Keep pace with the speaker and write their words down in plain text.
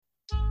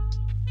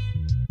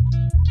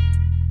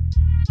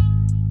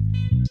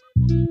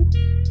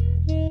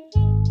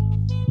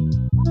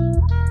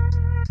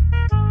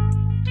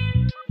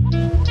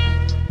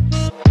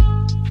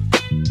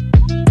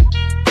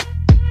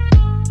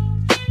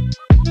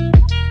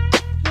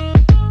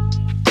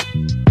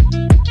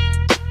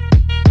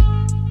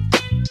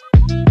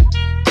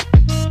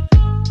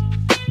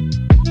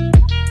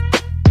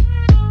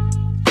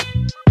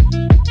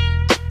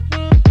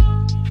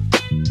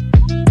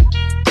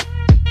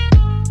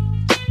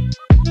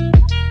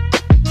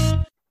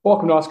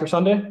Welcome to Oscar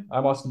Sunday.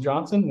 I'm Austin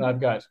Johnson, and I've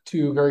got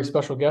two very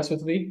special guests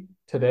with me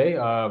today.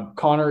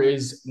 Connor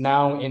is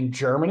now in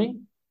Germany,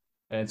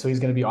 and so he's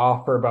going to be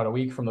off for about a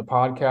week from the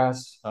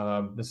podcast.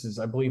 This is,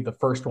 I believe, the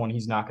first one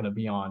he's not going to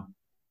be on.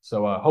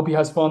 So hope he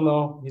has fun,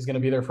 though. He's going to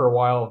be there for a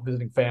while,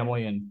 visiting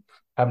family and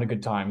having a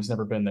good time. He's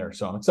never been there,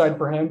 so I'm excited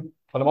for him.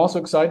 But I'm also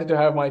excited to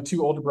have my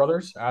two older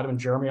brothers, Adam and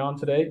Jeremy, on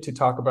today to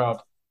talk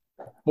about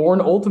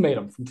Bourne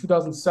Ultimatum from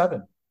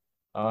 2007.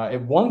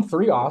 It won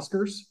three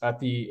Oscars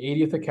at the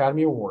 80th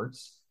Academy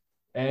Awards.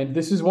 And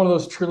this is one of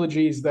those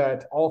trilogies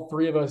that all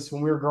three of us,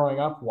 when we were growing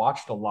up,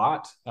 watched a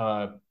lot.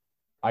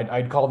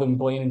 I'd call them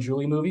Blaine and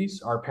Julie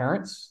movies. Our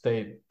parents,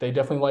 they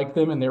definitely liked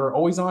them, and they were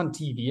always on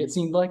TV. It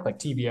seemed like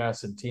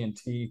TBS and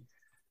TNT.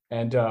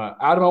 And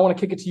Adam, I want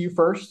to kick it to you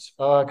first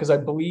because I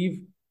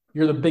believe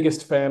you're the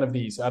biggest fan of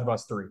these out of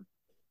us three.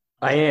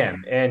 I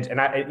am, and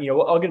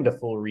I'll get into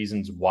full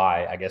reasons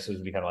why. I guess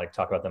as we kind of like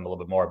talk about them a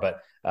little bit more, but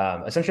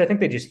essentially, I think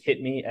they just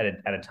hit me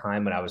at a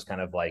time when I was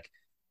kind of like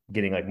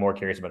getting like more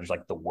curious about just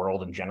like the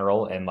world in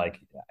general, and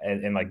like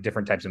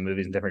different types of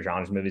movies and different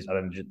genres of movies,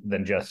 other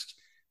than just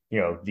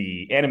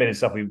the animated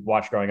stuff we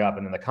watched growing up,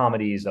 and then the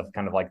comedies of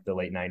kind of like the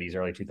late '90s,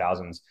 early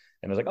 2000s.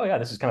 And I was like, oh yeah,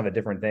 this is kind of a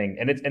different thing.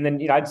 And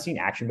then I'd seen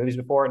action movies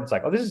before, and it's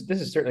like, oh, this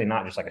is certainly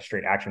not just like a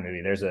straight action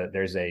movie.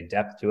 There's a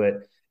depth to it,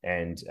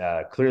 and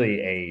clearly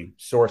a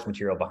source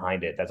material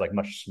behind it that's like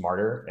much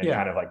smarter and Yeah.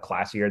 kind of like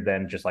classier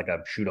than just like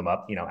a shoot 'em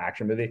up,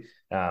 action movie.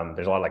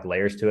 There's a lot of like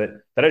layers to it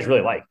that I just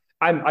really like.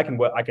 I can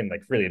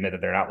like freely admit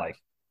that they're not like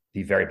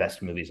the very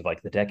best movies of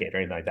like the decade or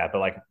anything like that, but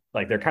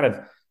like they're kind of,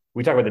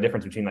 we talk about the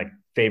difference between like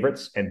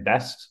favorites and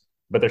best,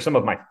 but they're some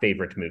of my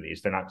favorite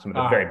movies. They're not some of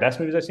the Uh, very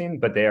best movies I've seen,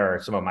 but they are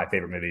some of my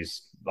favorite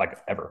movies like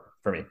ever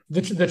for me.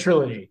 the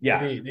trilogy.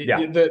 Yeah, yeah.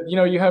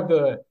 You have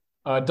the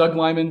Doug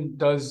Lyman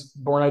does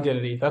Born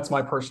Identity. That's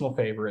my personal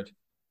favorite.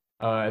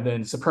 And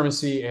then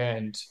Supremacy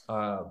and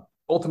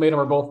Ultimatum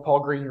are both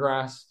Paul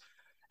Greengrass.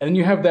 And then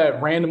you have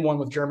that random one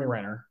with Jeremy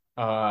Renner.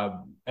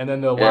 And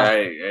then the Yeah, last,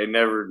 I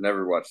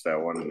never watched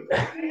that one.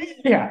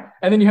 yeah.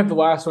 And then you have the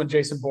last one,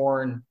 Jason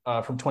Bourne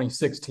from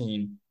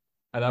 2016.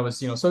 And that was,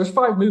 so there's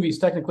five movies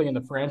technically in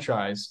the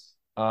franchise.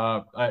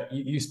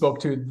 You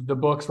spoke to the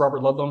books. Robert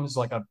Ludlum is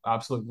like an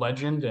absolute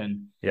legend,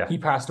 and Yeah. he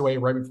passed away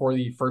right before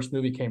the first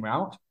movie came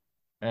out.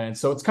 And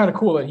so it's kind of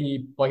cool that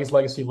his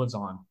legacy lives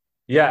on.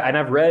 Yeah, and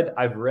I've read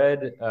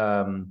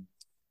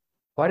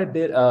quite a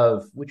bit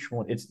of which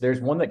one. There's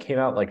one that came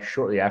out like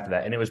shortly after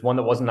that, and it was one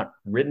that wasn't not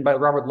written by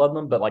Robert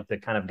Ludlum, but like the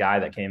kind of guy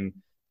that came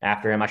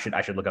after him. I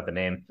should look up the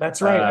name.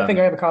 That's right. I think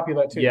I have a copy of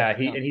that too. Yeah,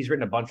 he Yeah. and he's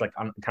written a bunch like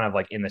kind of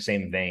like in the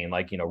same vein,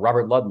 like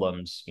Robert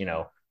Ludlum's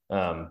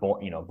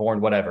Born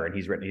whatever, and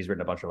he's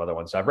written a bunch of other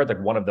ones. So I've read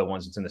like one of the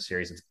ones that's in the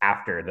series that's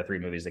after the three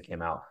movies that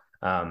came out.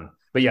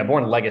 But yeah,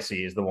 Born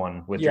Legacy is the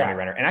one with Jeremy Yeah.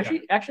 Renner, and Yeah.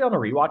 actually on the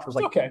rewatch was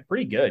It's like okay.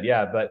 pretty good.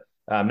 Yeah, but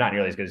not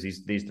nearly as good as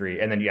these three.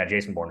 And then yeah,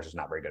 Jason Bourne is just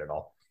not very good at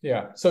all.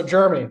 Yeah. So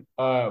Jeremy,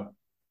 how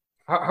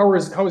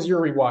was your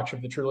rewatch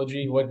of the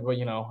trilogy?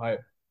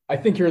 I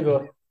think you're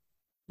the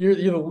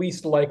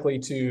least likely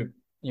to,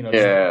 just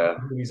Yeah,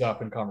 movies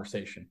up in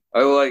conversation.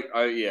 I mean,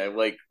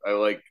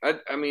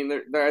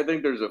 I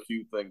think there's a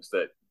few things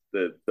that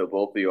the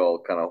both of y'all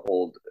kind of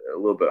hold a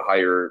little bit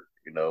higher.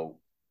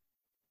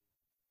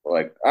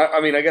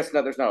 I mean, I guess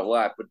not. There's not a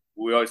lot, but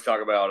we always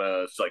talk about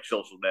like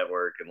Social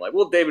Network and like,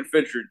 well, David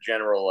Fincher in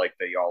general, like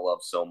that y'all love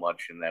so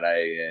much, and that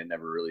I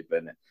never really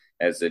been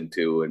as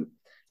into. And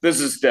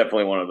this is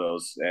definitely one of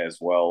those as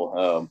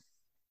well.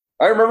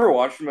 I remember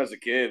watching them as a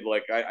kid.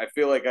 Like I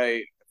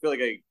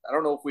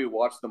don't know if we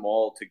watched them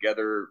all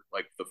together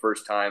like the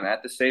first time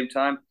at the same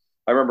time.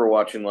 I remember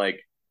watching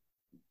like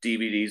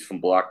DVDs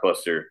from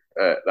Blockbuster.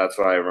 That's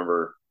what I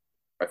remember.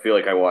 I feel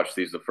like I watched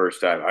these the first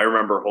time. I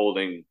remember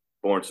holding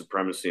Born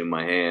Supremacy in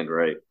my hand,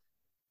 right?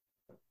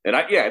 And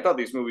I thought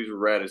these movies were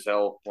rad as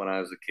hell when I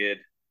was a kid.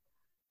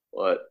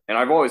 And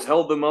I've always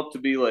held them up to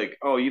be like,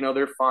 oh,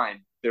 they're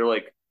fine. They're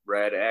like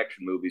rad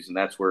action movies, and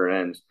that's where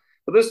it ends.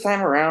 But this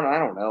time around, I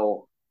don't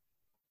know.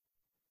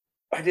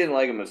 I didn't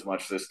like him as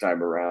much this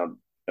time around.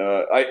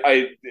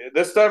 I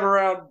this time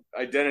around,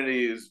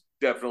 Identity is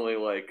definitely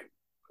like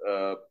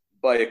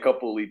by a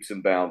couple leaps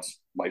and bounds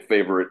my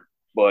favorite,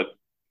 but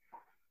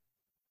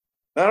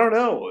I don't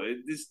know.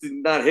 It just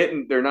not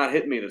hitting. They're not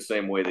hitting me the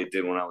same way they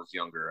did when I was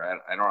younger.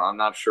 I don't. I'm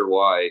not sure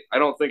why. I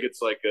don't think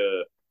it's like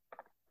a.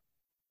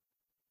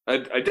 I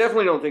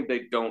definitely don't think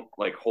they don't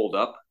like hold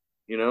up.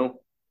 You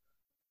know,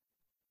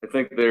 I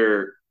think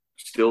they're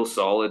still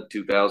solid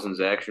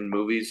 2000s action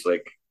movies,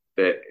 like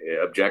that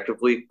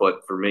objectively. But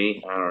for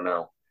me, I don't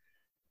know.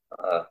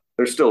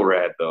 They're still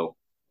rad though.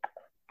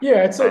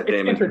 Yeah, it's Matt it's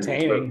Damon,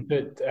 entertaining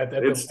at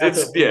the it's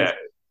least. yeah,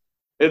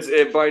 it's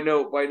it by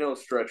no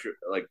stretch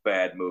like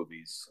bad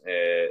movies.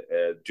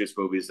 Just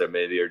movies that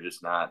maybe are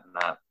just not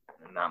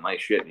my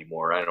shit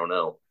anymore. I don't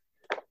know,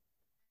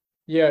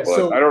 Yeah. but I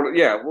So don't.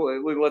 Yeah,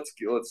 well, let's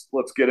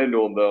get into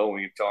them though.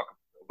 We can talk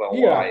about why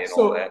yeah. and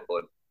all So that.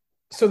 But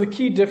so the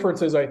key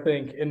differences, I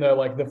think, in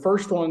the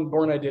first one,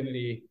 Born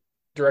Identity,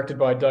 directed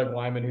by Doug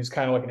Lyman, who's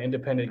kind of like an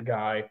independent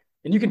guy.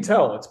 and you can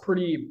tell it's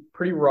pretty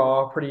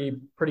raw, pretty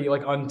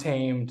like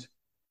untamed,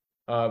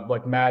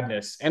 like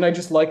madness. And I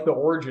just like the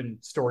origin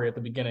story at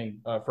the beginning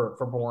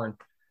for Bourne.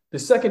 The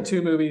second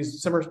two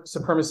movies,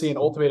 Supremacy and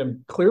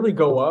Ultimatum, clearly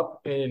go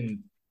up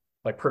in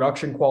like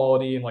production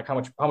quality and like how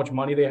much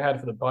money they had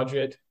for the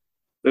budget.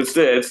 It's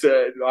There's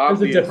a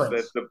obvious that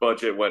difference. the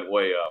budget went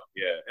way up.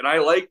 Yeah, and I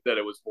like that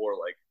it was more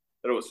like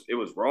that. It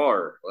was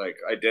raw. Like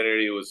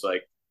Identity was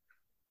like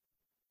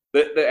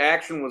the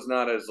action was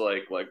not as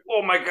like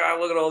oh my god,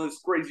 look at all this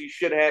crazy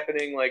shit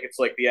happening. Like it's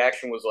like the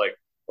action was like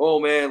oh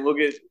man, look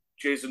at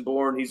Jason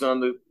Bourne. He's on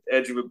the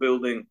edge of a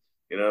building.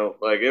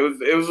 Like it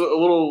was a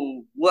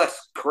little less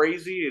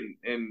crazy,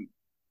 and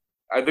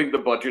I think the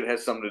budget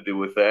has something to do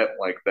with that.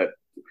 Like that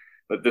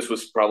this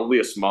was probably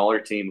a smaller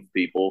team of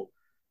people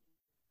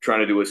trying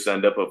to do a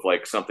send up of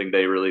like something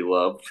they really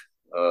loved.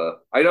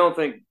 I don't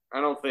think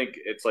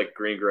it's like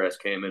Greengrass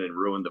came in and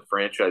ruined the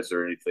franchise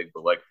or anything,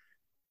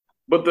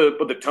 but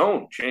the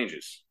tone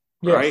changes,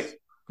 right? Yes.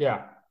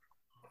 Yeah.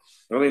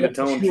 I mean, Yeah, the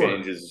for tone sure.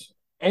 changes.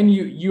 And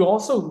you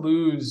also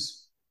lose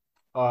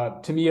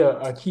to me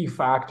a key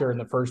factor in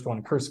the first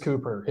one. Chris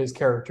Cooper, his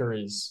character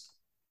is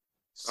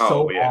Oh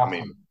so yeah, I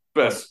mean, awesome.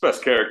 Like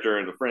best character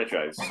in the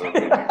franchise. So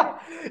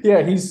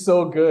yeah, he's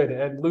so good,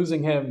 and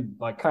losing him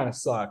like kind of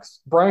sucks.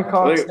 Brian I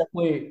Cox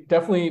think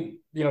definitely,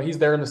 he's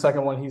there in the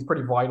second one. He's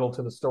pretty vital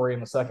to the story in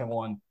the second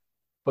one.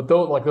 But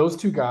those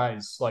two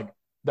guys, like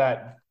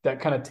that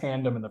kind of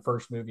tandem in the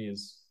first movie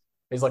is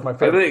like my I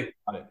favorite thing think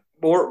about it.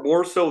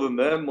 more so than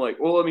them. Like,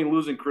 well, I mean,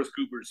 losing Chris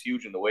Cooper is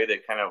huge, and the way they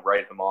kind of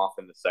write him off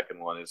in the second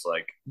one is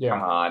like, come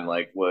Yeah, on,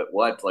 like what?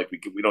 Like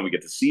we don't even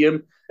get to see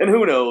him, and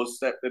who knows?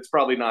 That it's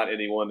probably not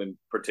anyone in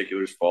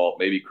particular's fault.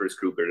 Maybe Chris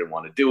Cooper didn't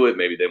want to do it.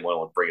 Maybe they didn't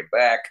want to bring him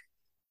back.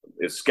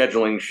 His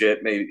scheduling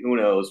shit. Maybe who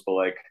knows? But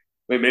like,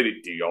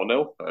 maybe do y'all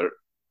know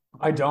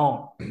I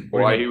don't.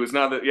 why he was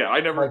not? Yeah, I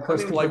never. Like I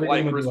Chris mean, Cooper like didn't why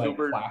even do Chris like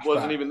Cooper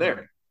wasn't flashbacks even or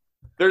there.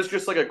 There's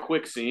just like a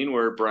quick scene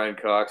where Brian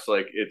Cox,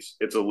 like it's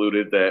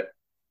alluded that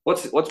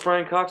what's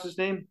Brian Cox's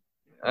name?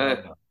 Uh,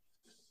 uh,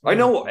 I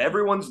know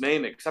everyone's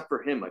name except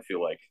for him. I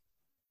feel like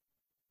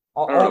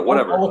I'll, I don't know. I'll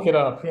Whatever. look it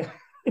up. Yeah.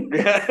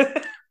 Yeah.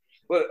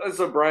 But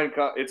so Brian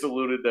Cox, it's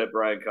alluded that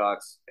Brian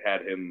Cox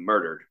had him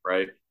murdered,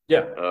 right? Yeah.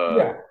 Uh,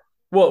 Yeah.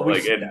 Well, we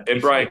like see that. and We see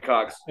Brian it.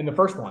 Cox In the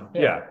first one.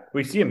 Yeah,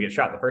 we see him get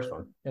shot in the first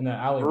one. In the for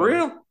alleyway.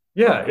 real.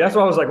 Yeah, that's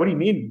why I was like, "What do you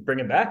mean bring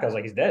him back?" I was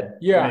like, "He's dead."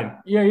 Yeah. I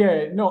mean,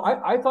 Yeah. No,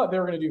 I thought they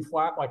were gonna do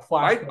I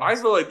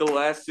flashbacks. feel like the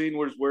last scene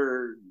was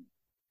where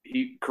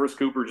Chris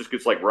Cooper just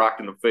gets like rocked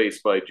in the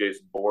face by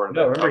Jason Bourne.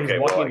 no, remember Okay, he's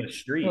well, walking in the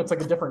street. No, it's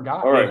like a different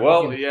guy. all right, He's walking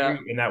well, in the yeah,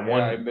 street in that yeah,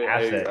 one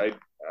asset.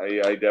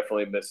 I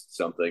definitely missed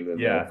something in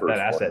Yeah, the first that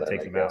asset one. Then,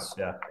 takes I him out. guess.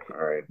 Yeah,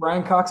 All right,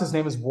 Brian Cox's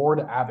name is Ward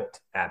Abbott.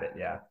 Abbott.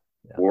 Yeah.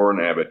 Warren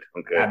Abbott.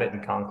 Okay. Abbott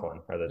and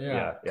Conklin are the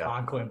yeah.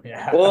 Conklin.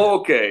 Yeah. Well,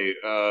 okay.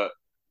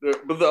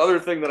 But the other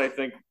thing that I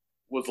think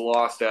was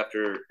lost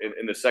after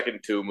in the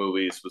second two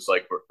movies was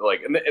like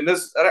and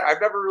this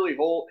I've never really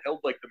held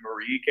like the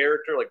Marie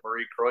character, like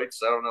Marie Kreutz.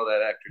 I don't know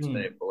that actor's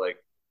name, but like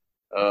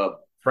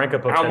Franca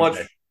how much?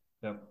 Potente.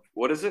 Yeah.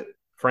 What is it?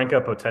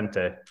 Franca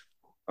Potente.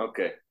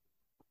 Okay,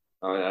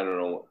 I don't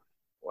know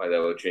why that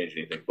would change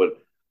anything, but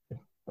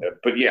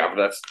yeah,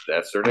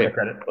 that's her name.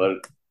 Credit.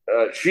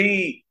 But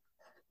she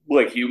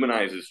like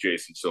humanizes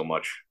Jason so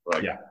much.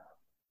 Like Yeah.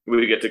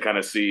 we get to kind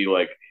of see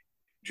like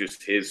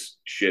just his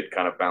shit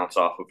kind of bounce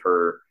off of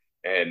her,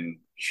 and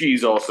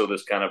she's also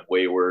this kind of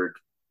wayward,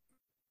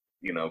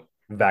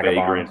 Vagabond.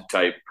 vagrant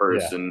type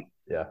person.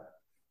 Yeah.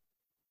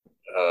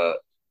 Uh,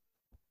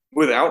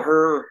 without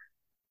her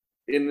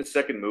in the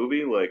second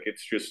movie, like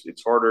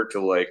it's harder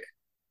to like.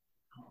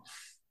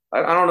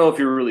 I don't know if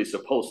you're really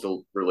supposed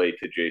to relate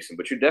to Jason,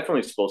 but you're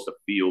definitely supposed to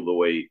feel the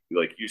way,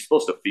 like you're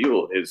supposed to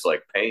feel his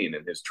like pain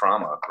and his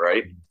trauma,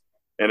 right?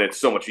 And it's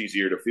so much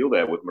easier to feel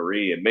that with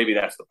Marie, and maybe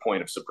that's the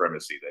point of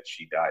Supremacy, that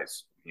she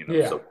dies,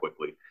 Yeah. so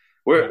quickly.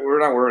 We're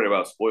not worried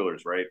about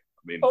spoilers, right?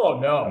 I mean, Oh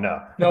no.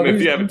 No. I mean, if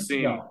these- you haven't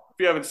seen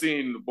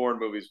no. the Bourne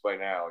movies by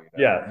now,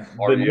 Yeah.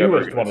 are The you ever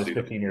newest gonna one is see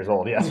 15 years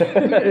old. Yeah.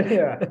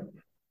 Yeah.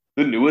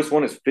 the newest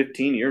one is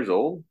 15 years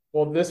old.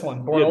 Well, this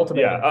one, Bourne Yeah,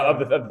 Ultimatum. of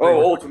the three Oh,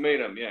 we're-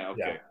 Ultimatum, yeah,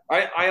 okay.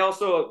 I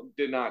also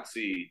did not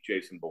see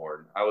Jason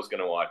Bourne. I was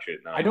gonna watch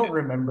it. I don't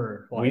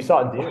remember. We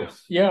saw it in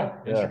theaters. Yeah,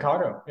 in Yeah.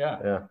 Chicago. Yeah.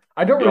 Yeah.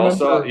 I don't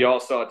remember. Y'all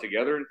saw it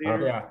together in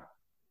theater. Yeah.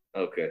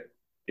 Okay.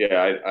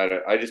 Yeah, I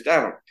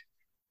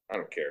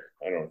don't care.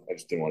 I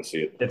just didn't want to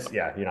see it.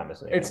 You're not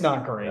missing it. It's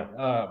not great.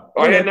 Yeah.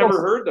 I had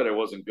never heard that it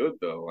wasn't good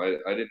though.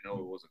 I didn't know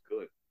it wasn't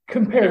good.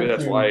 Compared Maybe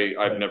that's to, why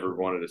I've never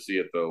wanted to see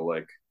it though,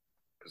 like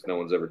because no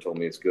one's ever told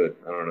me it's good.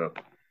 I don't know.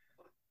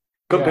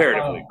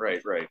 Comparatively,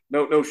 right.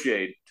 No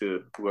shade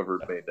to whoever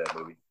made that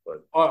movie,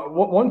 but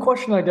one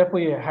question I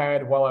definitely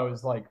had while I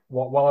was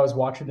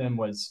watching them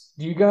was,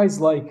 do you guys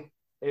like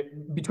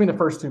between the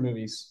first two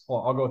movies?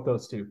 Well, I'll go with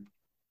those two.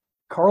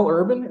 Carl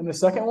Urban in the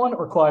second one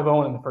or Clive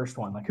Owen in the first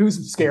one? Like,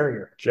 who's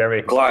scarier?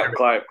 Jeremy. Clive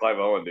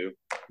Owen, dude.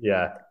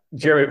 Yeah.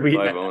 Jeremy,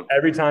 Clive Owen.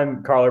 every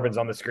time Carl Urban's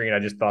on the screen, I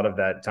just thought of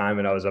that time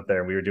when I was up there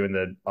and we were doing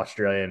the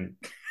Australian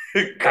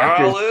actors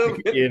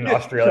Caleb. in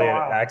Australian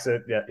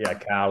accent. Yeah,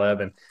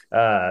 Caleb. And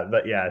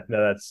but yeah,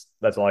 no,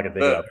 that's all I can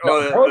think That, of. No,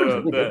 oh, Carl Urban's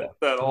really good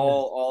though. that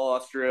all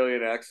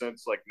Australian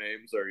accents like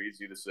names are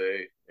easy to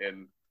say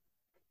in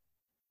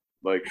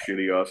like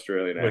shitty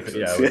Australian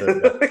accents. With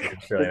a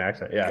Australian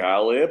accent. Yeah.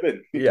 Caleb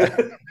and Yeah.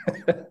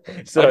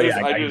 So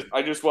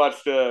I just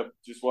watched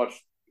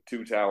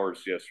 2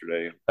 Towers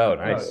yesterday. Oh,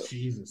 nice.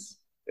 Jesus.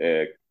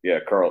 Yeah,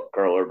 Carl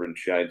Urban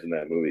shines in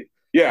that movie.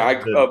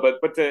 Yeah,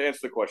 but to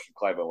answer the question,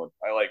 Clive Owen,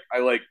 I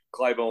like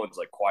Clive Owen's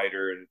like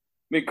quieter, and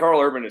I mean Carl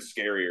Urban is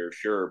scarier,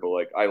 sure, but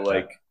like I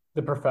like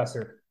the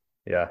Professor.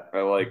 Yeah,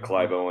 I like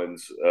Clive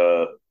Owen's.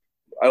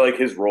 I like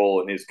his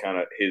role and his kind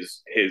of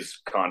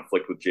his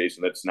conflict with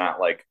Jason. That's not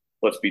like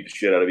let's beat the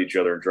shit out of each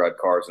other and drive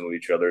cars into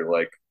each other.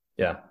 Like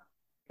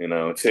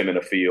it's him in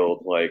a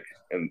field, like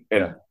and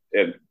that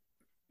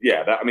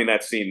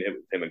scene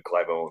him and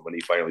Clive Owen when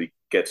he finally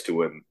gets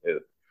to him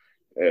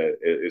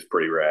is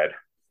pretty rad.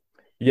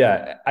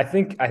 Yeah, I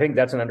think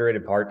that's an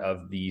underrated part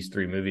of these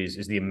 3 movies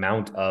is the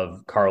amount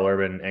of Carl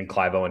Urban and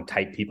Clive Owen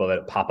type people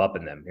that pop up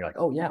in them. You're like,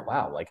 oh yeah,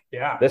 wow, like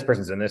this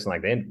person's in this, and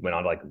like they went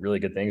on to like really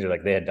good things, or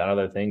like they had done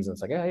other things, and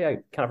it's like, yeah, I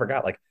kind of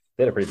forgot, like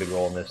they had a pretty big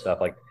role in this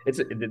stuff. Like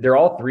they're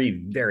all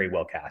 3 very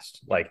well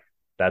cast. Like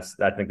I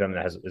think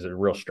that is a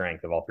real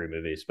strength of all 3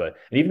 movies. But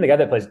and even the guy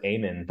that plays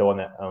Eamon, the one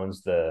that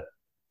owns the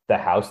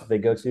house that they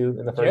go to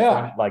in the first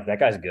one, like that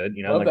guy's good.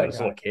 You know, like those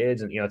little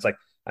kids, and it's like.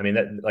 I mean,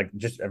 that like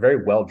just a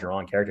very well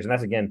drawn characters, and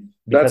that's again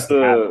because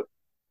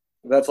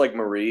that's like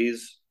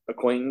Marie's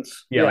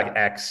acquaintance. Yeah, like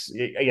X.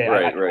 Yeah,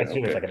 right. I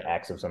assume it's like an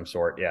X of some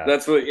sort. Yeah,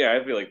 that's what. Yeah,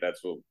 I feel like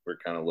that's what we're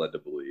kind of led to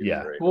believe.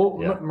 Yeah. Right? Well,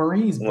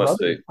 Marie's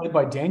brother is played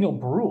by Daniel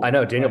Bruhl. I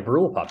know Daniel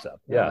Bruhl pops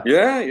up. Yeah.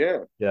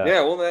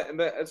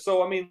 Well,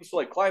 so I mean, so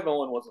like Clive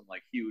Owen wasn't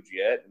like huge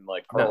yet, and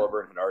like Carl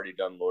Urban had already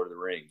done Lord of the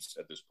Rings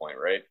at this point,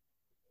 right?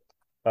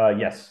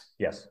 Yes.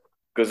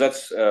 Because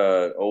that's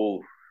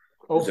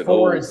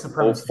 04 is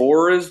Supremacy.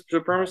 04 is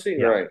Supremacy,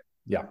 yeah. Right?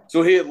 Yeah.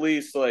 So he at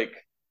least like,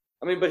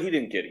 I mean, but he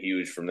didn't get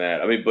huge from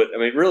that. I mean,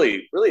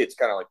 really, it's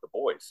kind of like The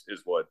Boys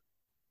is what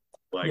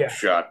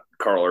shot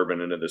Carl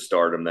Urban into the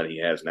stardom that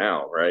he has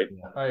now, right?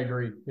 Yeah, I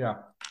agree. Yeah,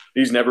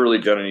 he's never really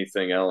done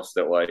anything else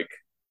that like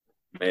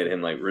made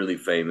him like really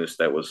famous.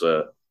 That was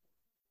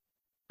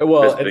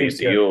well, at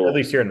least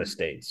here in the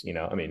States,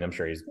 I mean, I'm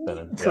sure he's been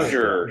in.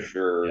 Sure.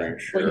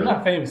 But you're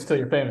not famous until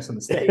you're famous in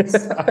the States.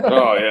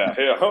 Oh yeah.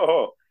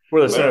 Oh.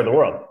 We're the center of the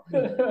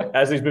world,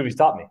 as these movies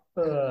taught me.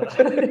 The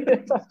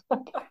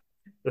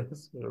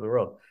center of the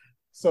world.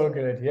 So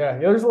good, yeah.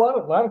 There's a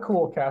lot of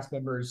cool cast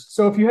members.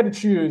 So if you had to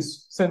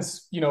choose,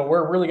 since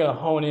we're really going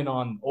to hone in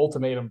on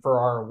Ultimatum for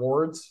our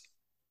awards,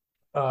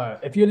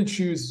 if you had to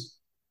choose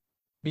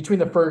between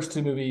the first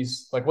 2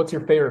 movies, like what's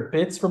your favorite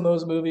bits from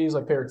those movies?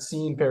 Like favorite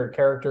scene, favorite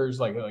characters?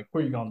 Like who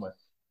are you going with?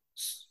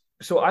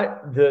 So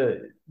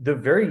the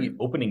very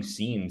opening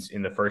scenes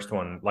in the first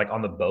one, like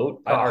on the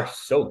boat, are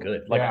so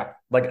good.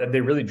 Like they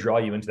really draw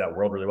you into that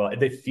world really well.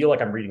 They feel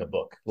like I'm reading a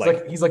book.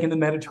 Like he's like in the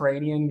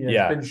Mediterranean. He's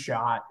been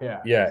shot.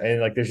 Yeah, and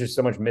like there's just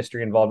so much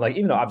mystery involved. Like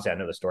even though obviously I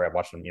know the story, I've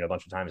watched them a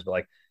bunch of times, but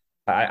like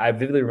I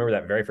vividly remember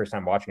that very first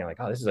time watching it. Like,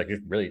 oh, this is like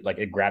just really like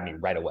it grabbed me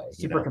right away.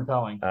 Super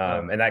compelling.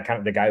 And that kind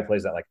of the guy who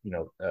plays that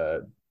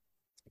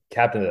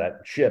captain of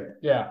that ship.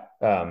 Yeah.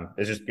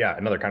 Is just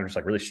another kind of just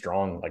like really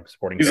strong like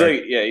supporting. He's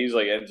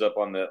like ends up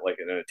on an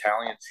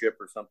Italian ship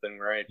or something,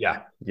 right?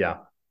 Yeah.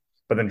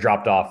 But then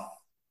dropped off.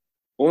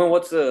 Well, then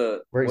what's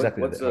the where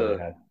exactly? What's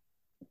the?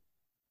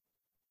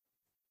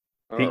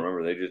 I don't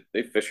remember.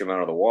 They fish him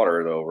out of the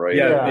water though, right?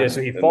 Yeah. So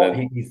he falls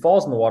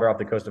in the water off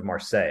the coast of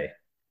Marseille.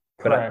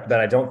 But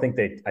I don't think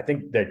I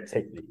think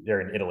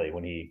they're in Italy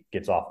when he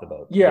gets off the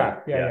boat. Yeah.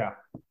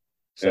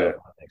 So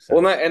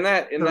well, and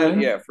that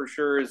for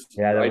sure is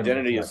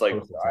Identity is like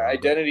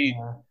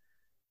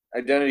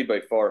Identity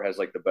by far has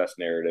like the best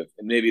narrative,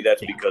 and maybe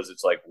that's because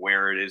it's like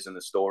where it is in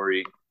the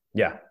story.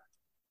 Yeah,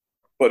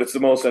 but it's the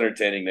most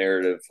entertaining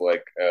narrative.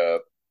 Like, I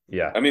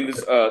mean,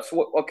 this.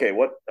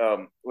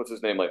 What's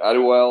his name? Like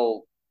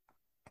Aduel,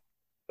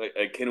 like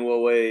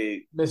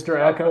Kinuawe, Mr.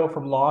 Echo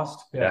from Lost.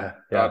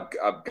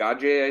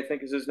 Abgaje, I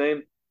think is his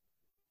name.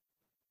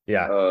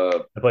 Yeah,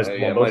 he plays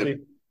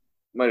Wambosi.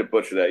 Might have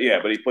butchered that,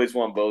 but he plays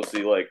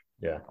Wambosi. Like,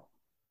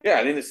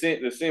 I mean the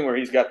scene where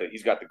he's got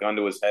the gun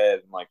to his head,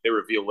 and like they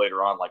reveal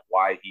later on like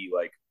why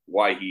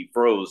he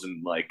froze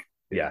and like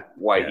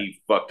why he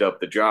fucked up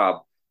the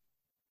job,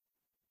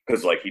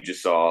 because like he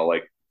just saw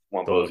like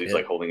Wambosi's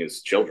like holding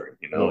his children,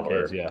 little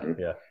kids,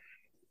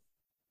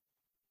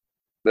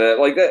 that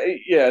like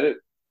that,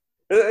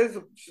 it's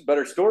a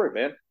better story,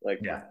 man. Like,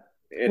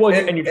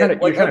 and you're trying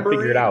to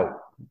figure it out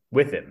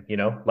with him,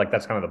 like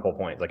that's kind of the whole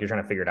point. Like you're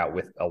trying to figure it out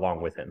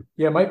along with him.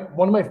 Yeah,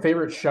 one of my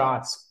favorite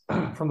shots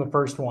from the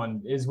first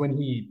one is when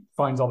he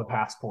finds all the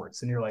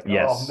passports, and you're like,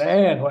 oh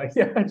man, like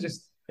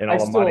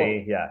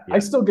money. I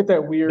still get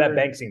that weird. That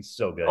bank scene's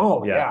so good.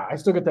 Oh yeah, I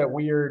still get that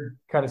weird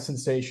kind of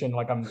sensation,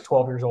 like I'm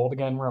 12 years old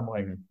again, where I'm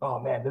like, oh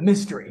man, the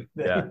mystery.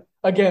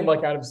 Again,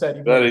 like Adam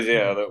said, that is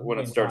when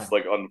it starts to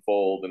like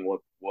unfold and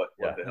what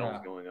the hell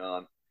is going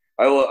on.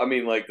 I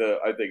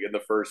think in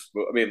the first,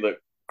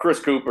 Chris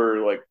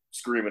Cooper like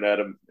screaming at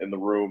him in the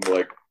room,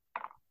 like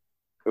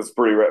it's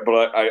pretty rad.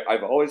 But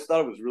I've always thought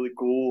it was really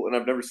cool, and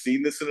I've never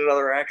seen this in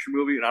another action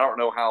movie, and I don't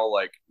know how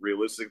like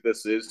realistic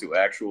this is to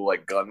actual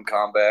like gun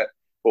combat.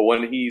 But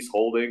when he's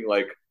holding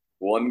like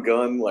one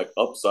gun like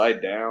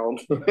upside down,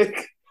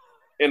 like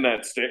in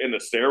the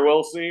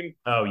stairwell scene.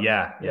 Oh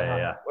yeah.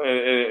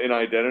 In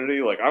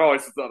Identity, like I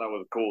always thought that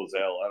was cool as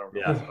hell. I don't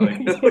know.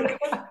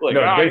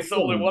 Yeah. No, he's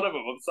holding one of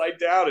them upside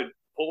down and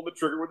pulling the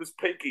trigger with his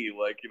pinky.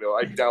 Like,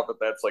 I doubt that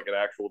that's like an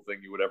actual thing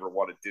you would ever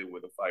want to do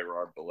with a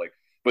firearm,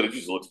 but it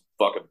just looks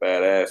fucking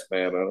badass,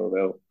 man. I don't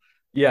know.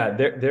 Yeah,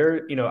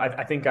 they're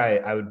I think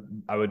I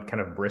would kind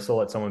of bristle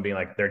at someone being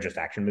like they're just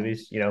action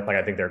movies, like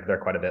I think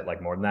they're quite a bit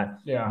like more than that.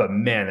 Yeah. But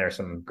man, there's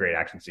some great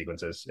action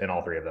sequences in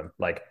all three of them.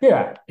 Like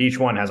each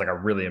one has like a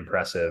really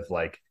impressive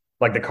like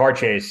the car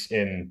chase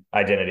in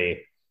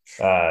Identity,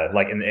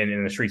 like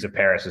in the streets of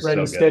Paris is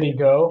Ready, so good. Steady,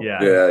 Go.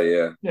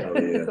 Yeah.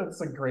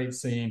 That's a great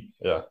scene.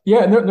 Yeah.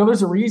 And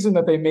there's a reason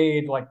that they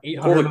made like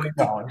 $800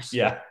 million.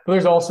 Yeah. But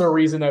there's also a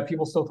reason that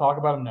people still talk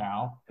about them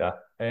now. Yeah.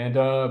 And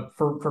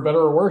for better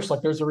or worse,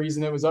 like there's a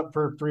reason it was up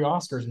for 3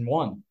 Oscars and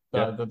won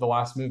the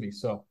last movie.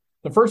 So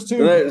the first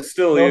two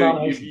still,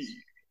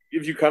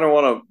 if you kind of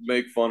want to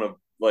make fun of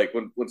like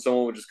when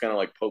someone would just kind of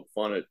like poke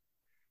fun at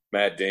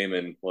Matt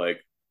Damon, like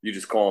you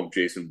just call him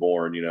Jason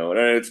Bourne, and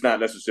it's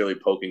not necessarily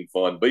poking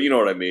fun, but you know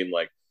what I mean,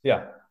 like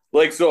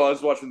Like, so I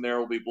was watching There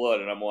Will Be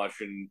Blood, and I'm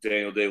watching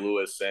Daniel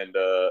Day-Lewis and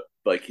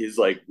like his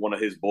like one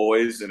of his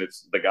boys, and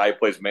it's the guy who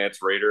plays Mance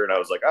Rayder, and I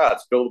was like,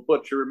 it's Bill the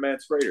Butcher and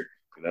Mance Rayder,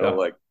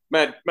 like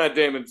Matt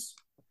Damon's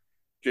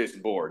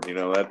Jason Bourne,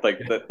 that's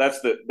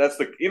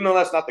the even though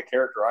that's not the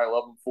character I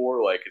love him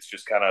for, like it's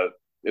just kind of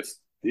it's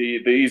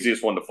the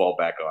easiest one to fall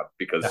back on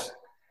because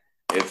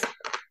it's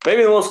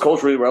maybe the most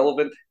culturally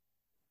relevant.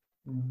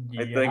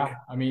 I think.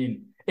 I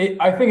mean,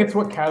 I think it's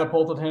what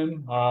catapulted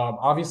him.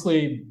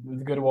 Obviously,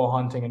 the Good Will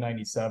Hunting in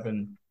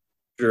 '97.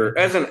 Sure,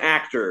 as an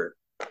actor,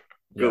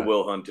 Good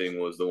Will Hunting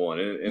was the one.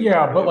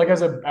 But like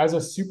as a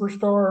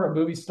superstar, a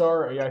movie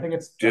star, I think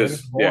it's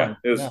just it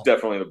was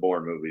definitely the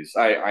Bourne movies.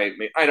 I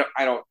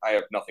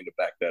have nothing to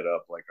back that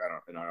up. Like I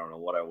don't know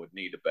what I would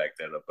need to back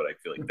that up, but I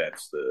feel like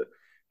that's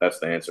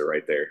the answer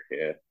right there.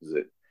 Yeah, is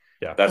it?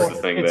 Yeah, that's the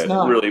thing that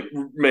really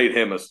made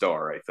him a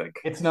star. I think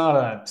it's not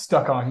a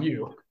Stuck on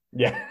You.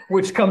 Yeah,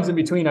 which comes in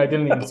between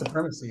Identity and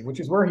Supremacy, which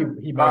is where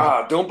he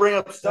don't bring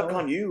up Stuck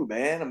on You,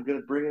 man. I'm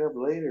gonna bring it up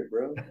later,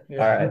 bro.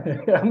 Yeah. All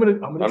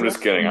right. I'm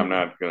just kidding. I'm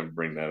not gonna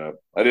bring that up.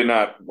 I did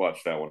not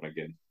watch that one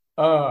again.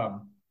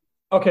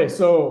 Okay,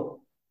 so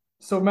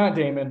Matt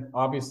Damon,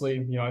 obviously,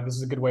 this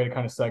is a good way to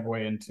kind of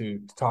segue into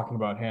talking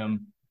about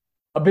him.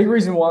 A big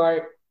reason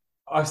why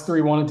us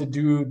three wanted to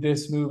do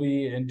this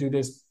movie and do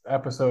this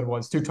episode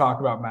was to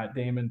talk about Matt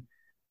Damon.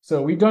 So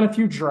we've done a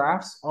few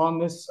drafts on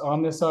this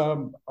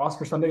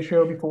Oscar Sunday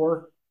show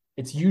before.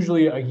 It's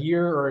usually a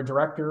year or a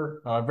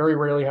director. Very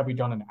rarely have we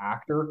done an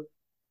actor.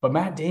 But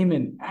Matt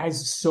Damon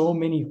has so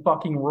many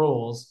fucking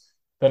roles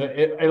that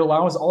it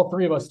allows all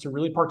three of us to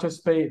really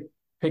participate,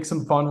 pick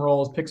some fun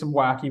roles, pick some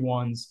wacky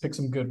ones, pick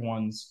some good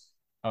ones.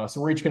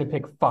 So we're each going to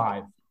pick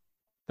 5.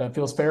 That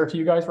feels fair to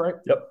you guys, right?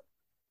 Yep.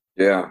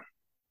 Yeah.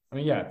 I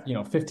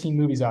mean, 15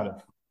 movies out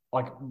of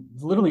like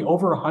literally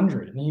over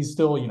 100, and he's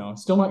still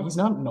not. He's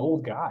not an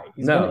old guy.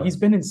 He's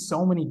been in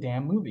so many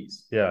damn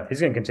movies. Yeah, he's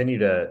going to continue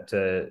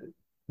to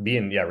be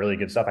in really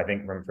good stuff. I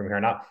think from here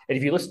on out. And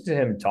if you listen to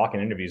him talk in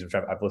interviews, which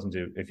I've listened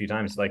to a few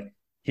times, like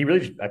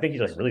I think he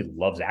like really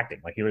loves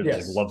acting. Like he really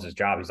just loves his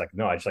job. He's like,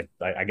 no, I just like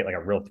I get like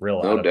a real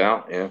thrill. No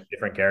doubt, yeah.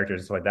 Different characters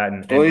and stuff like that.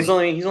 And he's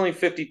only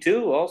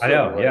 52. Also, I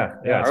know,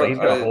 yeah. So he's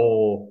got a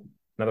whole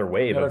another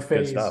wave of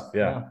good stuff.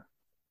 Yeah.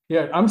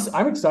 Yeah,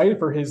 I'm excited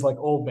for his like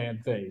old man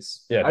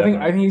phase. Yeah, I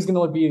think he's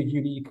gonna be a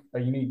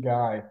unique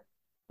guy,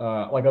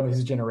 like of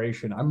his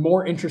generation. I'm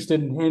more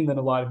interested in him than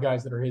a lot of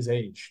guys that are his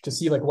age to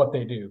see like what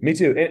they do. Me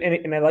too,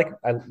 and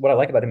what I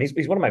like about him.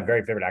 He's one of my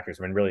very favorite actors.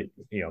 I mean, really,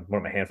 one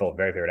of my handful of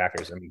very favorite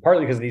actors. I mean,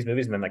 partly because of these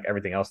movies, and then like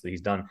everything else that he's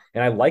done.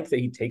 And I like that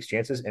he takes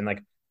chances and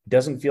like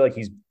doesn't feel like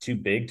he's too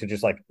big to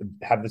just like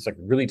have this like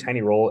really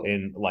tiny role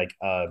in like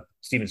a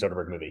Steven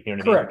Soderbergh movie. You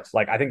know what I mean? Correct.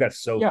 Like I think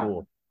that's so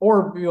cool.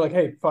 Or be like,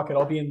 hey, fuck it,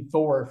 I'll be in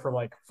Thor for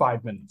like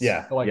 5 minutes.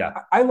 Yeah.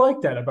 I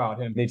like that about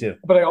him. Me too.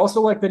 But I also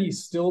like that he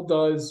still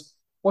does.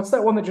 What's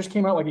that one that just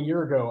came out like a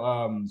year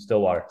ago?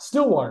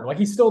 Stillwater. Like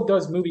he still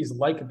does movies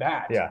like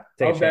that. Yeah.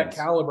 Of that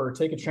caliber.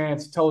 Take a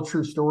chance, tell a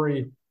true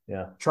story.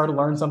 Yeah. Try to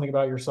learn something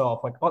about yourself.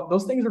 Like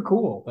those things are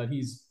cool that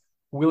he's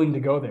willing to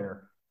go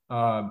there.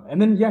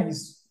 And then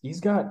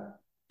he's got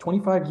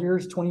 25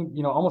 years,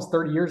 almost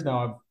 30 years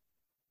now of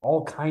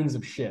all kinds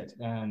of shit.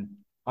 And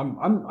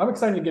I'm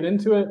excited to get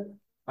into it.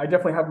 I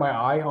definitely have my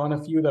eye on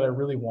a few that I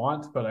really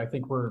want, but I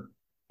think we're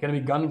going to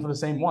be gunning for the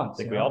same ones. I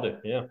think we all do,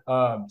 yeah.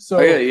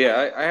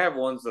 I have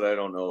ones that I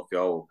don't know if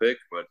y'all will pick,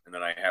 and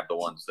then I have the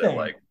ones that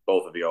like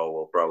both of y'all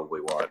will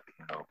probably want.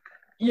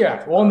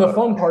 Yeah, well, and the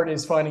fun part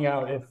is finding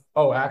out if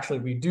actually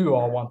we do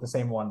all want the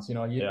same ones.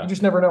 You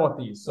just never know with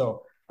these.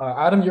 So,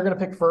 Adam, you're going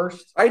to pick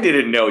first. I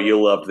didn't know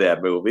you loved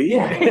that movie.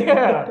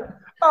 Yeah.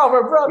 Oh,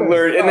 my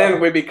brother. And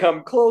then we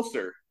become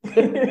closer.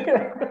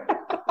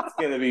 It's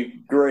gonna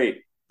be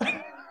great.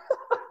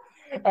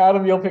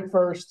 Adam, you'll pick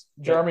first.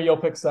 Jeremy, you'll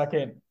pick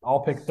second. I'll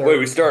pick third. Wait,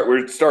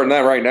 we're starting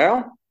that right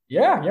now?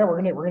 Yeah,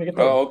 we're gonna get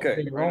that. Oh,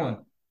 okay. Rolling.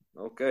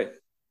 Okay.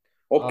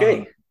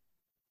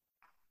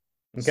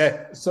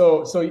 Okay.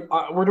 So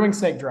we're doing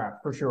snake draft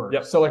for sure.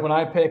 Yep. So like when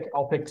I pick,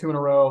 I'll pick 2 in a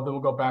row. Then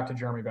we'll go back to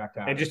Jeremy, back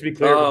down. And just to be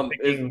clear, we're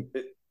picking...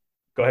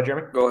 Go ahead,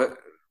 Jeremy. Go ahead.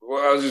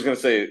 Well, I was just gonna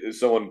say, is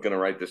someone gonna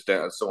write this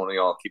down? Is someone of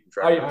y'all keeping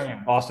track of this? I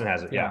am. Austin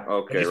has it. Yeah.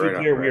 Okay. And just to be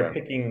clear, we are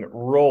picking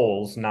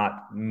roles,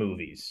 not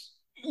movies.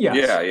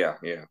 Yes.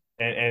 Yeah.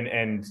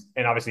 And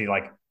obviously,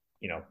 like,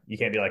 you know, you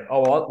can't be like,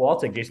 oh, well, I'll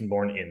take Jason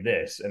Bourne in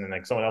this, and then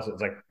like someone else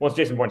is like, once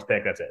Jason Bourne's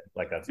picked, that's it.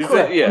 Like that's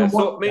yeah.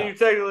 So I mean, you're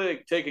technically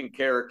like taking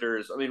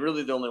characters. I mean,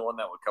 really, the only one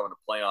that would come into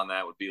play on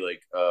that would be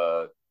like,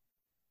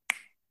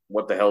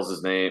 what the hell's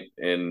his name?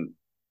 And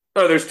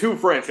there's 2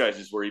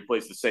 franchises where he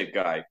plays the same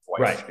guy twice.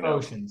 Right. You know?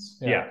 Oceans.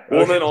 Yeah.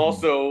 Well, Oceans then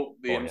also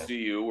the Bourne,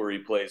 MCU where he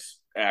plays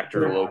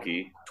actor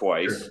Loki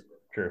twice.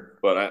 True.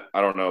 But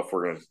I don't know if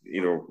we're gonna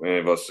any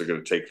of us are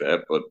gonna take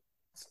that, but.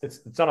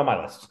 It's not on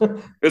my list. We're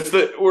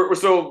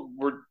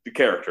the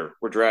character.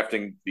 We're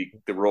drafting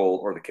the role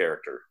or the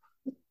character,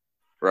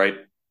 right?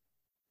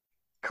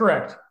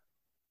 Correct.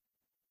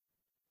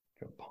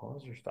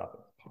 Pause or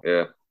stop it?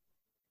 Yeah.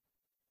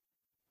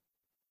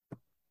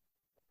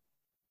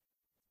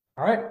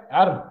 All right,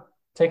 Adam,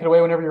 take it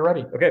away whenever you're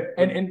ready. Okay.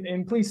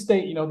 And please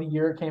state the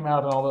year it came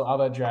out and all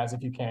that jazz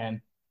if you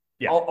can.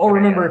 Yeah. I'll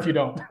remember if you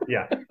don't.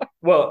 Yeah.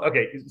 Well,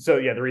 okay. So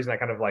yeah, the reason I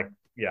kind of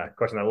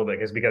question that a little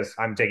bit is because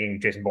I'm taking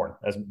Jason Bourne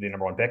as the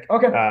number 1 pick.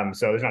 Okay.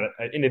 So there's not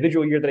an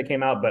individual year that it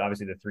came out, but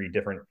obviously the 4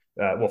 different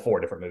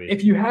movies.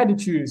 If you had to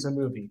choose a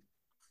movie,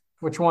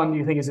 which one do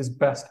you think is his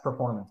best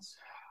performance,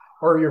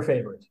 or your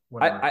favorite?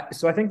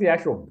 So I think the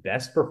actual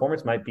best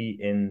performance might be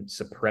in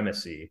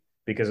Supremacy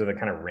because of the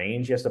kind of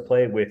range he has to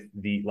play with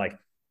the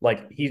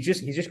like he's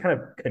just kind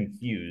of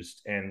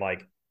confused and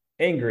like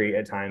angry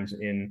at times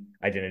in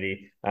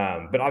Identity,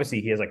 but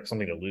obviously he has like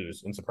something to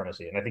lose in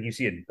Supremacy, and I think you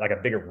see a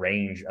bigger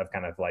range of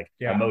kind of like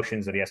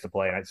emotions that he has to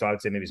play. And so I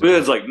would say maybe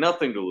there's like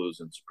nothing to lose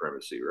in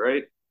Supremacy,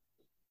 right?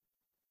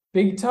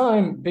 Big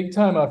time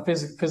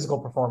physical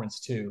performance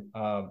too.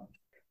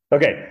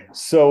 Okay,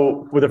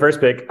 so with the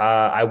first pick,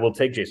 I will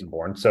take Jason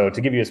Bourne. So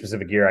to give you a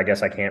specific year, I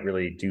guess I can't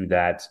really do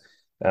that,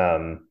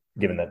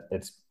 given that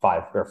it's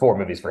 5 or 4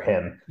 movies for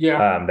him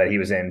that he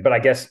was in. But I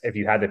guess if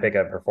you had to pick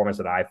a performance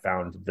that I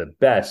found the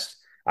best,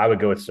 I would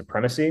go with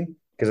Supremacy,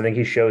 because I think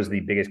he shows the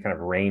biggest kind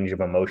of range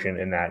of emotion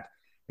in that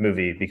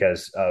movie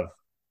because of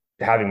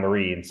having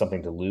Marie and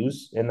something to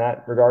lose in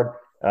that regard.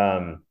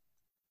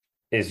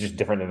 Is just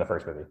different than the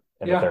first movie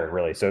and the third,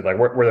 really. So like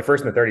where the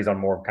first and the third, he's on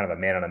more kind of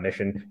a man on a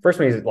mission. First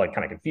one, he's like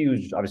kind of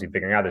confused, obviously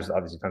figuring out there's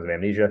obviously tons of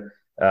amnesia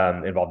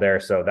involved there.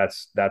 So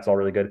that's all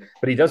really good.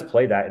 But he does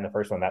play that in the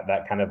first one,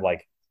 that kind of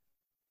like,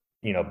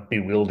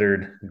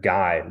 bewildered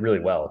guy really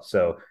well.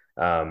 So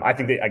I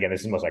think that, again,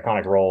 this is the most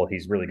iconic role.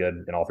 He's really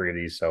good in all 3 of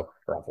these. So,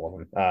 or all 4 of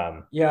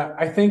them.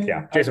 I think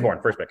Jason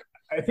Bourne, first pick.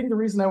 I think the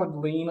reason I would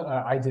lean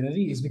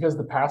Identity is because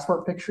the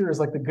passport picture is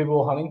like the Good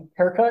Will Hunting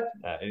haircut.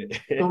 The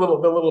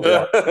little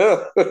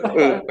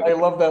I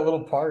love that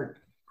little part.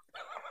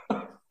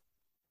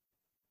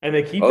 And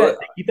they keep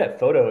that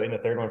photo in the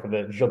third one for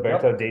the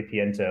Gilberto de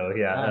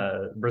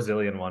Piento,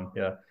 Brazilian one,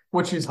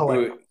 which is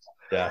hilarious.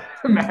 Yeah,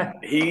 man,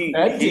 he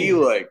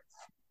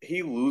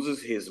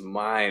loses his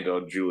mind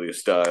on Julia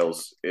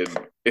Stiles in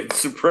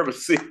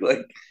Supremacy.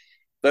 Like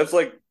that's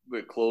like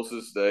the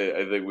closest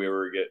I think we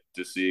ever get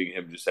to seeing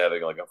him just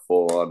having like a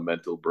full on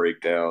mental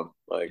breakdown.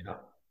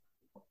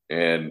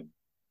 And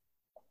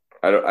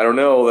I don't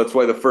know. That's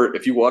why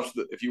if you watch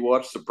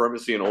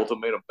Supremacy and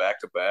Ultimatum back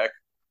to back,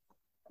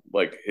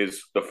 like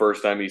the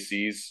first time he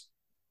sees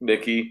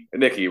Nikki,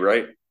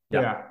 right?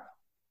 Yeah.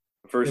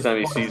 The first time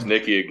he sees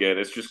Nikki again,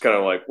 it's just kind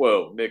of like,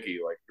 whoa, Nikki,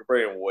 like you're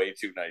being way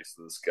too nice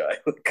to this guy.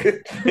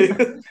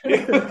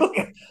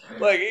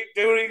 Like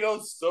he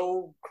goes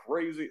so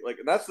crazy. Like,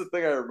 and that's the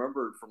thing I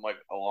remembered from like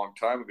a long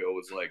time ago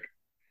was like,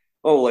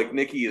 oh, like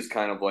Nikki is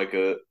kind of like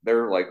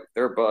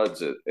they're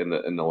buds in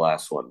the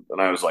last one,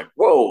 and I was like,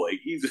 whoa,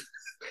 like he's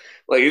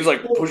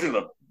like pushing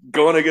the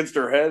gun against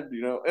her head,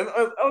 and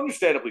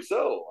understandably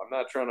so. I'm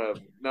not trying to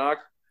knock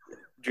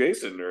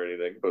Jason or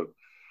anything, but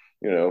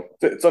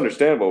it's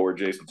understandable where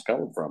Jason's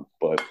coming from.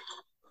 But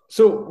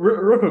so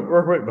real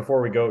quick before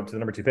we go to the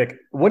number 2 pick,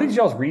 what did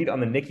y'all read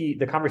on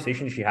the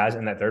conversation she has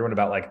in that third one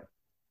about like,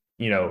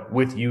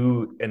 with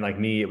you and like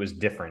me, it was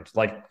different.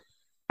 Like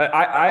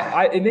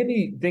it made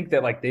me think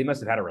that like they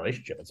must have had a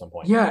relationship at some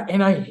point. Yeah,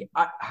 and I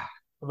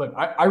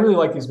really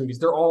like these movies.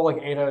 They're all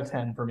like 8 out of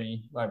 10 for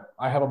me. Like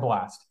I have a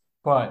blast,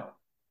 but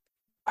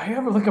I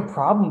have like a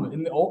problem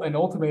in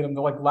Ultimatum.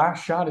 The like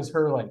last shot is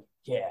her like,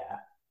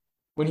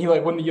 when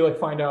you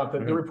find out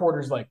that the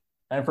reporter's like,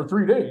 and for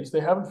 3 days they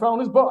haven't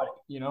found his body,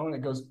 and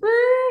it goes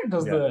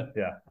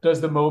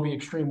does the Moby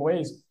extreme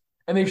ways,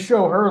 and they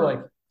show her like,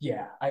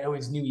 I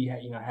always knew he had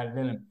had it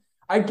in him.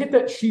 I get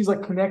that she's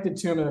like connected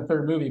to him in the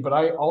third movie, but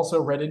I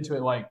also read into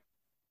it like,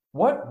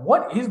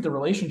 what is the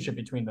relationship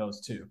between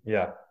those two?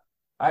 Yeah.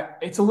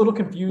 It's a little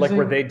confusing. Like,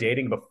 were they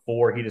dating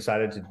before he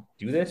decided to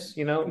do this?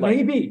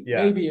 Maybe,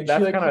 maybe, and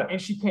that's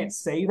and she can't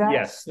say that.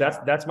 Yes,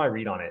 that's my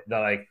read on it. That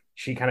like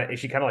she kind of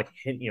like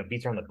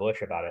beats around the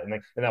bush about it,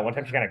 and that one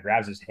time she kind of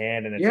grabs his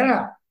hand, and it's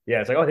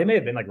it's like, oh, they may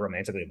have been like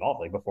romantically involved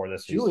like before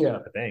this Julia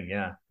was a thing.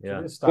 Yeah.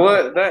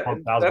 Well,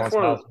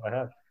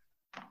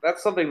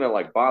 that's something that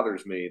like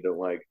bothers me. That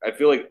like I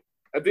feel like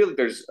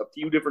there's a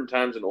few different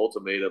times in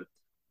Ultimatum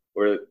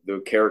where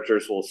the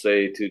characters will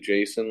say to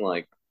Jason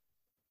like,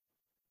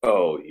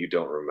 "Oh, you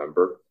don't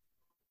remember."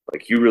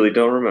 Like you really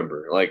don't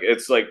remember. Like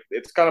it's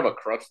kind of a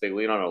crutch they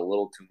lean on a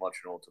little too much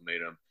in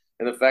Ultimatum.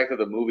 And the fact that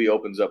the movie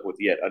opens up with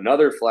yet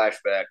another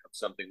flashback of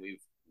something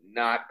we've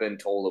not been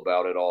told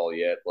about at all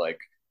yet, like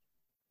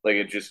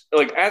it just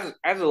like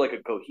like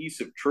a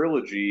cohesive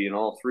trilogy and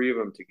all three of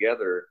them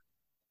together,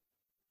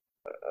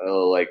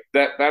 like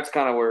that's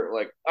kind of where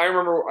like I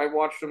remember I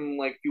watched them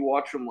like you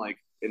watch them like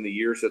in the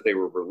years that they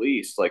were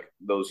released, like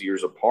those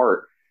years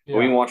apart. Yeah.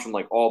 When you watch them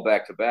like all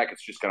back to back,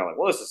 it's just kind of like,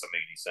 well, this doesn't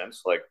make any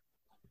sense. Like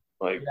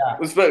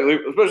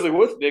especially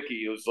with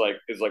Nikki, it's like,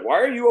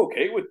 why are you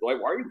okay with why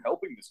are you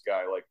helping this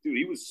guy? Like, dude,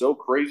 he was so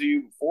crazy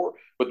before.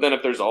 But then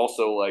if there's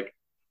also like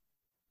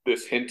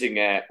this hinting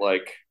at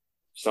like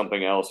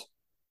something else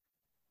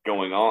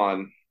going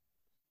on,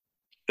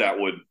 that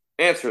would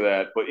answer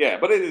that. But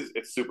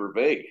it's super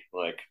vague.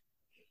 Like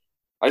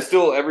I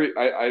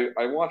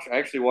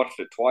actually watched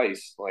it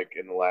twice, like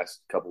in the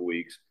last couple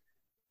weeks,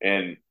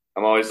 and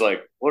I'm always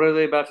like, what are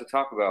they about to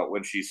talk about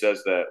when she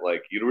says that?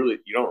 Like, you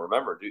don't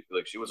remember, dude.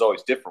 Like, she was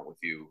always different with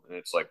you, and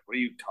it's like, what are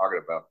you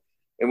talking about?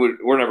 And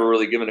we're never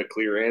really given a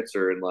clear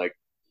answer, and like,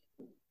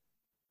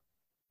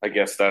 I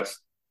guess that's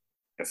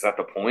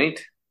the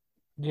point.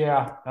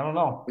 Yeah, I don't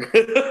know.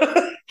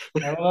 I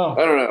don't know.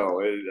 I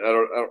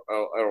don't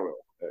know.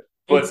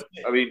 But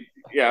I mean,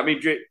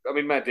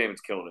 Matt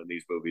Damon's killing it in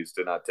these movies.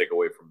 Not to take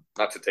away from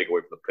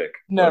the pick.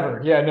 Never.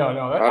 But, yeah,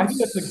 no. I think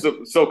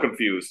that's so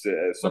confused.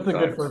 That's a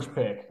good first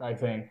pick. I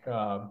think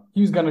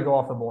he's going to go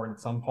off the board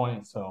at some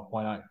point. So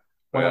why not?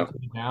 Why not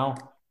take it now?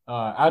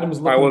 Adam's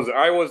looking.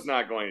 I was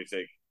not going to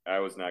take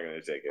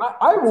it.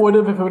 I would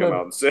have if it would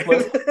have.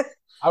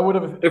 I would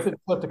have if it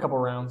flipped a couple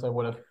rounds. I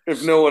would have.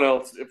 If no one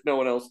else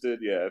did,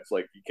 yeah. It's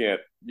like you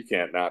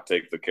can't not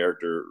take the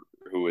character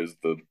who is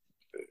the.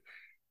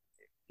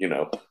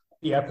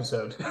 The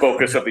episode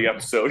focus of the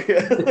episode.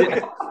 Yeah.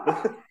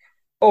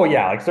 Oh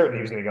yeah, like certainly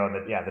he was going to go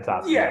in the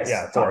top. Yes,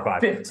 yeah, 4 or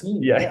 5.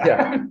 15.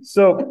 Yeah.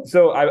 So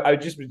I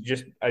just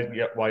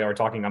while you were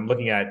talking, I'm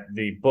looking at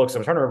the books. I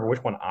was trying to remember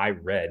which one I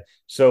read.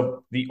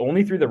 So the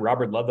only 3 that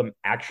Robert Ludlum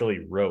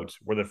actually wrote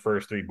were the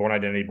first 3: Bourne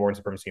Identity, Bourne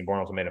Supremacy, and Bourne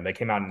Ultimatum. They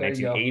came out in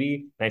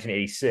 1980,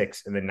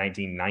 1986, and then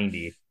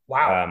 1990.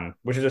 Wow.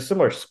 Which is a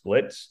similar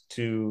split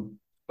to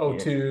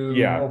 02,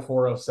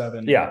 04,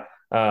 07. Yeah.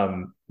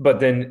 But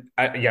then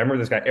I remember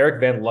this guy, Eric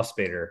Van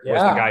Lustbader,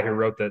 was the guy who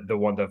wrote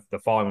the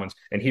following ones,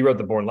 and he wrote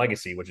the Bourne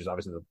Legacy, which is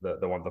obviously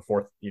the one, the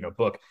 4th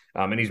book.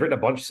 And he's written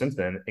a bunch since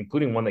then,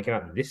 including one that came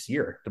out this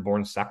year, The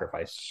Bourne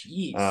Sacrifice.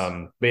 Jeez.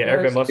 But yeah,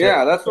 Eric Van Lustbader.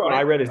 Yeah, that's what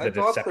I read is the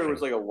Deception. There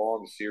was like a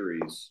long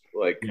series,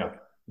 like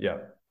yeah.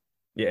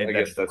 I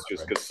guess that's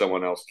just because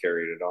someone else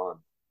carried it on.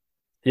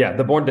 Yeah,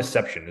 The Bourne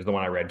Deception is the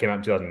one I read. Came out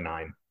in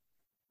 2009.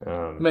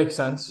 Makes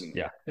sense.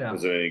 Yeah.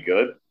 Was it any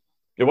good?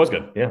 It was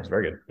good. Yeah, it was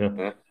very good.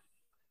 Yeah.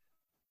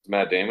 Is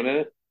Matt Damon in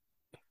it?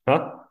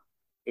 Huh?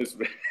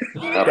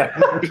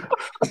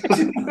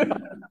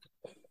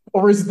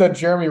 Or is it the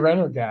Jeremy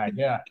Renner guy?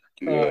 Yeah.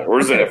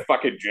 Or is it a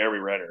fucking Jeremy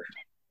Renner?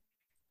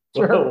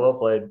 Well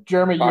played.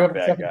 Jeremy, you have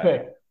the second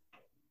pick.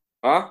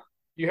 Huh?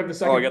 You have the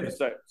second pick. I got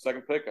the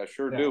second pick? I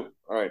sure do.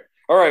 All right.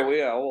 Well,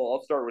 yeah,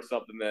 I'll start with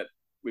something that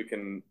we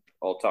can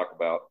all talk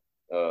about.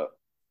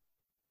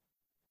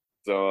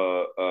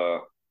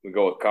 We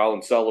go with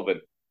Colin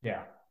Sullivan.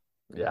 Yeah.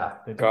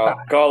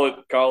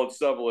 Colin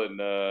Sullivan,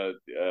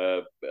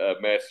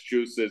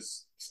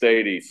 Massachusetts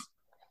Stadies.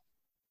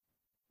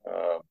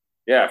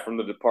 From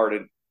The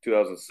Departed,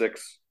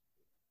 2006.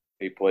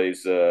 He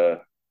plays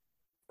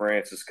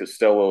Francis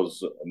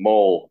Costello's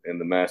mole in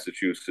the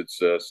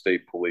Massachusetts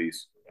State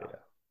Police. Yeah.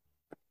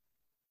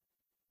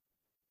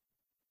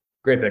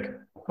 Great pick.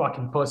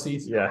 Fucking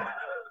pussies. Yeah.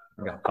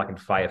 I got fucking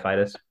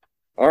firefights.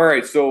 All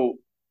right, so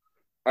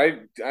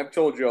I've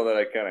told you all that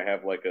I kind of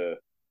have like a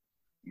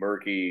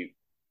murky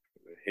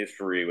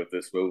history with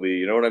this movie.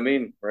 You know what I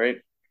mean, right?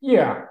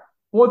 Yeah.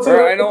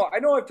 I know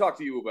I've talked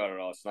to you about it,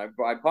 Austin.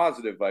 I'm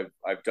positive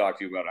I've talked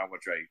to you about how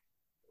much I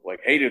like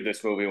hated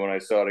this movie when I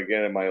saw it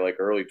again in my like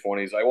early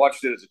 20s. I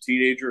watched it as a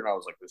teenager and I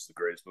was like, this is the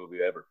greatest movie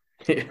ever.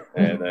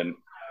 and then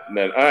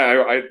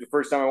I the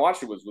first time I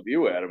watched it was with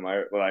you, Adam.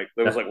 That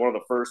was like one of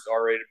the first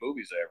R-rated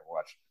movies I ever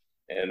watched.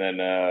 And then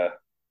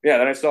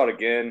then I saw it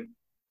again.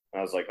 And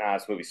I was like,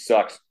 this movie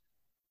sucks.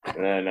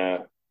 And then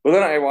but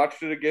then I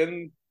watched it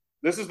again.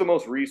 This is the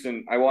most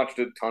recent. I watched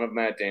a ton of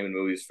Matt Damon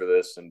movies for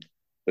this, and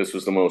this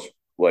was the most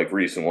like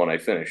recent one I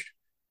finished.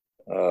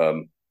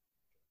 Like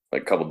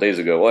a couple days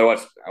ago. Well,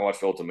 I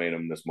watched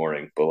Ultimatum this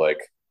morning, but like,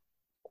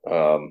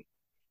 I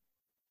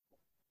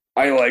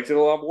liked it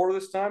a lot more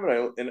this time,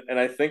 and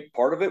I think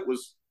part of it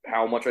was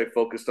how much I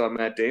focused on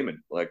Matt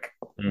Damon. Like,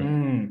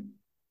 Mm.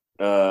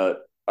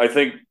 I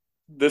think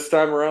this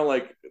time around,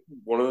 like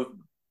one of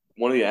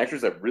the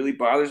actors that really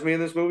bothers me in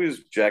this movie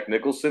is Jack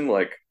Nicholson.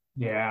 Like,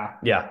 Yeah.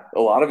 Yeah, a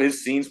lot of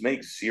his scenes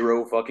make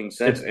zero fucking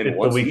sense, and it's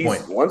the weak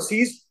point. once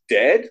he's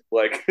dead,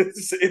 like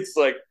it's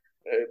like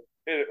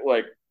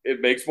like it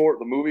makes more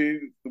the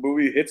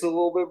movie hits a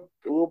little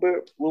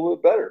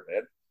bit better,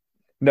 man.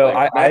 No,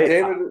 Like Matt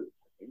Damon.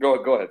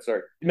 Go ahead.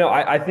 Sorry. no,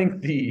 I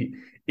think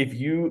if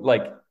you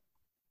like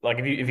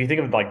if you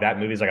think of like that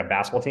movie as like a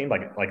basketball team,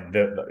 like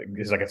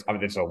it's like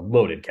it's a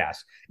loaded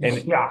cast,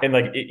 and Yeah.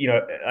 like you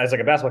know, as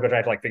like a basketball coach, I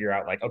have to like figure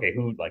out like okay,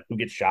 who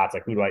gets shots,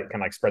 like who do I kind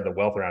of like spread the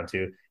wealth around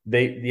to?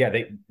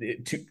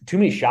 Too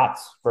many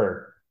shots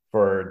for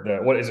the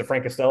what is it,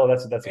 Frank Costello?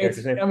 That's the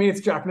character's name. I mean,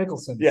 it's Jack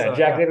Nicholson. Yeah, So,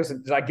 Jack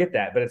Nicholson. I get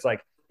that, but it's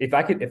like if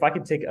I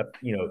could take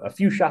a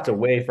few shots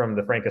away from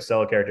the Frank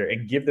Costello character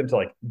and give them to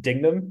like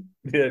Dignam,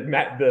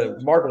 the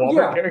Mark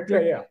Wahlberg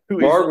character, yeah. who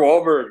is Mark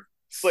Wahlberg.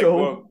 It's like one of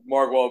so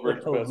Mark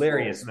Wahlberg's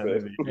hilarious best in that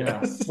roles. movie.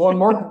 Yeah. Well,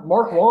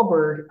 Mark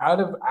Wahlberg, out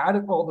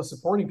of all the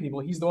supporting people,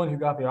 he's the one who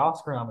got the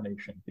Oscar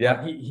nomination.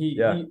 Yeah.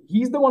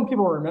 He's the one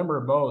people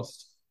remember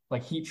most,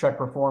 like heat check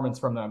performance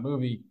from that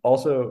movie.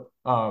 Also,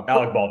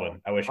 Alec Baldwin,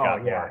 I wish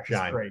got more he's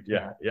shine. great.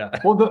 Yeah.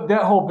 Well,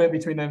 that whole bit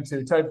between them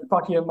two, type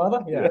fuck your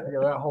mother. Yeah,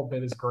 that whole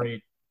bit is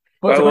great.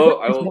 I But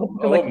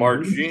love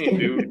Martin Sheen,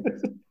 dude.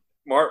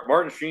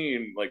 Martin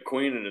Sheen, like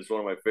Queenan, is one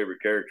of my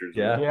favorite characters.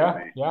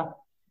 Yeah.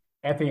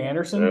 Anthony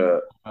Anderson,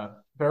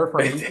 Vera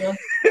Farmiga.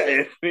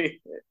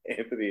 Anthony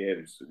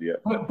Anderson, yeah.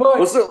 But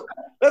Well, so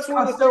that's one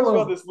of the things Costello.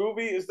 about this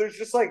movie is there's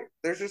just like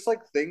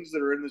things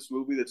that are in this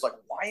movie that's like,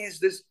 why is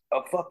this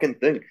a fucking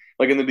thing?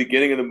 Like in the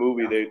beginning of the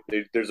movie,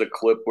 there's a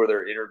clip where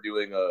they're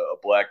interviewing a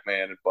black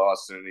man in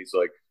Boston, and he's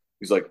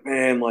like,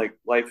 man, like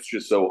life's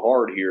just so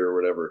hard here or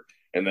whatever.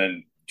 And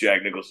then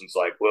Jack Nicholson's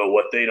like, well,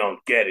 what they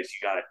don't get is you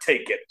gotta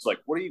take it. It's like,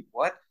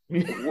 what?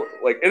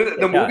 Like, and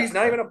the movie's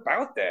not even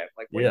about that.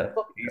 Like, what the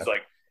fuck? He's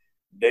like,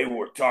 they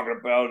were talking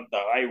about the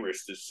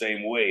Irish the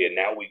same way, and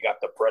now we got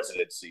the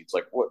presidency. It's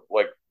like what,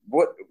 like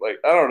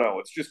I don't know.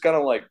 It's just kind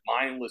of like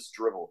mindless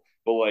dribble.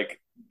 But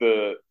like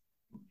the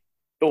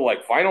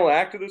like final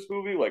act of this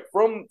movie, like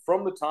from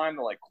the time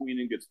that like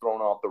Queenan gets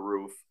thrown off the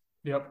roof,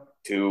 Yep.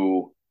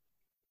 to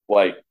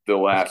like the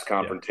last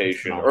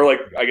confrontation, or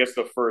like I guess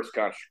the first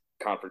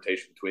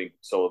confrontation between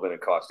Sullivan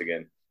and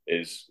Costigan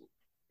is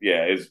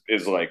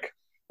like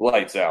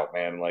lights out,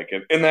 man. Like,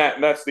 and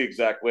that's the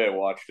exact way I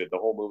watched it. The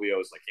whole movie, I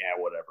was like, yeah,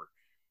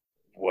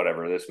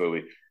 whatever, this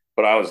movie.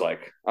 But I was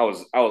like, I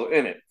was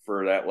in it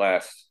for that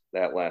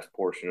last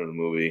portion of the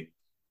movie.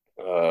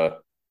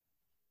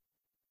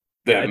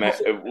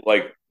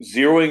 Like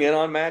zeroing in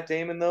on Matt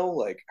Damon though,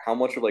 like how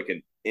much of like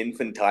an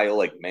infantile,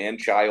 like man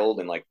child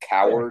and like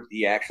coward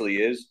he actually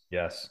is.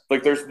 Yes.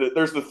 Like there's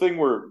the thing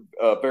where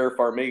Vera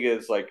Farmiga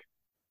is like,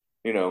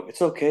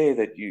 it's okay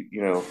that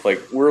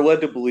like we're led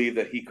to believe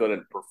that he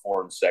couldn't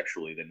perform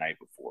sexually the night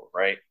before,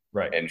 right?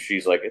 Right. And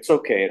she's like, it's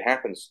okay, it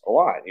happens a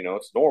lot,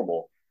 it's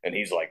normal. And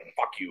he's like,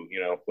 fuck you,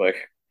 like.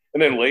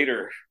 And then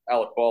later,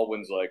 Alec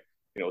Baldwin's like,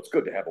 it's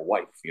good to have a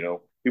wife,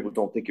 people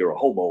don't think you're a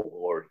homo,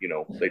 or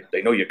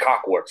they know you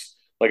cockwarts.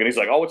 Like, and he's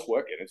like, oh, it's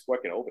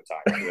working overtime,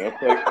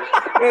 like,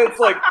 it's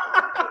like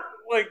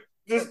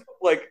just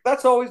like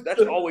that's always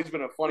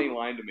been a funny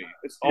line to me.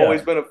 It's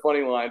always been a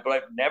funny line, but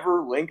I've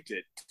never linked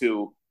it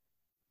to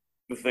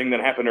the thing that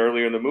happened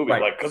earlier in the movie,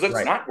 like because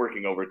it's not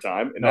working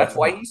overtime, and that's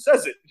why he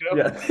says it.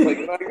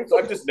 Like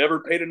I've just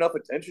never paid enough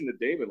attention to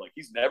Damon. Like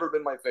he's never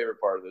been my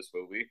favorite part of this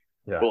movie,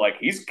 but like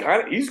he's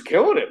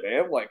killing it,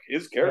 man. Like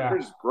his character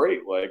is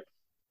great. Like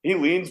he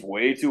leans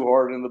way too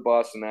hard in the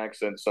Boston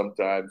accent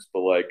sometimes, but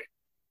like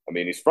I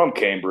mean he's from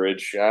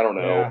Cambridge. I don't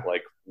know,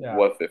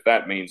 what if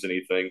that means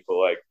anything, but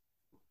like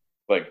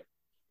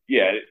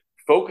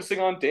focusing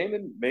on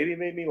Damon maybe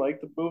made me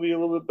like the movie a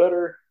little bit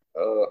better.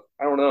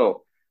 I don't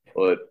know,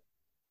 but.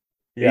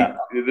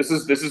 This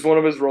is one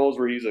of his roles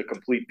where he's a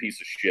complete piece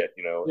of shit.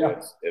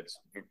 It's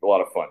a lot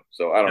of fun.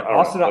 So I don't know.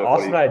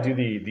 Austin and I do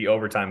the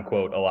overtime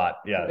quote a lot.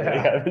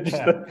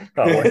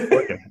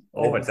 Working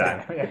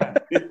overtime.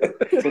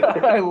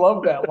 I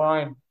love that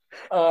line.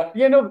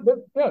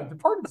 The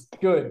part is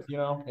good.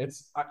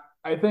 It's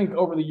I think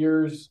over the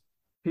years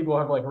people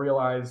have like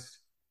realized,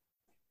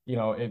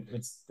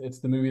 it's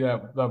the movie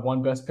that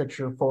won Best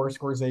Picture for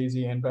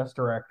Scorsese and Best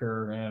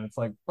Director, and it's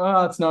like,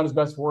 it's not his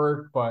best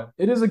work, but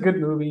it is a good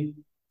movie.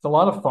 It's a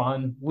lot of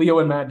fun. Leo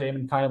and Matt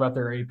Damon kind of at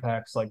their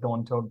apex, like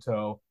going toe to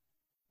toe.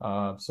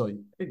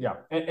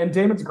 And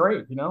Damon's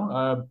great.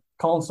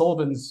 Colin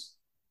Sullivan's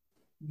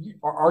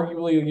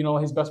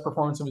arguably his best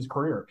performance of his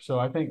career. So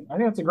I think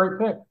that's a great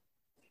pick.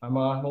 I'm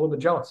a little bit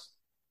jealous.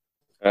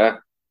 Yeah,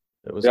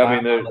 it was. Yeah,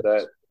 I mean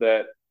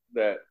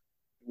that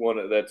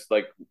one that's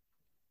like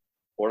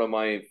one of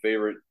my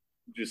favorite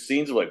just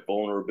scenes of like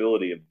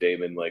vulnerability of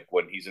Damon, like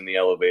when he's in the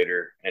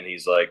elevator and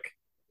he's like,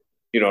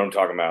 you know what I'm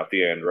talking about at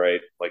the end,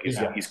 right? Like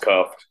he's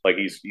cuffed, like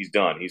he's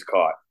done, he's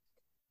caught,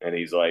 and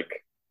he's like,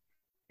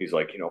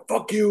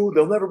 fuck you,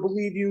 they'll never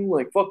believe you,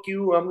 like fuck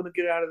you, I'm gonna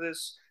get out of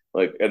this.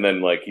 Like, and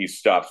then like he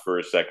stops for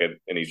a second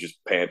and he's just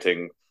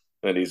panting,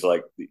 and he's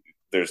like,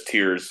 there's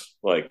tears,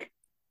 like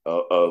a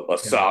Yeah.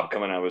 sob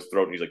coming out of his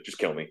throat, and he's like, just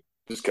kill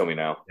me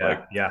now,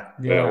 like Yeah.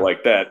 Yeah.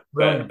 like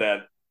Brilliant.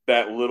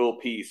 that little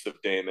piece of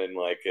Damon,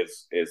 like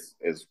is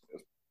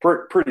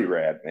pretty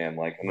rad, man.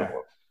 Like Yeah.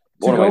 To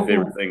one of my go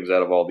favorite from things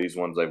out of all these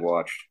ones I've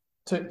watched.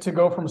 to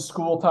go from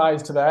school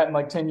ties to that in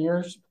like 10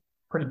 years,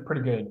 pretty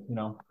good,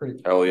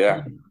 Hell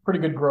yeah. pretty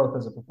good growth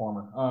as a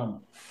performer.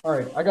 All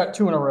right, I got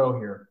two in a row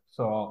here,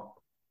 so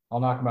I'll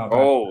knock them out back.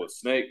 Oh,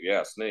 Snake.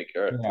 Yeah, Snake.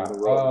 All right, two Yeah. in a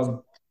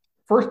row.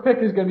 First pick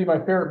is going to be my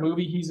favorite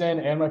movie he's in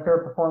and my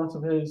favorite performance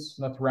of his.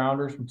 And that's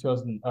Rounders from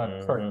 2000. Sorry,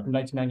 Mm-hmm. from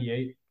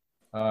 1998.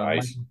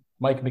 Nice.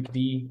 Mike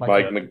McD.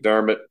 Mike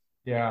McDermott.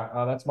 Yeah,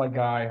 that's my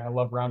guy. I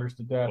love Rounders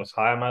to death. Was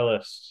high on my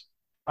list.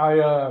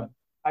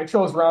 I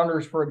chose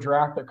Rounders for a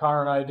draft that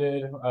Connor and I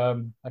did.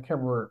 I can't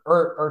remember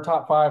or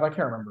top five. I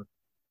can't remember.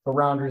 But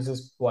Rounders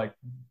is like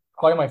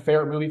probably my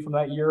favorite movie from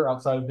that year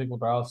outside of Big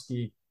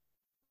Lebowski.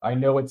 I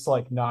know it's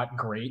like not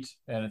great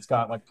and it's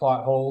got like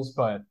plot holes,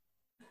 but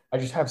I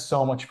just have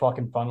so much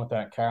fucking fun with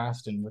that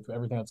cast and with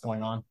everything that's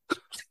going on.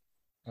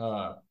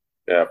 Uh,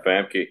 Yeah,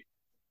 Famke.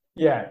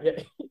 yeah.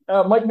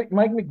 Mike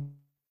Mc,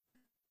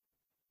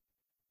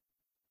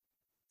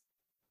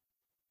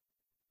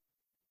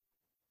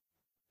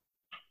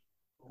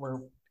 where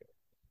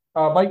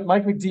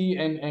Mike McD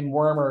and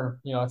Wormer,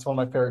 it's one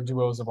of my favorite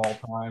duos of all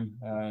time,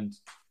 and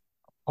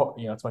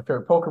it's my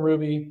favorite poker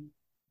movie.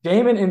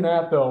 Damon in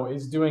that though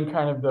is doing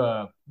kind of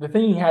the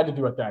thing he had to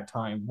do at that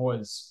time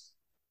was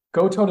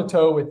go toe to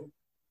toe with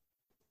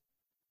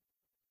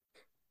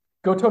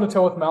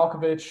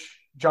Malkovich,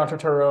 John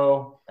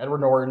Turturro, Edward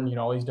Norton,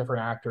 all these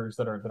different actors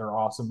that are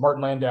awesome.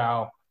 Martin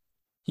Landau,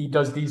 he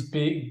does these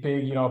big,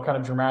 kind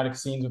of dramatic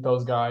scenes with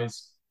those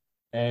guys,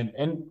 and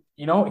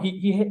he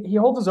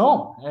holds his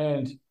own.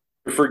 And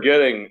You're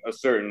forgetting a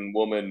certain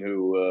woman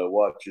who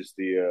watches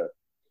the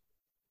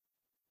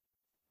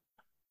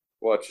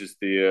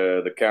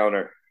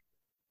counter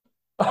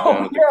down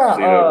oh at the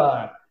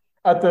yeah,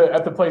 casino.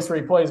 at the place where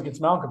he plays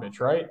against Malkovich,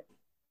 right?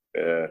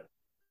 Yeah.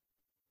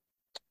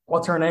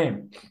 What's her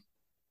name?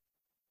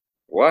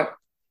 What?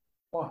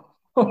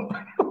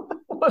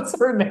 What's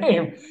her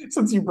name?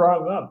 Since you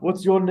brought it up,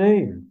 What's your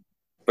name?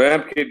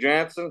 Famke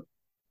Janssen?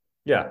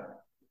 Yeah.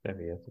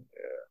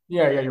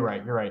 yeah, you're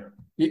right. You're right.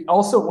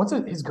 Also, what's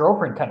his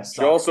girlfriend kind of She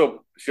sucks.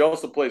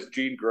 also plays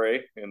Jean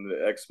Grey in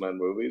the X-Men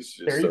movies.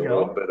 There Just a you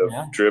little go. bit of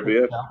Yeah,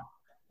 trivia.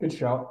 good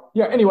shout.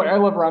 Yeah. Anyway, I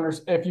love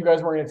Rounders. If you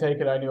guys weren't going to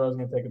take it, I knew I was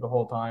going to take it the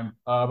whole time.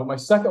 But my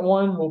second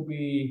one will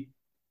be.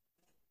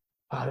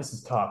 This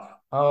is tough.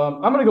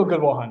 I'm going to go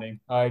Good Will Hunting.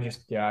 I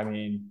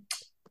mean,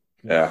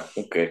 Yeah,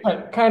 okay.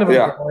 kind of a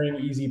Yeah. boring,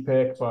 easy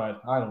pick,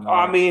 but I don't know.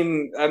 I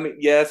mean,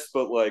 yes,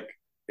 but like,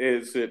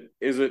 is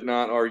it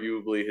not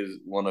arguably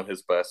one of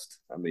his best?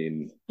 I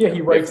mean, Yeah, he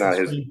if writes the not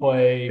his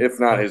screenplay. if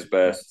not his Yeah,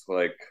 best,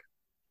 like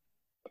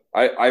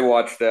I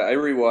watched that, I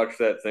rewatched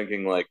that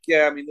thinking like,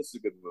 yeah, I mean, this is a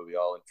good movie,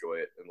 I'll enjoy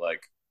it, and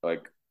like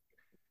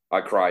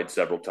I cried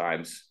several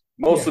times,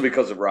 yeah, mostly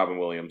because of Robin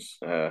Williams.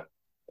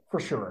 for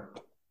sure.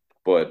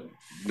 But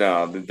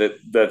no,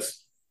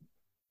 that's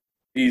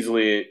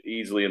easily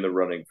in the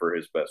running for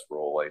his best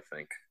role, I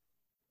think.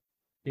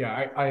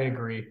 Yeah, I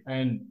agree,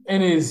 and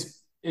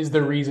is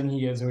the reason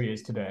he is who he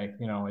is today.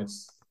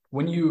 It's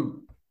when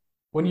you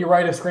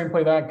write a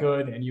screenplay that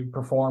good and you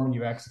perform and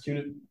you execute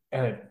it,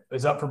 and it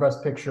is up for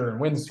Best Picture and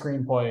wins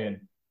screenplay,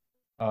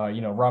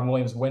 and Robin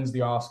Williams wins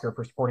the Oscar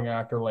for supporting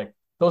actor. Like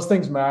those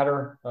things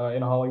matter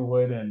in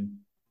Hollywood, and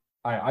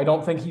I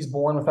don't think he's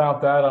born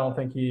without that. I don't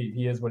think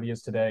he is what he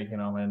is today.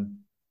 And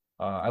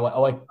I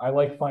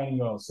like finding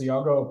those. So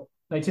y'all go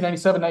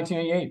 1997,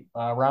 1988,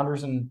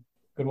 Rounders and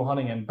Good Will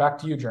Hunting, and back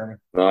to you, Jeremy.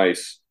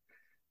 Nice.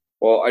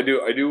 Well, I do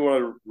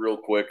want to real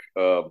quick.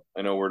 I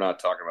know we're not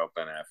talking about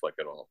Ben Affleck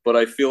at all, but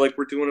I feel like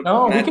we're doing a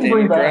No, we Matt can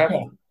bring Damon back. draft.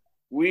 Yeah,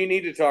 We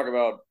need to talk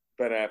about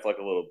Ben Affleck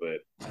a little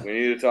bit. We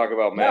need to talk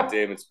about Matt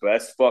yeah, Damon's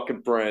best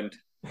fucking friend,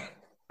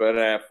 Ben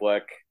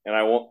Affleck. And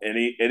I want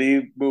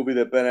any movie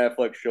that Ben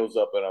Affleck shows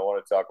up in, I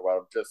want to talk about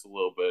him just a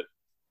little bit.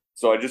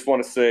 So I just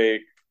want to say,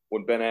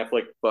 when Ben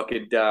Affleck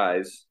fucking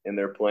dies and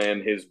they're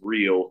playing his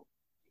reel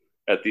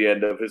at the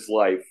end of his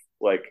life,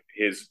 like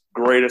his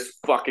greatest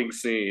fucking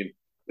scene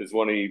is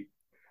when he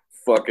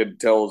fucking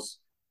tells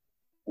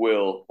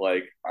Will,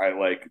 like, I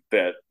like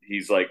that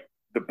he's like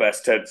the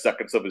best 10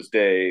 seconds of his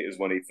day is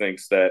when he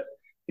thinks that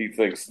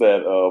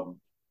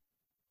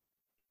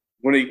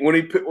when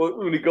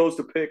he goes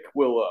to pick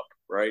Will up,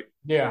 right?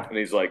 yeah, And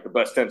he's like, the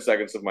best 10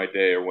 seconds of my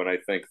day are when I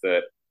think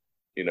that,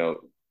 you know,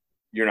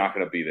 you're not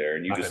going to be there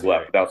and you just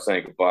left without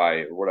saying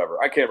goodbye or whatever.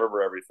 I can't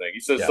remember everything.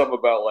 He says something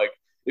about like,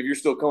 if you're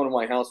still coming to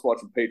my house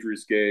watching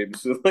Patriots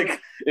games,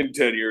 like in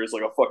 10 years,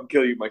 like I'll fucking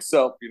kill you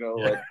myself,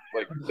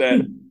 like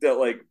that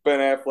like Ben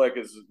Affleck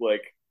is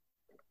like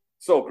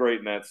so great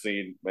in that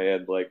scene,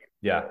 man. Like,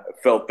 Yeah.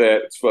 I felt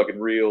that it's fucking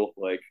real.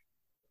 Like,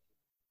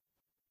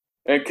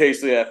 and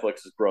Casey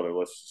Affleck's his brother.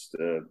 Let's just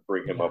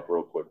bring him up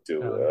real quick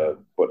too.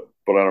 But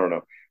I don't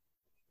know.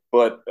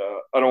 But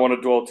I don't want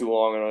to dwell too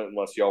long on it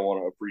unless y'all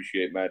want to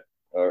appreciate Matt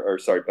or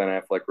sorry, Ben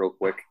Affleck, real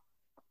quick?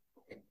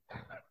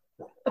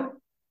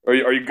 Are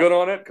you good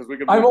on it? Because we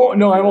can. I've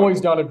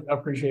always done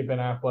appreciate Ben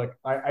Affleck.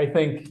 I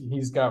think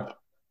he's got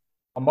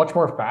a much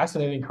more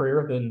fascinating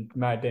career than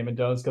Matt Damon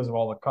does because of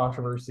all the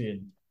controversy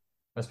and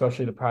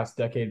especially the past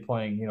decade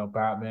playing,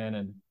 Batman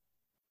and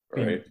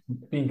being Right.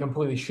 being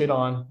completely shit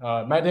on.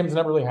 Matt Damon's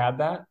never really had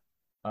that.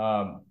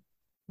 Um,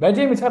 Matt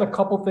Damon's had a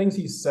couple things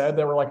he said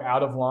that were like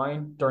out of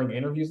line during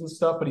interviews and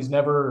stuff, but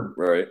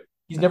Right.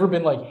 he's never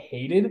been like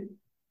hated.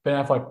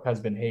 Ben Affleck has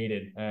been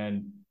hated,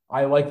 and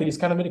I like that he's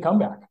kind of made a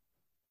comeback.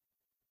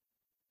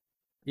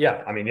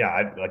 Yeah, I mean, yeah,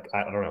 I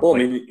don't know. Well,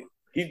 Like, I mean,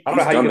 I don't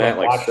know he's how you done could that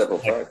like like watch several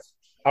like times.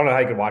 I don't know how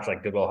you could watch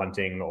like Good Will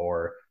Hunting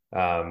or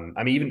I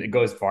mean even it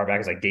goes as far back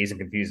as like Days of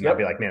Confused and I'd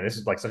be like, man, this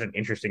is like such an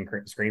interesting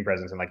screen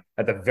presence and like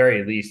at the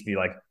very least be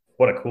like,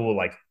 what a cool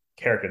like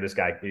character this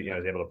guy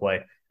is able to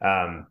play.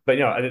 But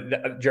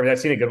Jeremy, that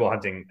scene of Good Will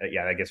Hunting,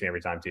 yeah, that gets me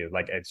every time too.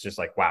 Like it's just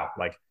like wow,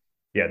 like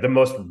yeah, the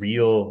most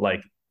real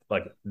like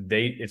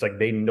it's like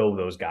they know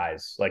those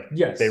guys. Like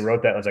Yes, they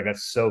wrote that. It's like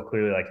that's so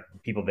clearly like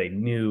people they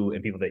knew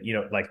and people that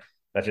like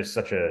that's just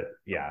such a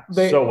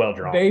so well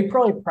drawn. they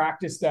probably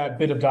practiced that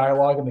bit of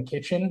dialogue in the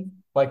kitchen,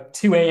 like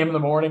 2 a.m. in the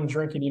morning,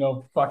 drinking,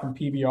 fucking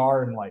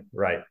PBR and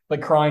Right.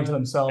 like crying to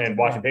themselves. And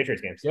watching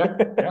Patriots games. Yeah,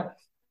 yeah.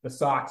 The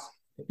Sox.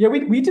 Yeah,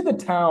 we did the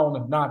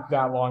town not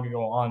that long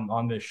ago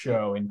on this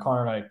show, and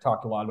Connor and I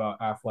talked a lot about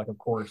Affleck, of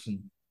course, and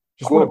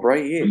just what Cool, a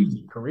right here.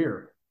 crazy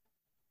career.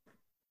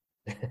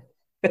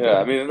 Yeah,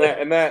 I mean,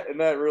 and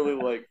that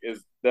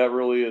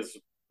really is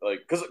like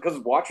because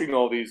watching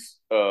all these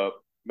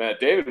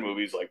Matt Damon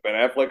movies, like Ben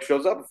Affleck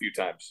shows up a few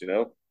times.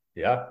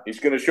 Yeah. He's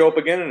going to show up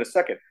again in a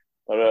second.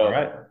 But All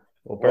right.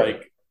 Well,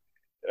 perfect.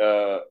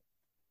 like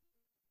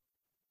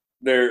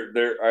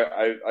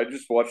I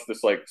just watched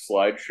this like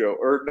slideshow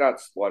or not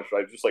watched.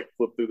 I just like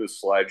flipped through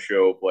this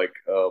slideshow of like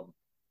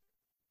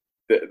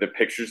the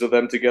pictures of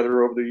them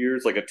together over the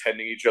years, like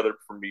attending each other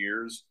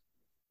premieres.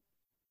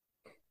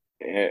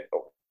 And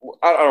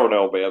I don't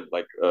know, man.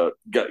 Like,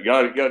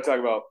 gotta talk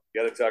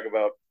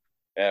about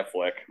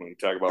Affleck when you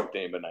talk about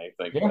Damon, I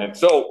think. Yeah. And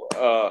so,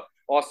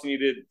 Austin, you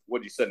did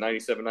what you said,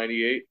 97,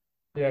 98?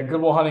 Yeah,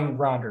 Good Will Hunting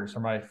Rounders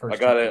are my first. I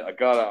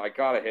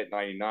gotta hit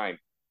 99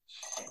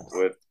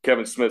 with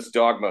Kevin Smith's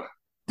Dogma.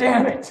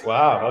 Damn it!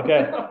 Wow.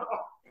 Okay.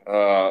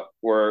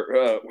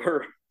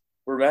 Where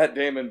Matt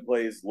Damon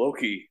plays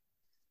Loki,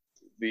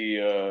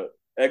 the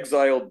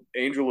exiled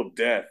angel of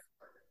death,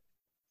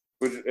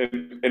 which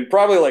and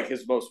probably like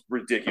his most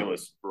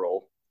ridiculous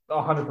role.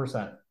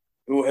 100%.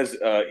 Who has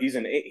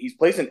he's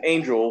plays an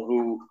angel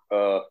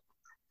who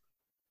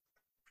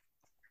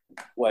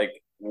like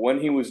when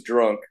he was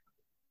drunk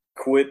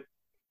quit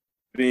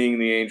being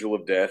the angel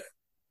of death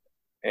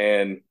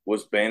and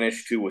was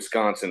banished to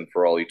Wisconsin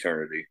for all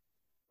eternity,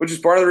 which is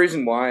part of the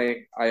reason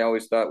why I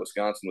always thought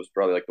Wisconsin was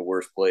probably like the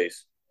worst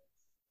place.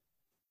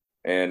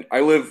 And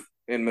I live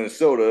in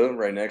Minnesota,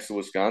 right next to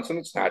Wisconsin.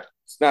 It's not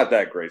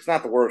that great. It's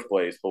not the worst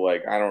place, but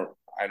like I don't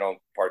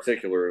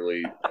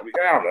particularly. I mean,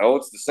 I don't know.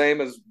 It's the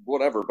same as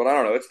whatever, but I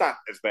don't know. It's not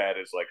as bad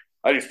as like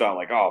I just thought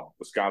like, oh,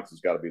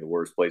 Wisconsin's got to be the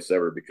worst place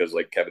ever because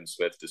like Kevin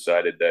Smith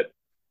decided that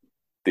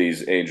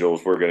these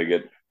angels were going to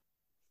get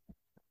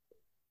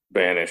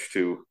banished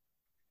to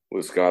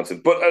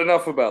Wisconsin. But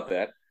enough about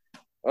that.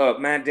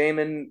 Matt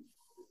Damon.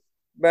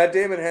 Matt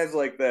Damon has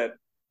like that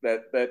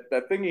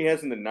thing he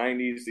has in the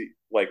 '90s.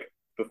 Like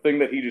the thing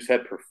that he just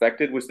had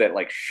perfected was that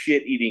like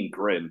shit eating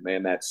grin,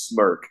 man. That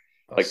smirk,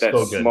 like that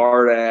so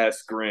smart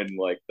ass grin,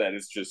 like that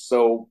is just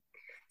so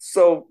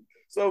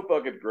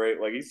fucking great.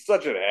 Like he's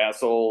such an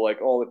asshole,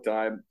 like all the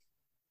time.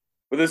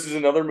 But this is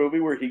another movie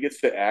where he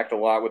gets to act a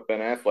lot with Ben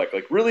Affleck.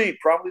 Like really,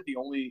 probably the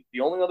only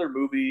other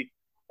movie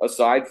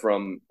aside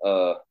from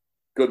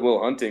Good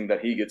Will Hunting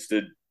that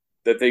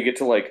they get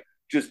to like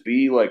just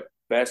be like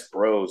best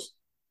bros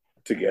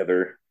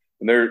together.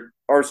 And there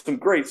are some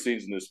great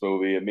scenes in this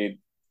movie. I mean,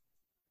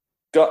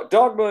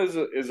 Dogma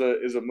is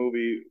a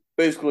movie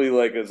basically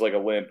like is like a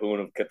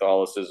lampoon of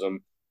Catholicism.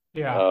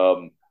 Yeah.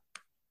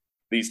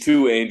 These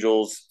two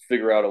angels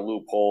figure out a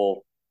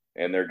loophole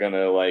and they're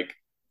gonna like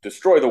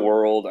destroy the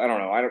world. I don't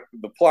know.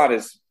 The plot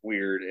is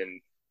weird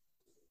and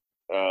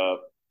I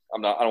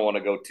don't want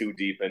to go too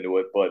deep into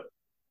it, but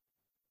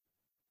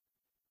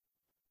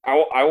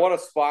I want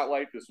to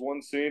spotlight this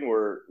one scene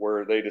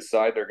where they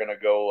decide they're gonna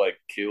go like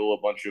kill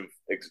a bunch of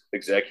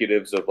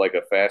executives of like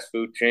a fast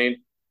food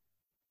chain,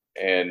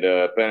 and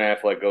Ben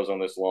Affleck goes on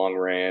this long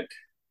rant,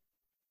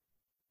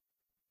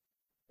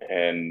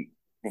 and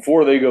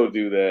before they go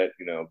do that,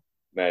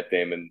 Matt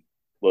Damon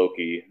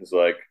Loki is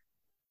like,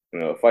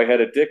 if I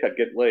had a dick, I'd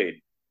get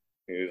laid.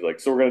 And he's like,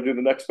 so we're gonna do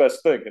the next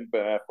best thing, and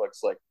Ben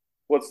Affleck's like,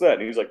 what's that?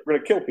 And he's like, we're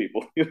gonna kill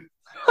people.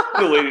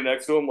 The lady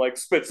next to him like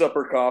spits up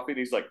her coffee, and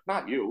he's like,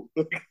 not you.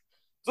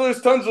 So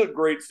there's tons of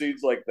great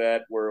scenes like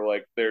that where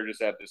like they're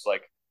just have this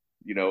like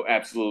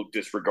absolute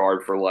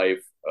disregard for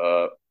life.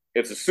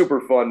 It's a super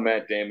fun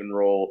Matt Damon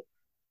role,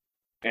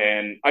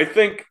 and I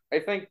think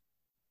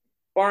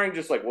barring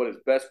just like what his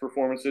best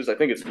performance is, I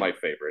think it's my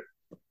favorite.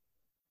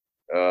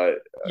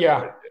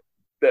 Yeah.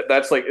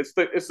 that's like it's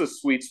the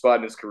sweet spot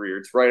in his career.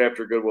 It's right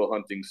after Good Will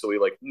Hunting, so he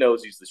like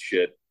knows he's the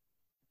shit,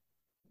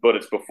 but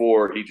it's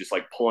before he just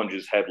like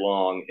plunges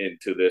headlong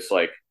into this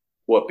like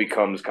what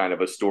becomes kind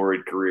of a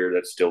storied career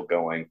that's still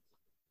going.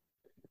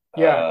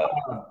 Yeah,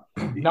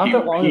 not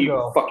that long He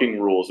ago. fucking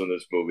rules in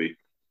this movie.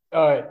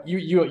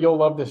 You'll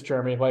love this,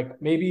 Jeremy.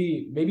 Like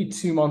maybe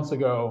 2 months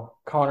ago,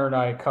 Connor and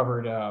I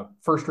covered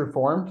First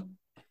Reformed,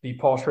 the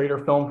Paul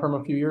Schrader film from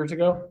a few years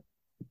ago,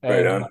 Right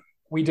and on.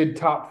 we did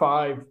top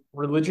five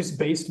religious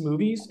based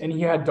movies, and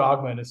he had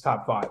Dogma in his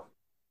top five.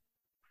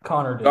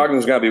 Connor did.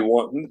 Dogma's got to be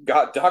one.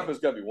 God, Dogma's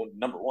got to be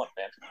number one,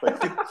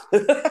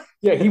 man.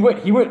 Yeah, he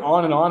went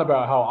on and on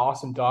about how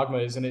awesome Dogma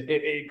is, and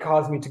it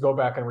caused me to go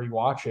back and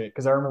rewatch it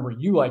because I remember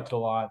you liked it a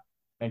lot.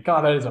 And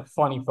God, that is a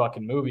funny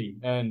fucking movie.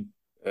 And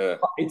Yeah.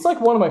 it's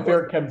like one of my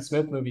favorite Kevin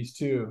Smith movies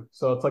too.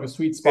 So it's like a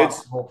sweet spot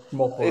It's for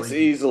multiple it's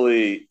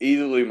reasons.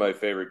 easily my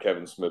favorite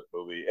Kevin Smith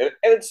movie, and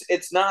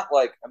it's not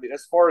like I mean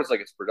as far as like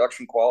its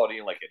production quality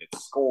and like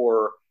its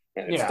score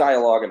and its Yeah,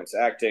 dialogue and its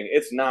acting,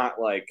 it's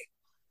not like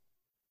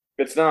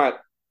it's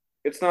not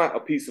it's not a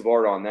piece of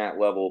art on that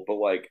level, but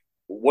like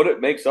what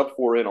it makes up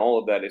for in all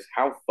of that is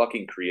how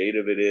fucking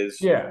creative it is.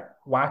 yeah,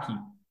 wacky.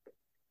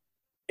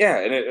 Yeah,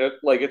 and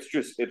like it's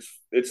just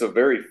it's a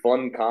very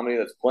fun comedy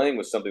that's playing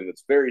with something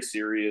that's very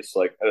serious,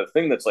 like a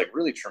thing that's like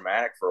really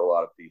traumatic for a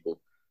lot of people,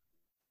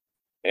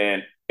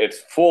 and it's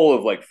full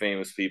of like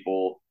famous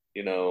people.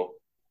 You know,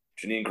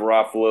 Janine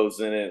Garofalo's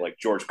in it, like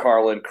George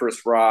Carlin,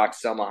 Chris Rock,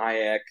 Selma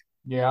Hayek.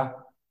 Yeah,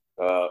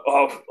 A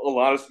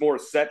lot of more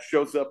set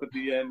shows up at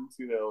the end.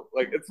 You know,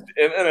 like and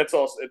it's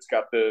also it's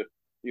got the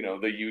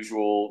the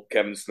usual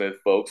Kevin Smith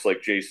folks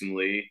like Jason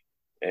Lee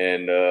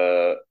and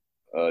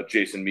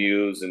Jason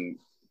Mewes and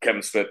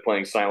Kevin Smith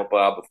playing Silent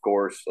Bob, of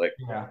course. Like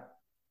yeah.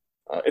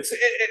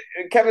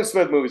 Kevin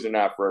Smith movies are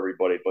not for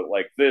everybody, but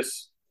like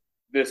this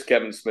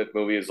Kevin Smith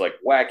movie is like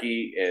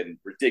wacky and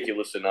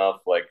ridiculous enough.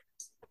 Like,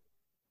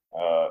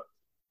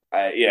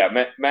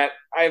 Matt,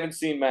 I haven't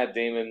seen Matt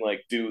Damon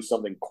like do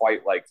something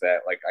quite like that.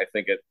 Like, I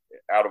think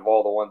out of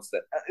all the ones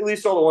that, at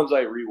least all the ones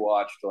I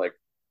rewatched, like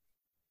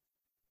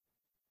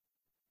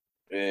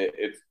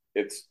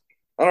it's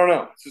I don't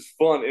know. It's just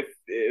fun.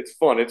 It's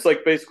fun. It's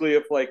like basically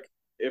if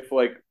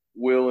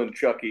Will and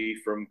Chucky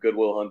from Good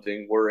Will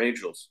Hunting were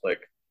angels, like,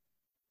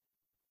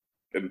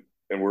 and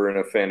we're in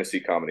a fantasy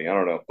comedy. I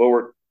don't know,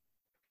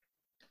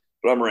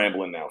 but I'm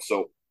rambling now.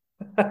 So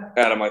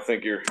Adam, I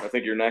think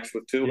you're next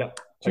with two. Yeah, I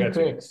Two got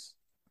two. picks.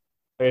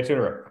 Okay, two in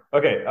a row.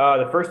 Okay,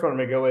 the first one I'm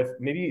gonna go with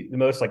maybe the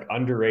most like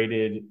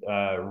underrated,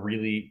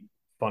 really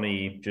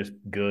funny, just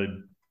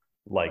good,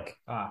 like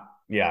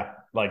yeah,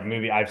 like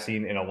movie I've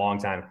seen in a long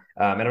time.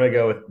 And I'm gonna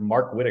go with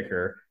Mark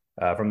Whitaker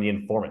from The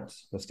Informant,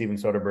 the Steven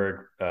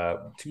Soderbergh. I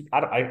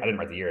didn't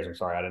write the years. I'm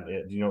sorry. I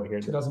didn't. Do you know what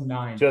years?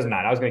 2009.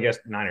 2009. I was gonna guess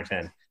 9 or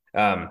 10.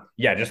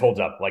 Yeah, it just holds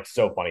up. Like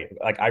so funny.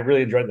 Like I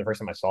really enjoyed it the first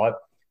time I saw it,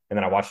 and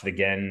then I watched it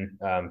again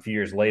a few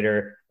years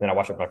later. Then I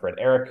watched it with my friend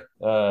Eric,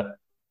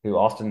 who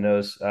Austin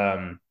knows.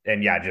 And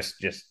yeah,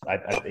 just I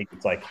think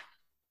it's like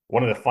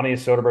one of the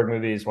funniest Soderbergh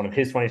movies. One of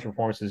his funniest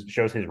performances.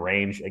 Shows his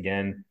range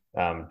again.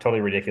 Totally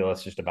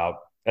ridiculous. Just about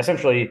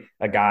essentially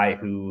a guy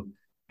who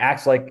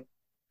acts like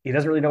he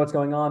doesn't really know what's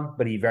going on,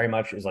 but he very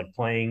much is like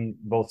playing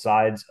both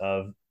sides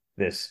of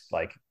this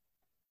like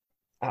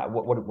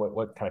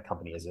what kind of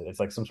company is it? It's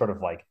like some sort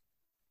of like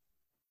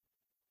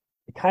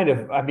kind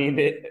of I mean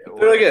They're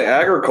like an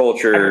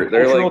agriculture.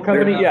 agricultural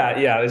company.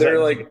 Yeah. They're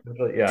like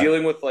yeah.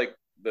 dealing with like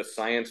the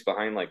science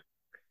behind like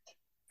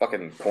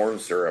fucking corn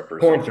syrup or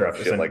Corn some syrup,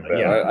 shit like that.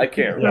 yeah. I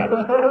can't Yeah.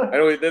 remember. I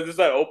know there's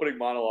that opening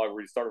monologue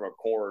where he's talking about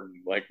corn,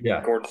 like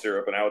Yeah. corn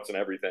syrup and how it's in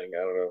everything. I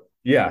don't know.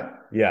 Yeah.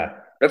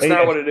 That's And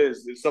not yeah, what it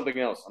is. It's something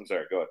else. I'm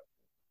sorry. Go ahead.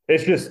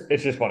 it's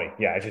just funny.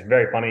 Yeah, it's just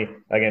very funny.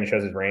 Again, it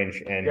shows his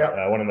range and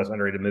Yeah. one of the most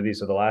underrated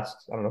movies of the last,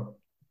 I don't know,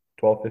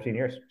 12, 15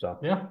 years. So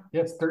Yeah,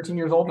 it's 13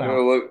 years old You now.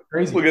 know,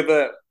 Crazy. look at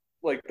that.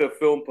 Like the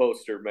film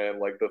poster, man.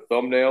 Like the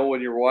thumbnail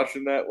when you're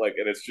watching that, like,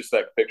 and it's just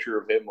that picture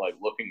of him like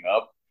looking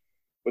up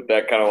with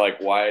that kind of like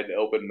wide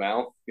open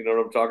mouth. You know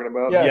what I'm talking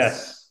about? Yeah.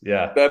 yes.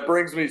 Yeah. That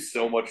brings me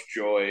so much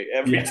joy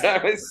every Yeah.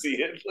 time I see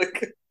it.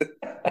 Like,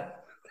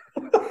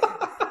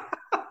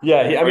 Yeah.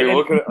 I Are mean, you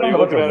looking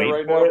at it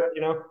right now?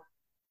 You know?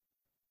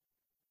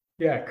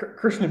 Yeah,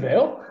 Christian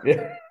Bale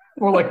Yeah.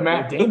 or like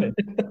Matt Damon.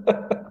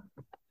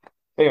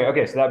 Anyway,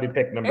 okay, so that'd be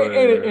pick number.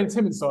 And it's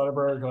him and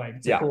Soderbergh. Like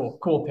it's a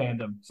cool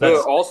tandem. So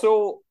That's-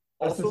 also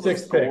that's the the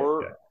sixth pick.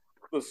 score,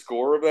 the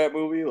score of that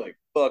movie, like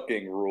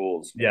fucking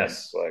rules. Man.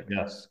 Yes. Like,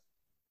 Yes.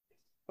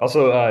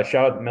 Also,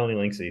 shout out to Melanie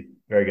Linksey.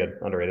 Very good.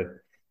 Underrated.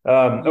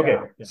 Okay.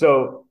 Yeah.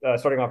 So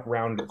starting off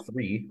round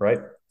 3, right?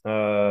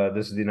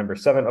 This is the number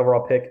 7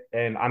 overall pick,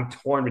 and I'm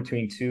torn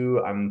between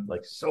two. I'm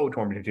like so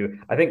torn between two.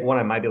 I think one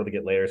I might be able to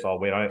get later, so I'll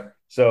wait on it.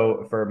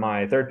 So for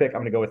my third pick,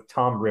 I'm gonna go with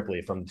Tom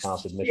Ripley from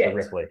Talented Mr. Shit.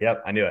 Ripley.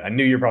 Yep, I knew it. I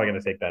knew you were probably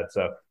gonna take that.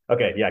 So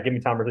okay, yeah, give me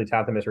Tom Ripley,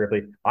 Talented Mr.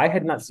 Ripley. I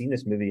had not seen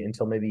this movie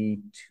until maybe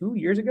 2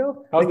 years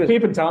ago. How's the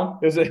peeping, Tom?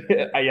 It was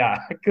yeah,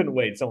 I couldn't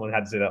wait. Someone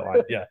had to say that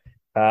line. Yeah.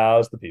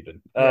 How's the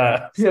peeping?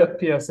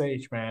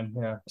 PSH, man.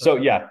 Yeah. So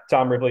yeah,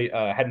 Tom Ripley.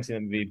 Hadn't seen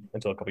the movie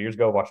until a couple years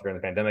ago. Watched it during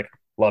the pandemic.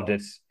 Loved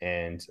it,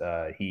 and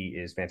he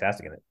is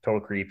fantastic in it.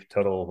 Total creep,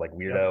 total like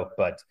weirdo,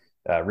 but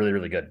really,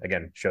 really good.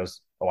 Again,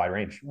 shows a wide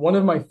range. One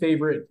of my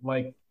favorite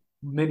like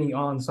mini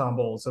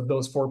ensembles of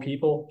those four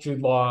people: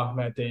 Jude Law,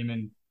 Matt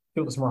Damon,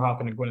 Philip Seymour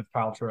Hoffman, and Gwyneth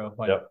Paltrow.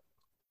 Like Yep.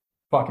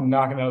 fucking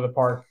knocking it out of the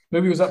park.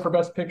 Movie was up for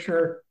Best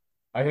Picture.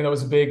 I think that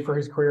was big for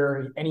his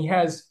career, and he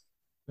has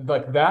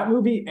like that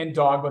movie and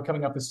Dogma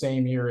coming up the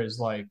same year is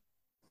like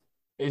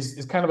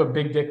is kind of a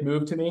big dick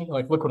move to me.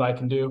 Like, look what I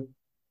can do.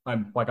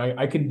 I'm like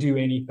I can do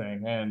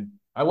anything, and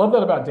I love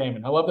that about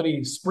Damon. I love that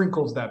he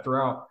sprinkles that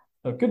throughout.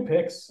 So good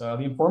picks. The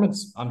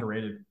Informant's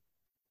underrated,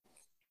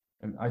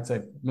 and I'd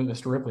say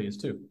Mr. Ripley is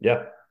too.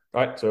 Yeah.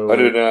 All right. So I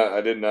did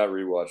not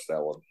rewatch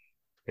that one.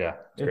 Yeah,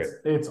 it's great.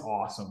 It's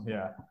awesome.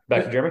 Yeah.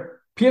 Back to Jeremy.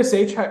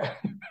 PSH.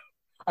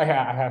 I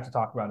have to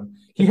talk about him.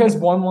 He has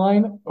one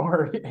line,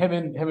 or him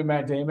and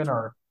Matt Damon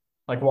are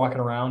like walking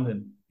around,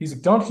 and he's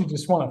like, "Don't you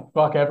just want to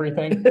fuck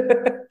everything,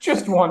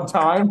 just one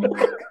time?"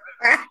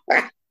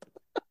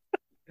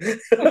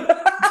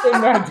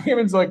 And Matt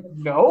Damon's like,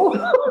 "No."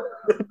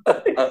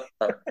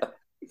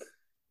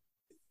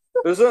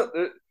 There's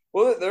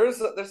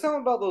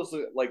something about those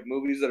like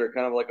movies that are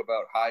kind of like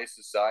about high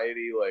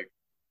society, like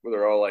where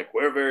they're all like,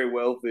 we're very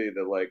wealthy.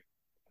 That like,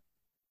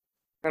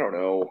 I don't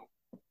know.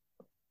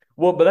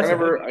 Well, but that's that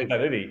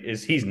movie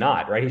is he's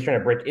not, right? He's trying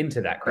to break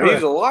into that crowd.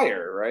 He's a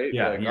liar, right?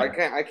 Yeah, like,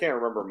 yeah. I can't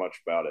remember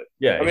much about it.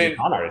 Yeah, I mean,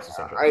 con artist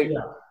essentially.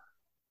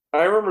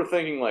 I remember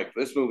thinking like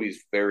this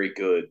movie's very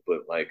good,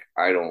 but like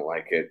I don't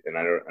like it, and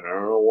I don't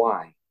know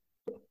why.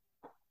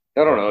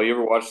 I don't know. You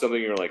ever watch something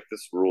and you're like,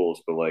 this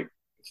rules, but like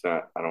it's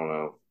not. I don't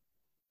know.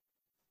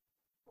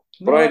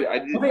 But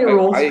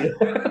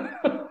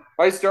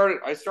I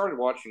started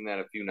watching that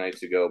a few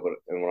nights ago,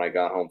 and when I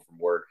got home from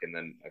work, and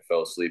then I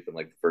fell asleep in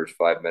like the first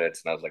 5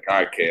 minutes, and I was like,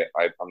 I can't.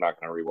 I'm not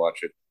going to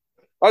rewatch it.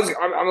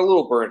 I'm a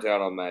little burnt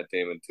out on Matt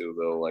Damon too,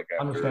 though. Like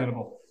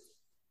understandable.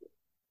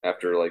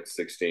 After like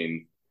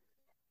 16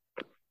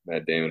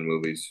 Matt Damon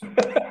movies.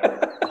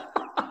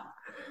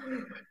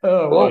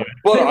 Oh well,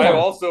 but I've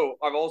also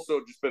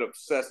just been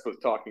obsessed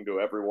with talking to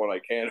everyone I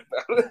can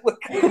about it. Like,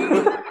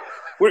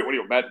 wait, what are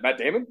you, Matt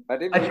Damon? Matt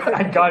Damon?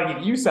 I gotta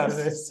get use out of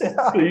this.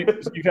 So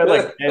you've had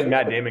like 10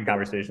 Matt Damon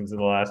conversations in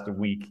the last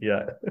week,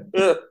 yeah.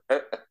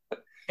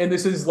 And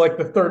this is like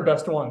the third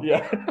best one.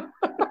 Yeah.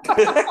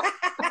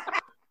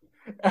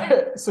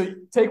 So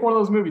take one of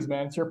those movies,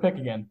 man. It's your pick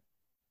again.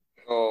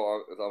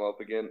 Oh, I'm up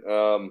again.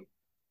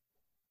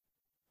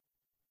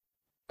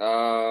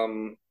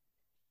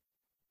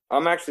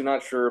 I'm actually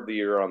not sure of the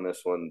year on this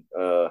one.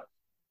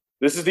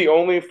 This is the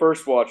only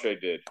first watch I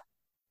did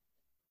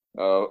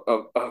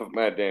of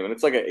Matt Damon.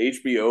 It's like an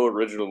HBO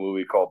original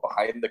movie called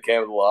Behind the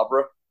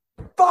Candelabra.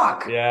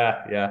 Fuck.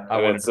 Yeah.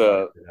 It's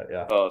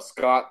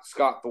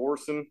Scott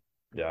Thorson.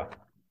 Yeah.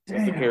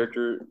 That's the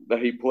character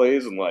that he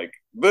plays, and like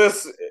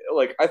this,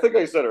 like I think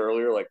I said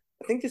earlier, like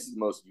I think this is the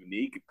most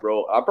unique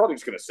role. I'm probably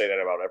just gonna say that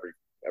about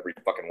every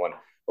fucking one.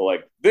 But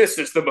like this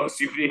is the most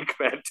unique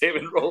Matt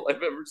Damon role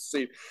I've ever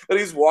seen. And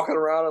he's walking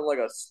around in like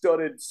a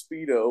studded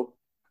Speedo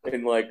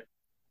and like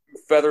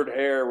feathered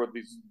hair with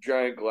these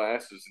giant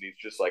glasses, and he's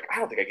just like, I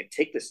don't think I can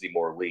take this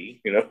anymore,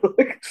 Lee. You know?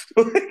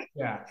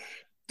 Yeah.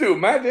 Dude,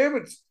 Matt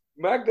Damon's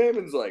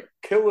like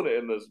killing it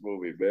in this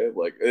movie, man.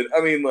 Like,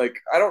 I mean, like,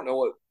 I don't know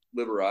what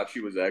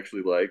Liberace was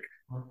actually like.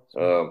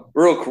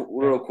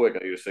 Real quick,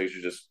 I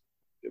should just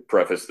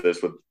preface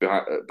this with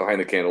Behind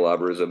the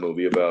Candelabra is a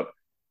movie about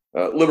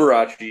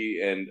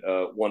Liberace and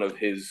one of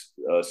his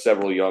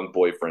several young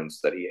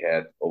boyfriends that he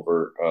had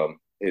over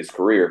his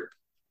career.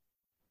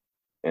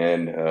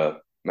 And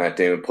Matt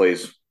Damon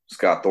plays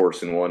Scott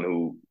Thorson, one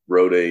who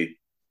wrote a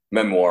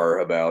memoir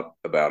about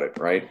it,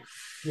 right?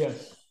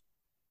 Yes.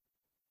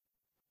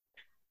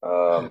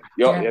 Have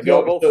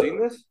y'all both seen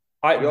this?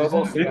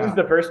 This is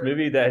the first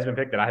movie that has been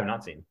picked that I have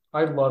not seen.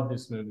 I love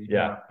this movie.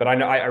 Yeah, but I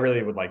know I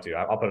really would like to.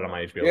 I'll put it on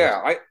my HBO.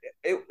 Yeah,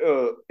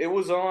 it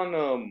was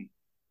on.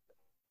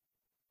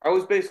 I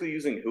was basically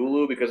using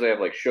Hulu because I have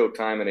like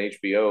Showtime and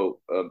HBO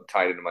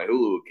tied into my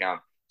Hulu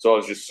account, so I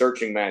was just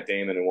searching Matt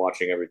Damon and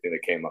watching everything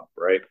that came up,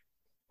 right?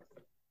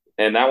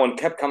 And that one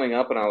kept coming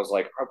up, and I was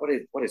like, oh,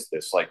 "What is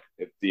this? Like,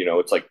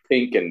 it's like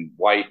pink and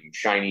white and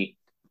shiny."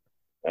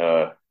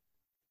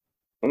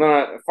 And then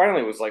I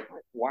finally was like,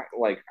 why?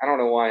 Like, I don't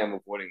know why I'm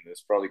avoiding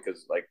this. Probably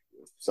because like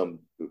some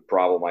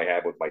problem I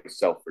have with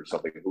myself or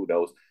something. Who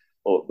knows?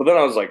 Well, but then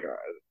I was like,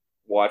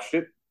 watched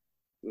it.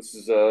 This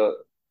is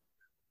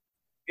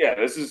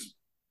this is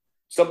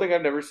something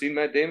I've never seen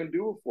Matt Damon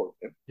do before.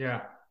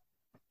 Yeah.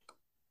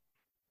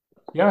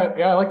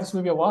 I like this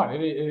movie a lot.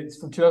 It's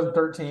from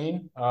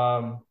 2013.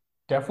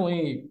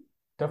 Definitely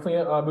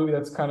a movie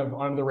that's kind of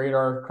under the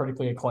radar,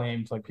 critically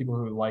acclaimed. Like people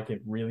who like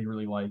it really,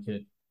 really like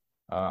it.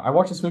 I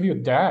watched this movie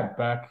with Dad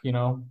back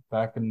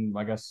in,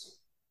 I guess,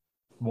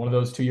 one of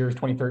those 2 years,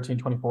 2013,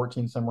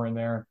 2014, somewhere in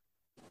there.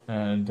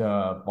 And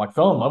like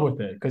fell in love with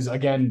it. Because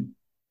again,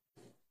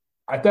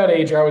 at that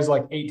age, I was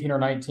like 18 or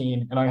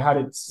 19, and I had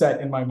it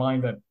set in my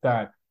mind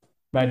that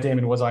Matt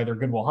Damon was either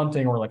Good Will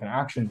Hunting or like an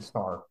action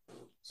star.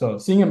 So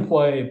seeing him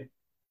play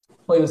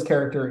this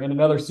character in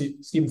another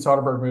Steven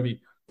Soderbergh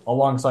movie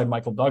alongside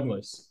Michael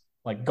Douglas,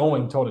 like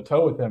going toe to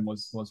toe with him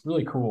was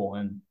really cool,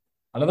 and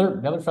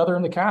another feather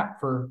in the cap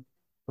for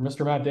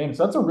Mr. Matt Damon.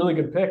 So that's a really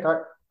good pick.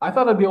 I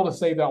thought I'd be able to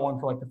save that one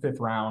for like the fifth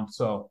round.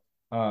 So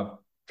job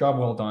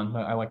well done.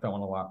 I like that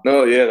one a lot.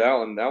 No, yeah, that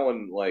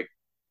one, like,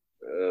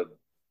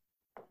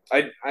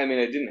 I mean,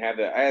 I didn't have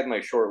that. I had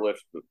my short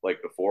list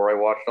like before I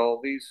watched all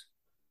of these,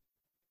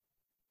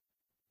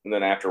 and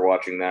then after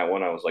watching that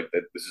one, I was like,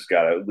 that this has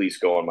got to at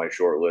least go on my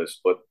short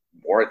list. But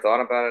the more I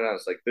thought about it, I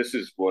was like, this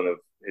is one of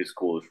his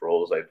coolest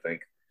roles, I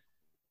think.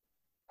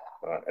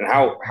 And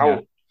how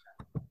Yeah.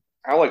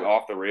 how like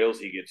off the rails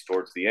he gets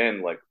towards the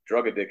end, like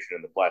drug addiction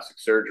and the plastic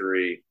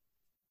surgery.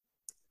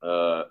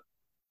 Uh,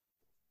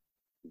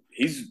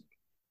 he's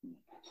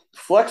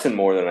flexing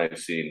more than I've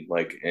seen,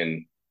 like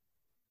in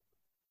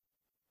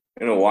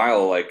a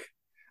while. Like,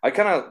 I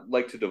kind of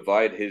like to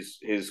divide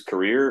his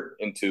career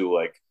into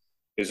like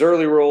his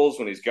early roles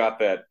when he's got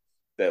that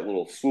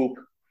little swoop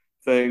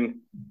thing,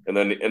 and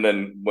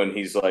then when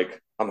he's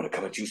like, I'm gonna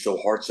come at you so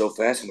hard, so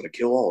fast, I'm gonna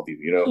kill all of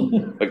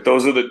you. Like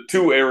those are the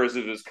two eras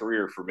of his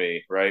career for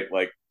me, right?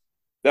 Like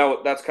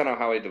that's kind of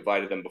how I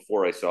divided them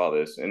before I saw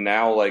this, and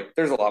now like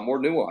there's a lot more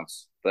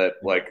nuance that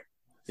like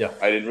Yeah.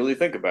 I didn't really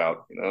think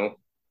about.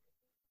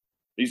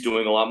 He's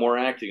doing a lot more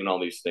acting and all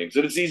these things.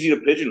 And it's easy to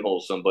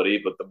pigeonhole somebody,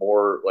 but the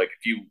more like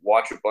if you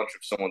watch a bunch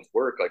of someone's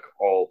work like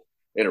all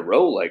in a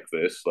row like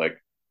this, like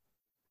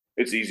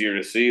it's easier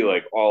to see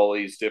like all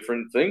these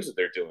different things that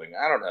they're doing.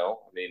 I don't know.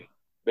 I mean,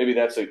 maybe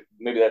that's a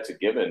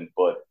given,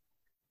 but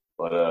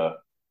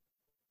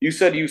you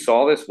said you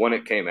saw this when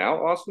it came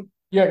out, Austin?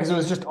 Yeah, because it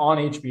was just on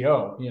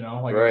HBO,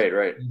 like Right,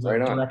 right, it was a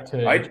right on. direct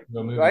to I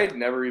HBO movie. I had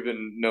never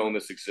even known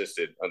this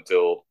existed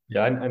until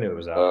Yeah, I knew it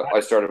was out.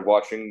 I started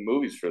watching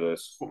movies for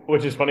this.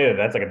 Which is funny that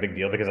that's like a big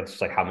deal because that's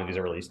just like how movies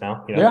are released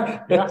now.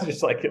 Yeah, yeah. It's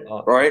just like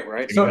Right,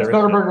 right. So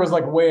Soderbergh was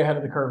like way ahead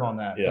of the curve on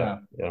that. Yeah.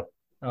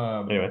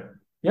 Anyway,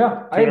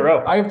 Yeah, two in a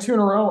row. I have two in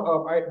a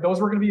row. Those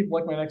were going to be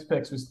like my next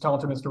picks was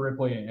Talented Mr.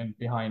 Ripley and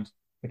Behind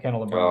the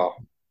Candle of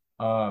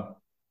Brown.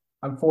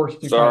 I'm forced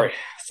to. Sorry,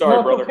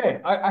 no, brother.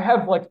 Okay, I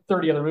have like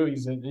 30 other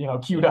movies,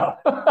 queued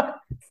up.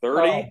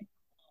 30?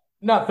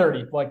 Not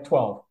 30, like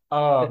 12.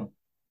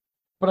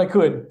 But I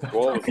could.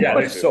 12 yeah,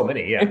 there's so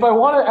many. Yeah. If I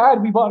want to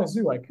add We Bought a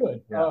Zoo, I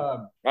could. Yeah.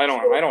 I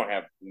don't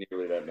have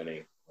nearly that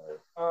many.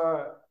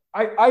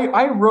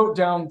 I wrote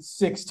down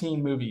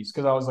 16 movies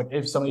because I was like,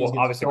 if some of these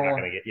obviously we're not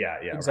going to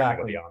get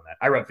exactly go beyond that.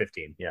 I wrote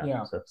 15.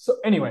 Yeah. So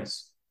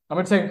anyways, I'm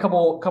gonna take a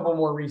couple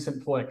more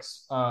recent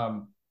flicks.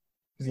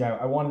 Because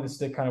I wanted to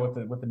stick kind of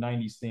with the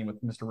 90s theme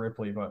with Mr.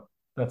 Ripley, but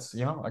that's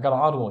I got an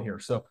audible here.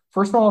 So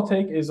first one I'll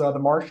take is The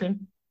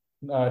Martian,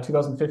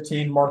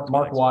 2015, Mark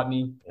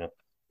Watney.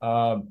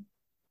 Yeah.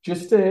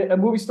 Just a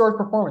movie star's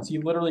performance. He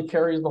literally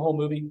carries the whole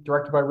movie,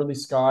 directed by Ridley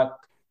Scott.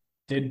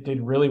 Did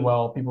really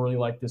well. People really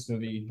liked this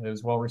movie. It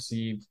was well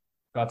received.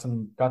 Got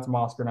some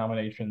Oscar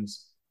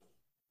nominations.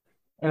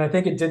 And I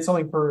think it did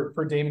something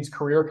for Damon's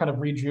career, kind of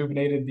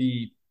rejuvenated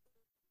the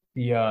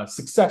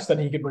success that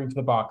he could bring to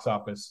the box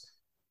office.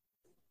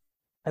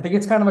 I think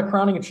it's kind of a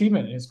crowning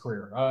achievement in his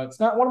career. It's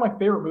not one of my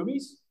favorite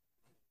movies.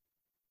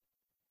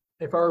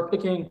 If I were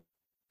picking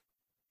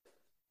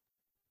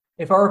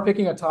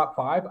a top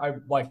five, I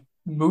like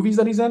movies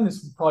that he's in.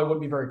 This probably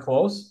wouldn't be very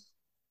close,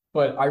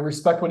 but I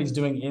respect what he's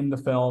doing in the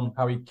film.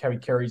 How he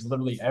carries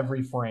literally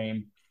every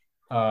frame,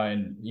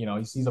 and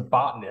he's a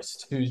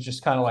botanist who's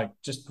just kind of like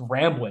just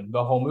rambling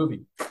the whole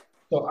movie.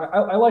 So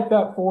I like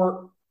that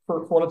for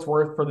what it's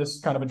worth for this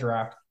kind of a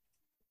draft.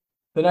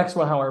 The next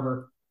one,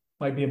 however,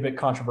 might be a bit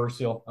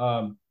controversial.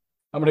 I'm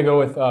going to go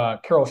with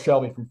Carroll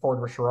Shelby from Ford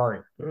vs. Ferrari,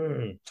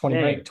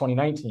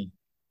 2019.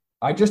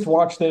 I just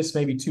watched this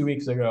maybe 2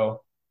 weeks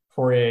ago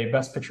for a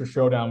Best Picture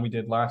showdown we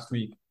did last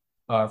week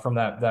from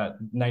that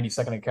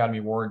 92nd Academy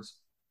Awards.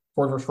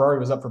 Ford vs. Ferrari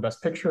was up for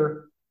Best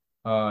Picture.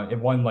 It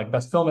won like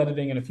Best Film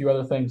Editing and a few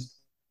other things.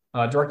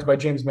 Directed by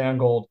James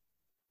Mangold.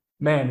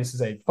 Man, this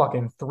is a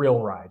fucking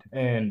thrill ride.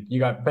 And you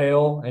got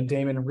Bale and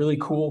Damon, really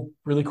cool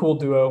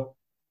duo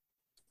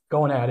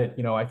going at it.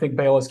 I think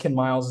Bale as Ken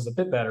Miles is a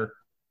bit better,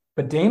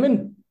 but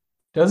Damon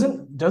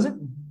doesn't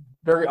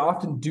very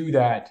often do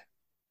that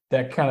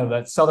kind of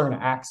that Southern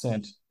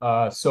accent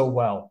so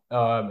well.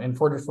 And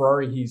Ford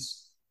Ferrari,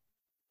 he's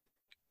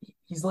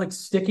like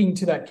sticking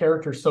to that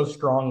character so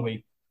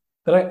strongly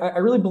that I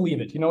really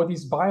believe it. With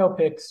these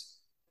biopics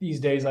these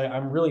days,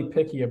 I'm really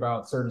picky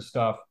about certain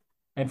stuff.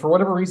 And for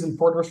whatever reason,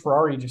 Ford vs.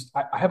 Ferrari,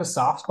 I have a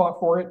soft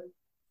spot for it.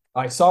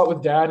 I saw it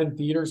with Dad in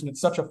theaters, and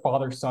it's such a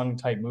father-son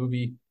type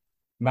movie.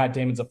 Matt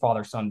Damon's a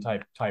father-son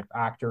type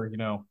actor.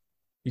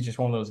 He's just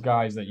one of those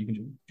guys that you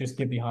can just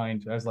get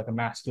behind as like a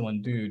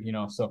masculine dude.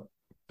 So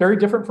very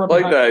different from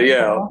like that.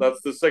 Yeah, that's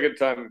the second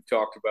time we've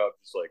talked about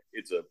just like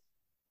it's a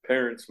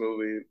parents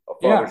movie, a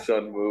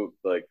father-son movie.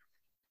 Like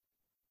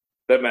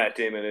that, Matt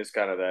Damon is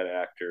kind of that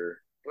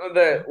actor.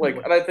 That like,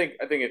 and I think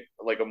it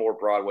like a more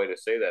broad way to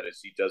say that is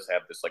he does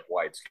have this like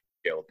wide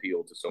scale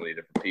appeal to so many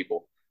different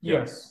people.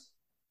 Yes.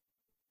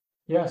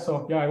 Yeah,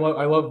 so yeah,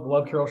 I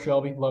love Carol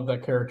Shelby, love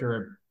that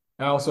character.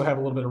 I also have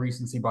a little bit of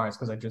recency bias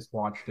because I just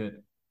watched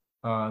it.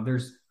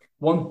 There's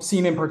one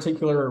scene in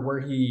particular where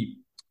he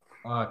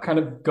kind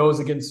of goes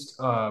against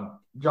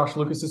Josh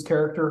Lucas's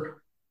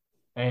character,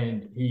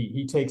 and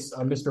he takes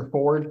Mr.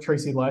 Ford,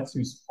 Tracy Letts,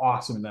 who's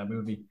awesome in that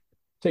movie,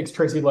 takes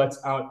Tracy Letts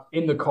out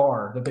in the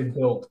car that they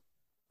built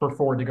for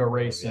Ford to go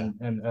race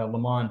in Le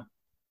Mans,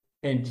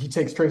 and he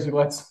takes Tracy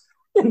Letts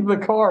in the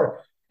car,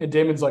 and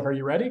Damon's like, "Are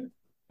you ready?" And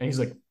he's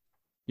like,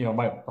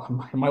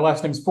 my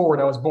last name's Ford.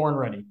 I was born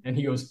ready. And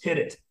he goes, hit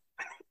it.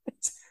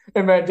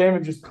 And Matt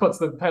Damon just puts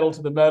the pedal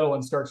to the metal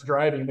and starts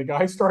driving. The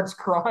guy starts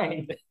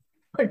crying.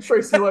 Like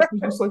Tracy Letts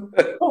is just like,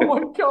 oh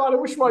my God, I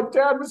wish my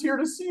dad was here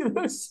to see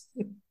this.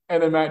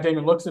 And then Matt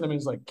Damon looks at him and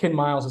he's like, Ken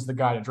Miles is the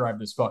guy to drive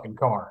this fucking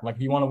car. Like,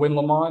 if you want to win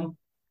Le Mans,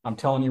 I'm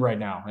telling you right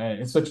now. And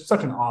it's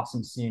such an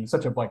awesome scene,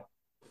 such a like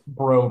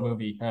bro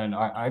movie. And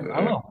I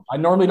don't know. I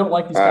normally don't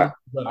like these things,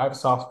 but I have a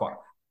soft spot.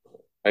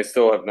 I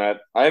still have not.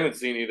 I haven't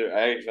seen either.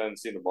 I actually haven't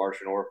seen The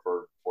Martian or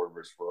for Ford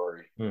versus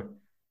Ferrari.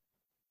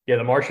 Yeah,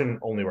 The Martian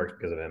only works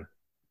because of him.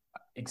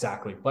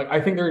 Exactly. Like,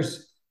 I think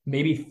there's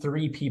maybe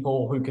 3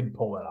 people who could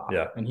pull that off.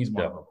 Yeah. And he's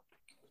one of them.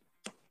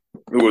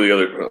 Who are the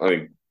other? I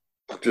mean,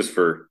 just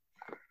for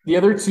the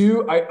other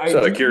 2, out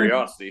of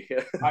curiosity.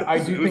 I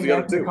do think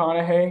Matthew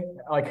McConaughey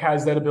like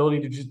has that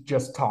ability to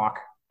just talk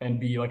and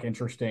be like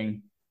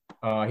interesting.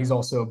 He's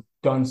also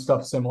done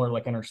stuff similar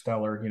like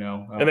Interstellar, you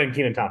know. And then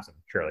Kenan Thompson,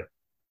 surely.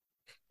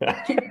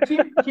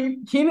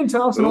 Kenan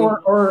Thompson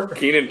or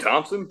Kenan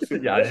Thompson?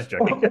 Yeah, I'm just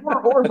joking.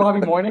 or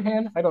Bobby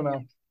Moynihan. I don't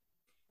know.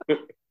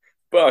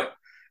 But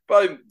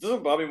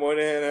doesn't Bobby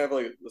Moynihan have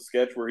like a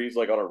sketch where he's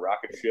like on a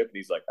rocket ship and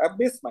he's like, I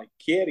miss my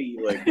kitty?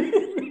 Like,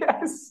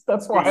 yes,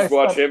 that's why. You just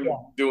watch him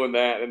doing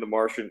that in The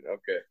Martian.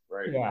 Okay,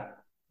 right. Yeah.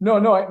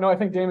 No. I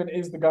think Damon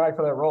is the guy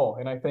for that role,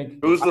 and I think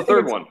who's the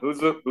third one? Who's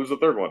the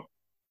third one?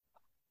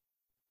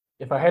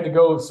 If I had to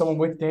go with someone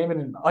with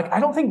Damon, and like, I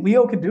don't think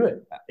Leo could do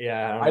it.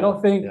 Yeah, I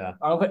don't think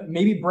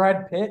maybe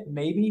Brad Pitt,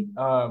 maybe,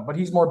 but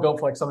he's more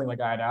built for like something like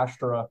Ad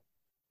Astra.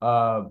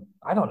 I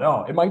don't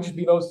know. It might just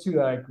be those 2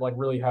 that I like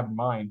really have in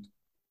mind.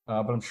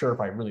 But I'm sure if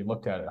I really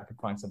looked at it, I could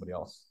find somebody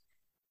else.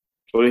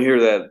 Well, you hear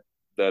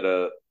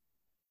that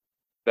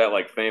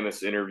like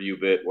famous interview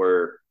bit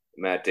where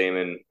Matt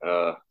Damon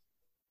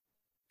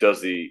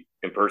does the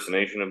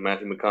impersonation of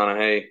Matthew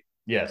McConaughey.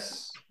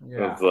 Yes.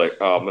 Yeah. It's like,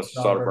 oh, Mr.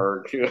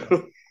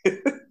 Soderbergh.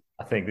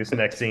 I think this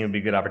next scene would be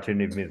a good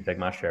opportunity for me to take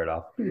my shirt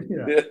off.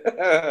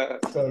 Yeah.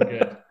 So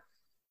good.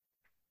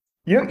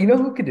 You know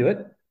who could do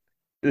it?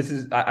 This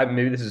is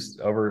maybe this is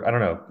over. I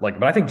don't know. Like,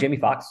 but I think Jamie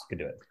Foxx could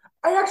do it.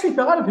 I actually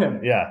thought of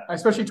him. Yeah.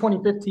 Especially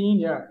 2015.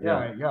 Yeah.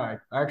 I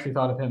actually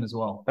thought of him as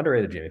well.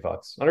 Underrated Jamie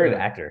Foxx. Underrated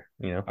actor.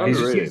 You know,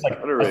 he's like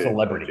a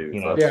celebrity.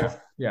 You know. Yeah.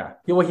 Yeah.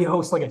 He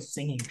hosts like a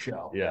singing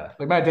show. Yeah.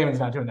 Like Matt Damon's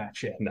not doing that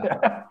shit. No.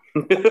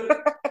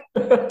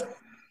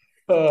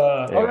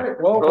 All right.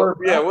 Well,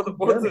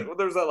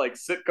 there's that like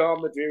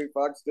sitcom that Jamie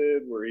Foxx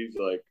did where he's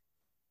like,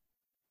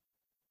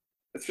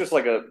 it's just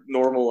like a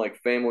normal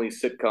like family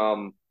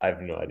sitcom. I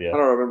have no idea. I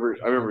don't remember.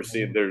 I remember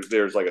seeing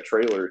there's like a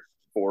trailer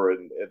for it,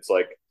 and it's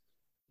like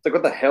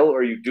what the hell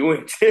are you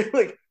doing?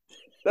 Like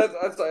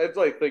that's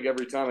I think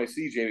every time I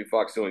see Jamie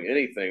Foxx doing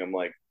anything, I'm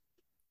like,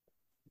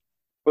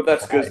 but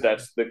that's because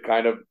that's the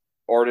kind of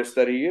artist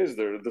that he is.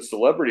 The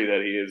celebrity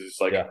that he is.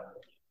 It's like,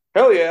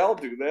 hell yeah, I'll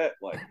do that.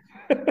 Like.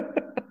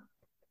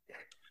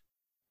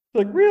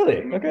 Like,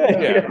 really? Okay.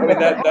 Yeah, I mean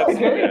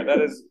that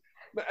is.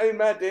 I mean,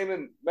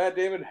 Matt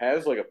Damon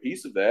has like a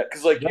piece of that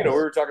because, like, you know, we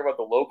were talking about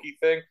the Loki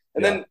thing,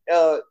 and then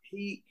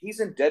he's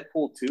in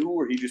Deadpool 2,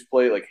 where he just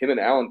played like him and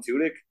Alan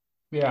Tudyk.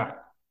 Yeah.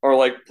 Or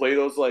like play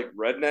those like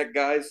redneck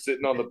guys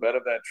sitting on the bed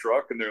of that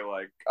truck, and they're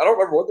like, I don't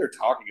remember what they're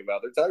talking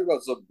about. They're talking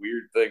about some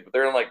weird thing, but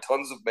they're in like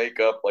tons of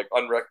makeup, like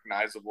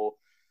unrecognizable.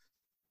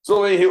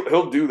 So I mean,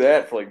 he'll do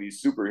that for like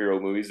these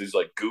superhero movies, these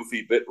like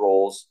goofy bit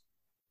roles.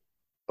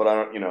 But I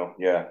don't,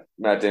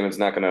 Matt Damon's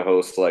not going to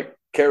host like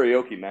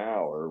Karaoke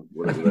Now or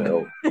whatever the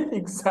hell.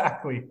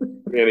 Exactly.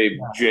 Any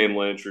Jane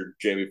Lynch or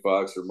Jamie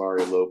Foxx or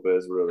Mario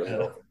Lopez, whatever the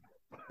hell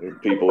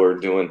people are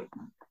doing.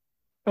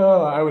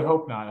 Oh, I would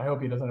hope not. I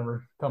hope he doesn't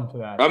ever come to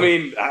that. I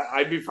mean,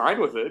 I'd be fine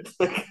with it.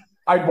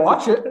 I'd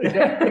watch it.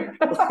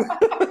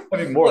 I'd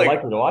be more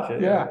likely to watch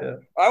it. Yeah.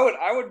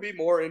 I would be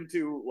more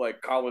into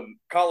like Colin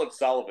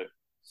Sullivan,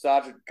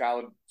 Sergeant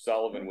Colin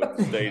Sullivan with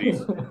the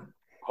Stadies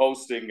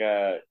hosting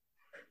The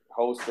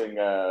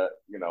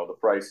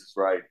Price is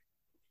Right.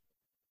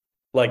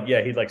 Like,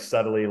 yeah, he'd like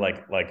subtly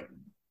like kind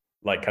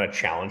of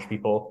challenge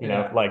people, you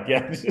know, like,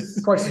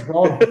 just Price is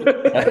Wrong.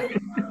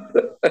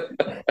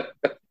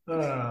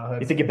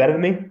 You think you're better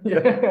than me?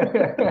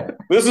 Yeah.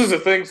 This is a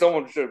thing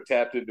someone should have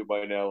tapped into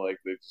by now. Like,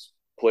 they just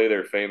play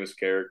their famous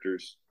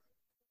characters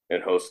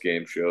and host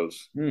game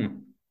shows.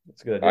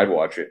 That's good. I'd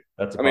watch it.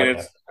 I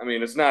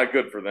mean, it's not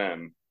good for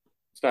them.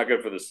 It's not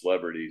good for the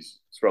celebrities.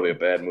 It's probably a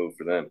bad move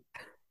for them.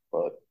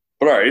 But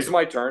all right, is it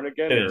my turn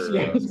again?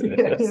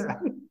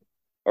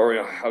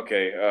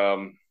 Okay.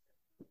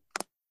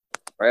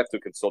 I have to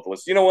consult the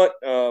list. You know what?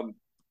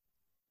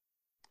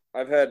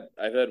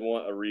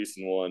 a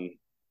recent one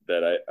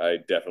that I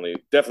definitely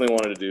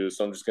wanted to do,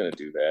 so I'm just gonna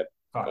do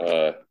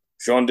that.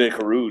 Jean de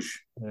Carouge.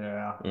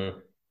 Yeah,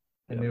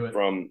 I knew it.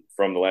 From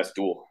the last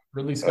duel.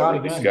 Ridley Scott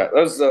again. Scott.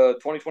 That was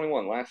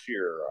 2021 last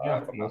year,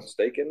 yeah, if I'm not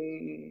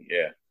mistaken.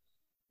 Yeah.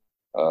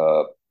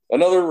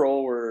 Another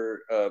role where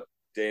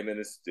Damon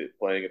is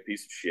playing a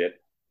piece of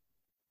shit.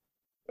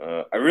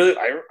 I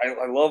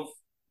love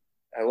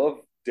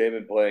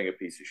Damon playing a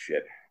piece of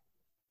shit.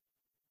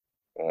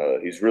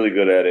 He's really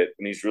good at it,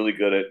 and he's really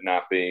good at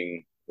not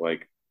being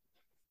like.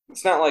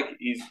 It's not like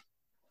he's.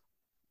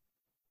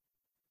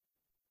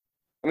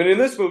 I mean, in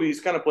this movie,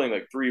 he's kind of playing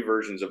like three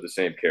versions of the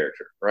same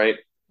character, right?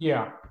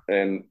 Yeah,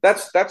 and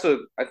that's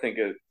I think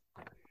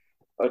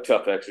a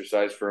tough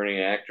exercise for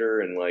any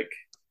actor, and like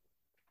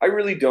I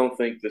really don't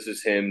think this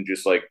is him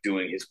just like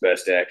doing his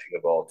best acting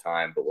of all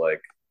time, but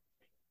like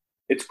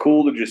it's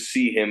cool to just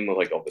see him with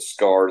like all the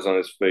scars on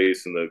his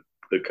face and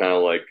the kind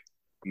of like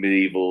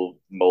medieval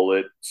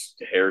mullet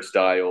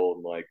hairstyle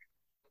and like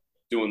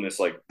doing this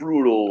like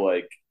brutal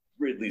like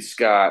Ridley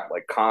Scott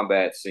like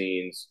combat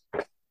scenes,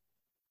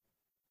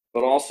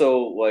 but also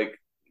like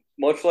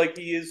much like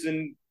he is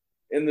in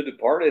The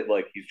Departed,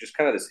 like he's just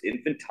kind of this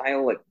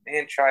infantile like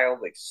man child,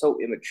 like so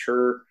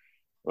immature,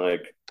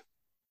 like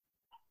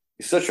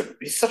he's such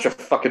a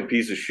fucking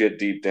piece of shit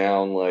deep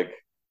down, like,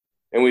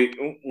 and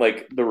we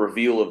like the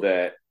reveal of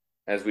that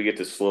as we get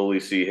to slowly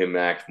see him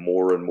act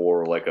more and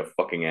more like a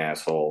fucking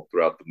asshole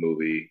throughout the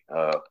movie.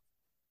 I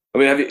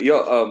mean, have you,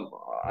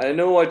 I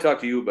know I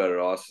talked to you about it,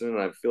 Austin, and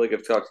I feel like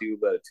I've talked to you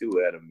about it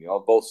too, Adam.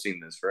 Y'all both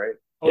seen this, right?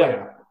 oh,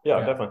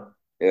 yeah, definitely.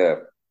 Yeah.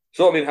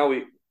 So I mean, how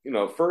we,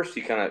 first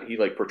he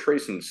like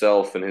portrays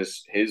himself and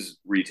his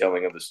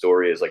retelling of the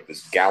story as like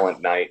this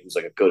gallant knight who's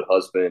like a good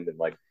husband, and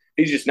like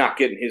he's just not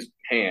getting his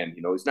hand,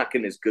 he's not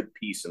getting his good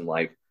piece in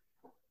life.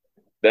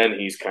 Then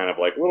he's kind of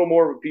like a little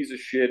more of a piece of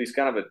shit. He's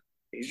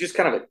just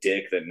kind of a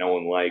dick that no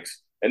one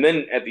likes. And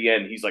then at the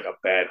end, he's like a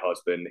bad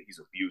husband. He's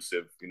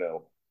abusive,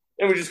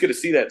 and we just get to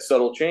see that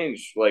subtle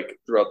change like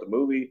throughout the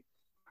movie.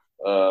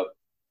 I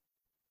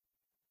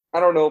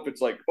don't know if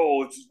it's like,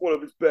 oh, it's one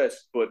of his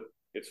best, but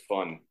it's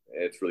fun.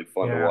 It's really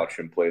fun to watch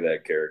him play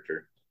that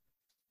character.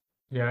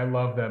 Yeah, I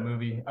love that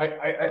movie.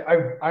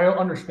 I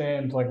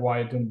understand like why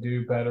it didn't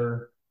do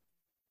better.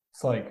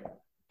 It's like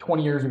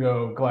 20 years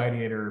ago,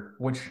 Gladiator,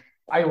 which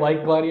I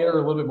like Gladiator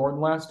a little bit more than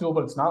Last Duel,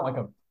 but it's not like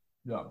a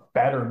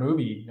better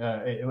movie,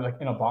 like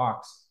in a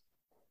box.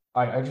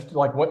 I just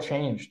like what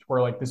changed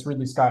where like this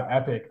Ridley Scott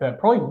epic that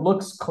probably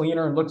looks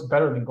cleaner and looks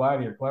better than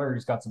Gladiator.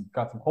 Gladiator's got some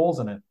holes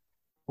in it.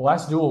 The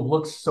Last Duel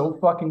looks so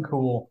fucking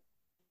cool,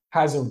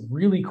 has a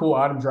really cool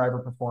Adam Driver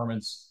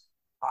performance.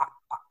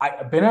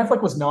 Ben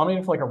Affleck was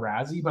nominated for like a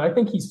Razzie, but I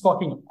think he's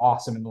fucking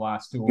awesome in The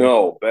Last Duel.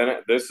 No,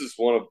 this is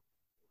one of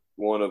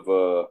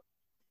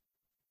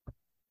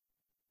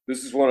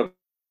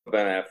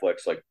Ben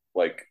Affleck's like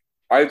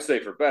I'd say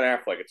for Ben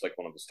Affleck it's like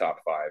one of his top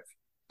five.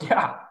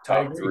 Yeah,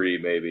 top three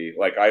maybe.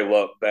 Like I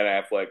love Ben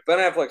Affleck. Ben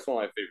Affleck's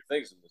one of my favorite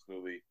things in this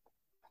movie.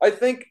 I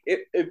think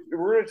if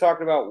we're going to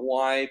talk about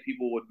why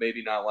people would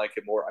maybe not like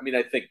it more, I mean,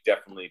 I think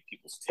definitely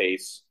people's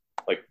tastes,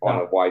 like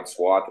on a wide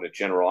swath and a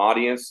general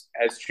audience,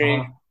 has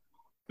changed.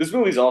 This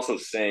movie's also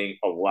saying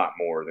a lot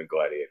more than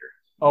Gladiator.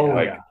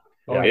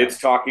 It's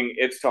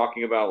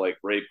talking about like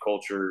rape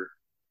culture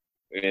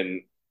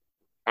in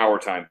our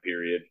time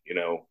period.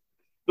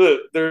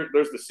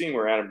 There's the scene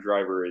where Adam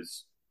Driver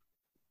is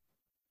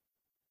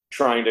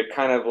trying to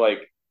kind of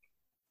like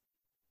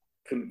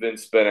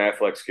convince Ben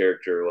Affleck's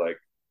character, like,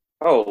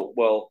 oh,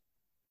 well,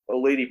 a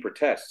lady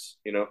protests,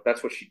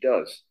 that's what she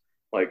does.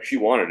 Like she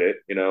wanted it,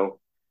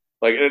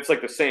 like it's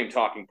like the same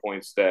talking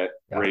points that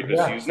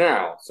rapists use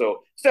now.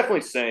 So it's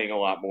definitely saying a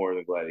lot more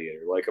than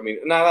Gladiator. Like, I mean,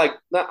 I'm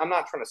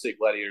not trying to say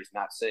Gladiator's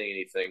not saying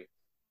anything,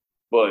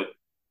 but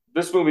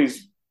this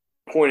movie's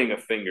pointing a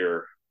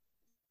finger.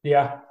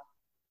 Yeah.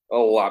 A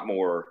lot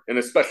more. And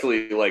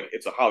especially like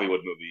it's a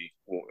Hollywood movie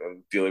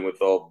dealing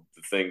with all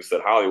the things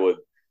that Hollywood,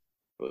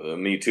 the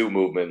Me Too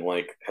movement,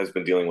 like has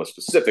been dealing with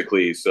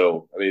specifically.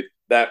 So, I mean,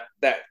 that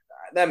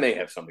may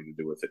have something to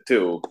do with it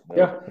too.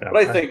 Yeah. But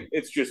I think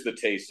it's just the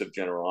taste of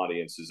general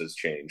audiences has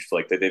changed.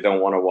 Like they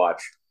don't want to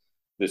watch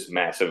this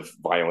massive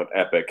violent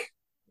epic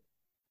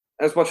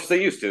as much as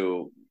they used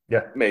to.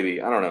 Yeah.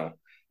 Maybe. I don't know.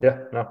 Yeah.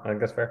 No, I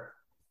think that's fair.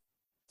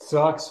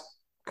 Sucks.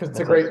 Because it's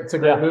a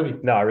great movie.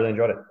 No, I really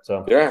enjoyed it.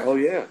 So yeah. Oh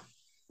yeah.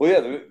 Well,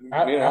 yeah.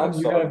 I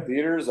saw it in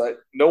theaters.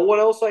 No one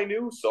else I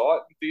knew saw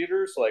it in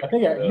theaters. Like I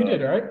think you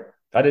did, right?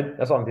 I did.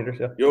 I saw it in theaters.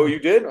 Yeah. Yo, you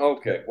did?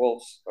 Okay.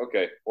 Well,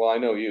 okay. Well, I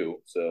know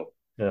you, so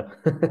yeah.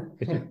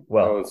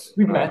 Well, it's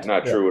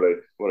not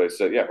true what I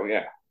said. Yeah. Well,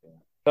 yeah.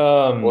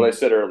 What I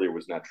said earlier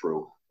was not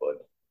true,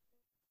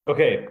 but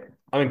okay.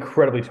 I'm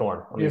incredibly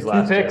torn on these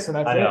last 2 picks, and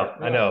that's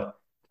I know.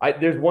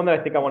 There's one that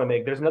I think I want to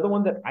make. There's another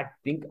one that I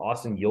think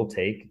Austin you'll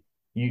take.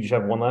 You just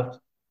have one left.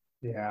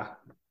 Yeah.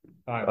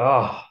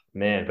 Oh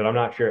man, but I'm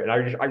not sure. And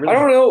I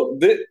don't know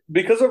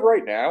because of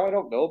right now. I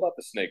don't know about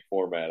the snake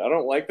format. I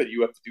don't like that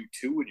you have to do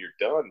 2 when you're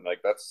done.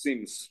 Like that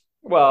seems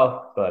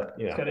Well, but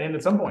It's got to end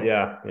at some point.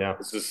 yeah.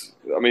 This is,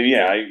 I mean,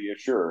 yeah,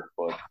 sure,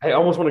 but I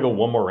almost want to go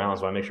one more round,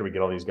 so I make sure we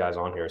get all these guys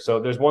on here.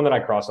 So there's one that I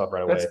cross off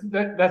right away.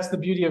 That's the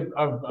beauty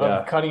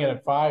of cutting it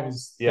at 5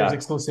 is there's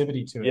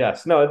exclusivity to it.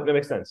 Yes, no, it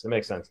makes sense. It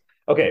makes sense.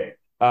 Okay,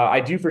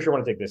 I do for sure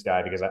want to take this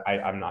guy because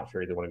I'm not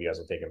sure either one of you guys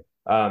will take him.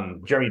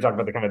 Jeremy, you talked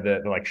about the kind of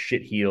the like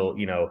shit heel,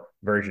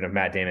 version of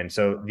Matt Damon.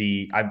 So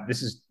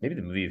this is maybe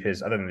the movie of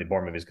his other than the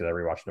Bourne movies because I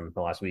rewatched them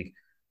the last week.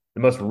 The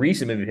most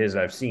recent movie of his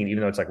that I've seen,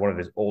 even though it's like one of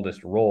his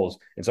oldest roles,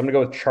 and so I'm gonna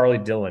go with Charlie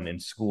Dillon in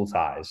School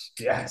Ties.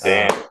 Yes.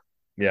 Damn.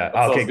 Yeah. That's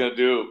what I was gonna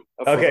do.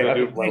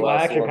 Well,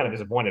 actually, I'm kind of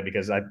disappointed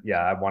because I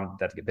wanted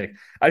that to get picked.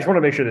 I just want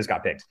to make sure this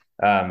got picked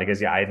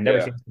because I had never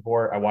seen this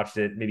before. I watched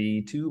it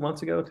maybe 3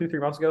 months ago,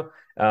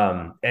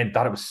 and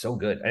thought it was so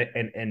good.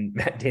 And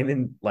Matt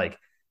Damon, like,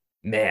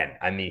 man,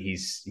 I mean,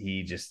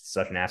 he just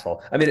such an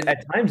asshole. I mean,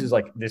 at times is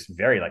like this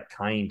very like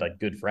kind, like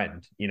good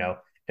friend, in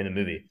the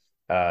movie.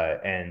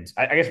 And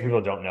I guess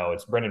people don't know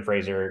it's Brendan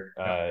Fraser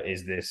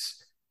is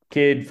this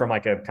kid from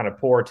like a kind of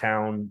poor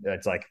town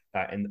that's like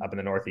up in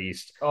the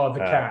Northeast. Oh, the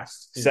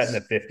cast set in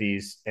the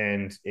 50s,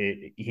 and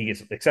he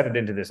gets accepted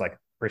into this like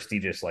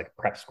prestigious like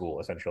prep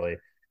school, essentially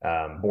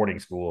boarding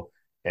school,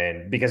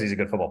 and because he's a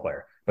good football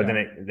player. But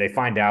then they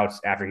find out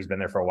after he's been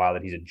there for a while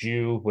that he's a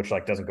Jew, which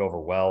like doesn't go over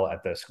well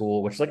at the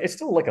school. Which like it's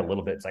still like a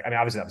little bit. It's like I mean,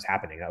 obviously that was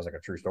happening. That was like a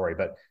true story,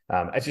 but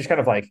it's just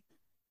kind of like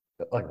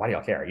why do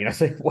y'all care? It's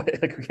like what?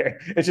 Like who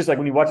cares? It's just like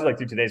when you watch it like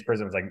through today's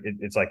prism,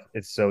 it's like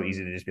it's so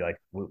easy to just be like,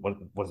 what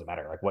does it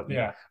matter? Like what?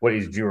 Yeah. What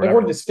is Jew? Like,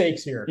 what are the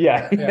stakes here?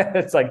 Yeah.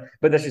 It's like,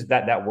 but that's just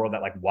that world,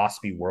 that like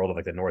waspy world of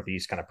like the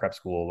Northeast kind of prep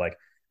school, like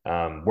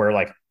where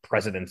like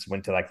presidents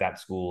went to like that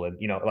school, and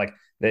like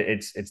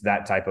it's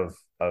that type of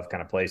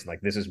kind of place, and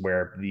like this is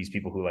where these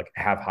people who like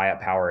have high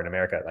up power in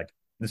America, like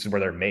this is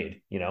where they're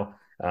made,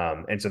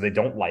 and so they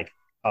don't like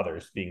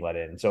others being let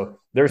in. So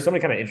there's so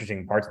many kind of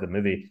interesting parts of the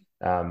movie.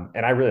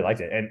 And I really liked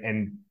it.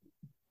 And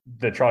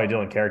the Charlie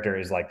Dillon character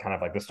is like kind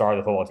of like the star of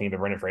the football team, but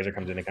Brendan Fraser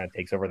comes in and kind of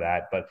takes over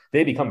that. But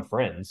they become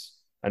friends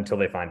until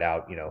they find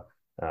out,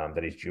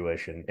 that he's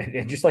Jewish,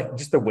 and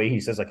just the way he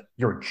says like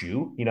you're a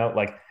Jew,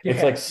 like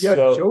it's like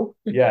so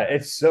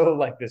it's so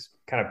like this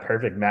kind of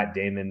perfect Matt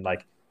Damon,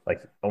 like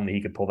only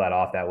he could pull that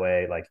off that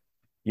way. Like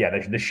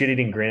the shit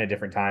eating grin at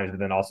different times, but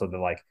then also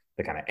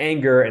the kind of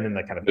anger, and then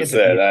the kind of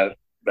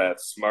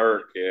that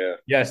smirk,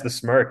 Yes, the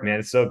smirk,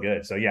 man. It's so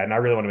good. So and I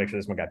really want to make sure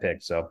this one got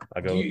picked. So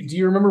I'll go. Do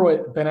you remember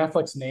what Ben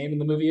Affleck's name in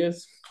the movie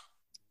is?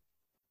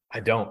 I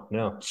don't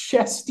know.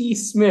 Chesty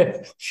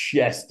Smith.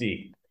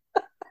 Chesty.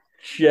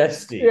 Yeah,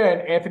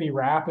 and Anthony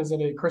Rapp is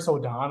in it. Chris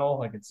O'Donnell.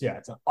 Like it's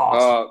an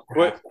awesome.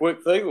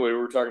 Quick thing. We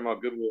were talking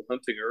about Good Will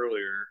Hunting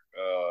earlier.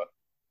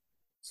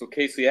 So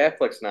Casey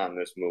Affleck's not in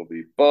this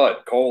movie,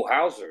 but Cole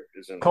Hauser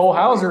is in. Cole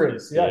Hauser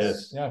is.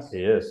 Yes, he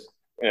is.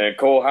 And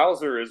Cole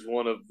Hauser is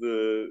one of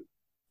the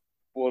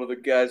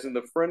guys in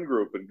the friend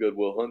group in Good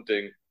Will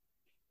Hunting.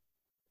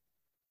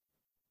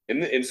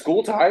 In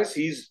School Ties,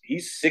 he's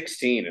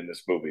 16 in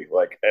this movie.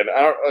 Like, and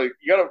I don't.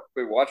 You gotta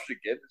watch it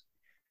again.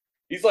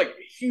 He's like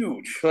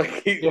huge.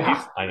 Like he's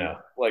I know.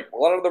 Like a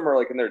lot of them are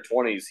like in their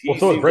 20s.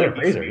 So is Brendan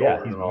Fraser.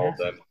 Yeah, he's all of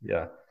them.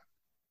 Yeah.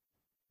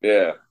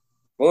 Yeah.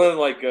 Well, then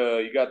like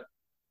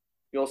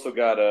you also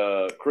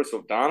got Chris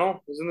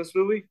O'Donnell is in this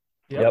movie.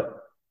 Yep.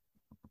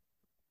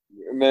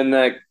 And then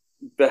I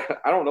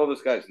don't know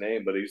this guy's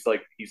name, but he's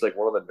like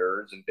one of the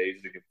nerds in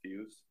Dazed and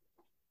Confused.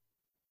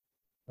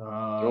 You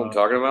know what I'm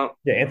talking about?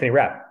 Yeah, Anthony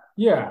Rapp.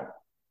 Yeah,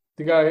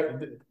 the guy.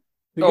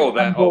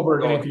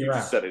 Goldberg. Anthony You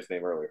Rapp. just said his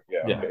name earlier.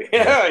 Yeah. Okay.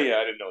 Yeah. I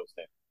didn't know his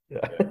name.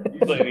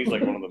 Yeah. He's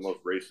like one of the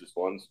most racist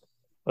ones.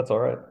 That's all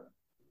right.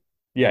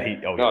 Yeah.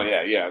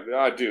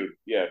 Dude.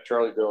 Yeah.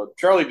 Charlie Dillon.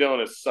 Charlie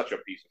Dillon is such a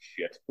piece of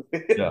shit.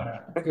 Yeah.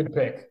 Good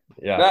pick.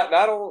 Yeah.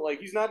 Not only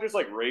like he's not just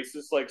like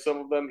racist like some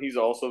of them. He's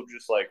also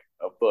just like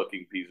a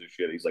fucking piece of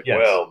shit. He's like,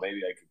 well, maybe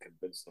I can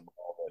convince them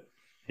all that.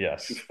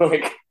 Yes.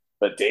 Like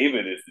that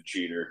David is the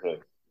cheater.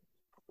 Like,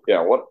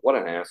 yeah. What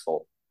an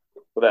asshole.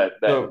 But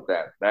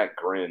that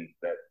grin,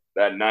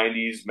 that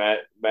 90s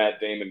Matt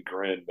Damon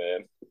grin,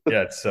 man.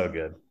 Yeah, it's so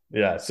good.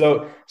 Yeah.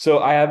 So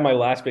I have my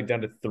last pick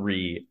down to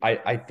 3.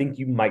 I think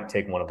you might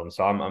take one of them.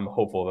 So I'm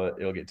hopeful that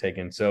it'll get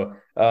taken. So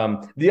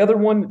the other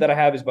one that I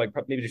have is like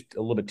maybe just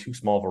a little bit too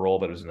small of a role,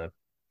 but it was in a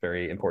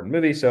very important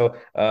movie. So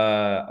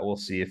we'll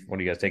see if one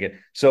of you guys take it.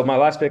 So my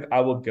last pick,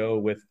 I will go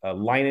with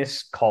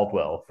Linus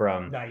Caldwell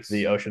from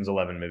the Ocean's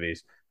 11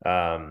 movies.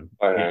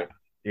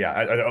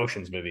 The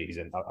Ocean's movie. He's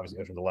in obviously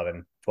Ocean's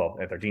 11, 12,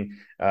 and 13.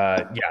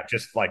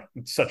 Just like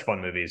such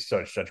fun movies,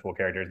 such cool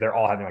characters. They're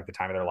all having like the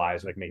time of their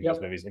lives, like making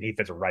those movies, and he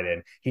fits right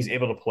in. He's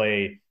able to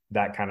play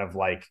that kind of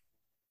like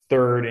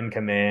third in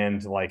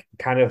command, like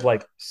kind of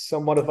like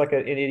somewhat of like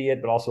an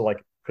idiot, but also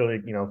like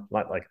clearly,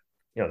 not like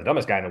the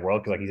dumbest guy in the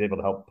world because like he's able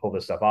to help pull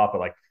this stuff off. But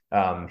like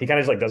he kind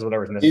of just like does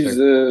whatever's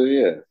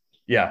necessary.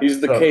 Yeah.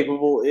 He's the So,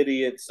 capable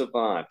idiot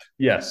savant.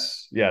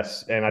 yes,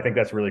 yes, and I think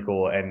that's really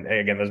cool. And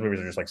again, those movies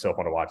are just like so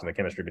fun to watch, and the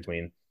chemistry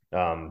between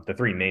the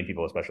three main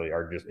people, especially,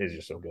 are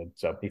just so good.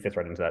 So he fits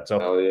right into that. So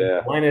Hell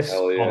yeah. Linus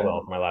Hell yeah.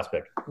 Caldwell for my last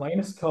pick.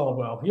 Linus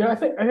Caldwell. Yeah, I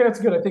think that's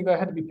good. I think that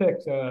had to be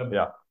picked.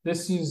 Yeah,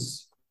 This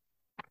is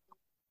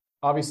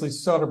obviously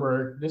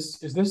Soderbergh. This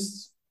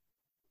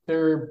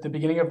the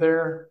beginning of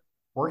their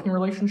working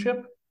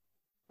relationship?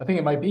 I think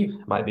it might be,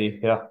 might be.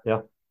 Yeah, yeah,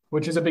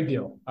 which is a big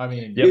deal. I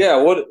mean, yep.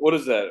 Yeah, what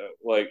is that?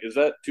 Like, is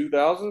that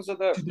 2000s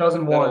that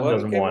 2001.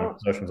 11 came 2001, out?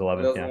 Ocean's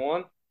 11. Yeah,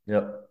 2001?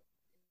 yep,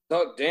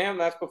 Oh, damn,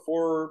 that's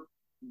before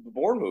the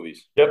Bourne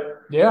movies.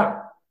 yep.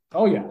 Yeah.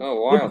 Oh yeah.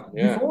 Oh, Yeah, wild.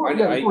 Yeah.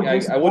 before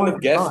Jason I wouldn't Bourne have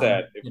was guessed done,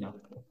 that. you know.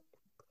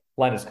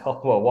 Linus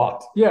Caldwell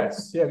walked.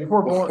 Yes, yeah,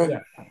 before Bourne, yeah.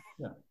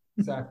 Yeah,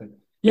 exactly.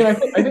 Yeah,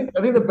 I think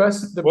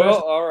Well,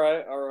 all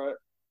right, all right.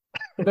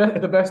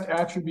 the best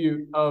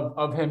attribute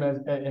of him as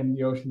in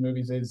the Ocean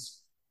movies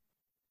is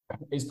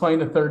playing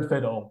the third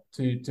fiddle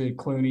to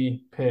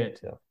Clooney, Pitt,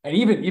 Yeah. and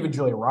even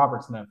Julia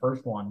Roberts in that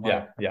first one.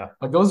 Yeah, yeah.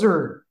 Like those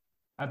are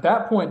at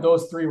that point,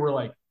 those three were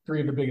like three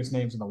of the biggest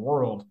names in the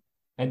world,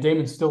 and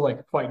Damon's still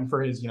like fighting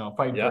for his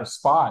fighting for his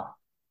spot.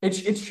 I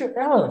don't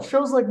know, it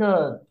shows like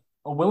a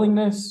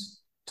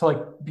willingness to like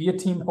be a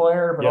team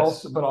player, but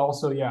Yes.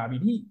 also yeah. I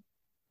mean he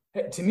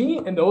to me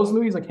in those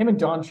movies like him and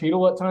Don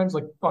Cheadle at times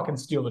like fucking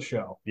steal the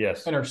show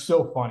Yes. and are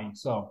so funny.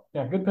 So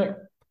yeah, good pick.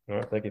 All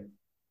right, thank you.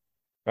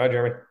 All right,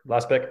 Jeremy,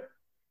 last pick.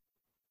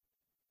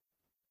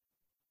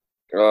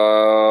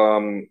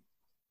 Um,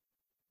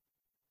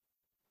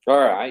 all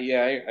right.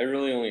 Yeah, I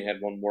really only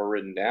had one more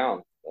written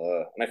down.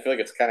 And I feel like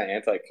it's kind of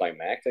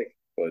anticlimactic,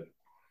 but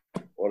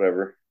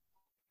whatever.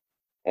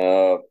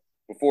 Uh,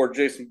 before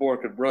Jason Bourne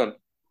could run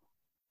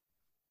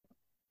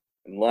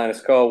and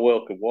Linus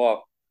Caldwell could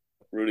walk,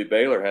 Rudy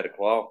Baylor had a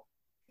claw.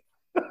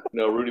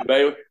 No, Rudy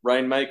Baylor,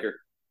 Rainmaker.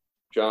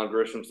 John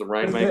Grisham's the Good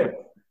Rainmaker. pick.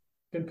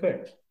 Good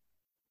pick.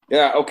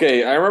 Yeah,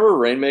 okay. I remember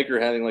Rainmaker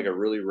having like a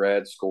really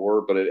rad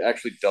score, but it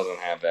actually doesn't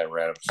have that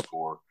rad of a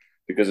score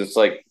because it's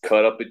like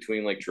cut up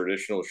between like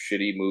traditional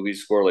shitty movie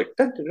score, like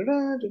dun, dun, dun,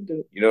 dun, dun,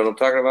 dun. You know what I'm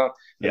talking about?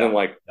 And then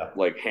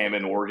like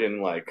Hammond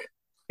organ, like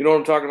you know what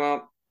I'm talking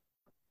about?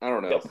 I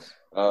don't know.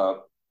 Yes.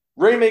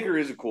 Rainmaker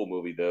is a cool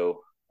movie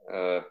though.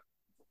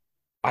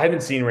 I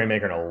haven't seen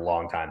Rainmaker in a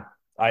long time.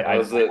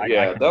 I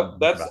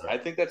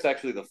think that's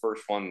actually the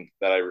first one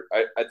that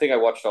I think I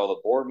watched all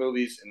the Bourne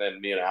movies and then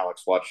me and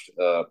Alex watched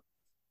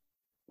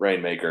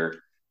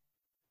Rainmaker.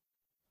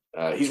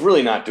 He's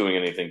really not doing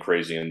anything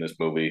crazy in this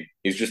movie.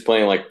 He's just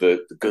playing like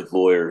the good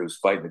lawyer who's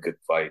fighting the good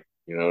fight.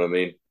 You know what I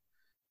mean?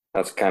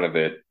 That's kind of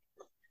it.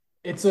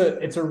 It's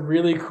a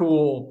really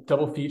cool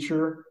double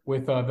feature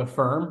with The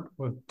Firm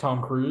with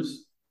Tom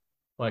Cruise,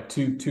 like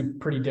two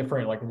pretty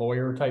different like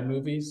lawyer type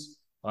movies.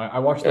 I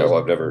watched those. Yeah,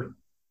 well,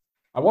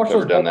 I watched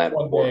never those done that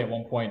one before. day at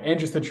one point, and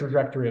just the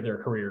trajectory of their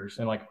careers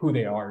and like who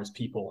they are as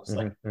people. It's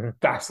like Mhm.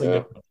 vastly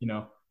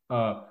different,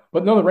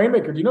 But no, the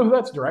Rainmaker. Do you know who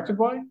that's directed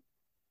by?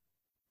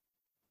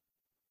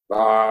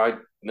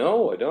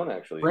 No, I don't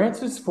actually.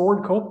 Francis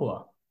Ford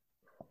Coppola.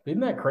 Isn't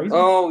that crazy?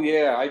 Oh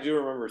yeah, I do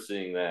remember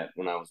seeing that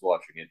when I was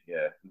watching it.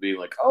 Yeah, being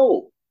like,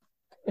 oh,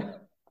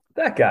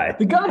 That guy.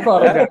 The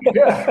Godfather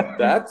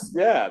guy.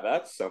 Yeah,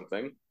 that's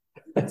something.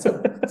 that's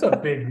a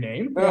big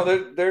name.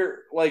 No, they're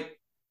like,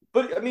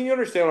 but I mean, you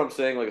understand what I'm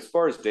saying. Like, as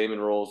far as Damon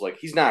roles, like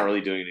he's not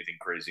really doing anything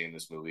crazy in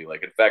this movie.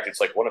 Like, in fact, it's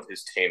like one of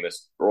his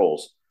tamest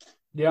roles.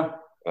 Yeah.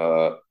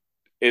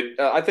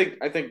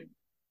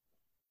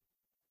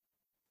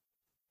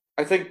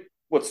 I think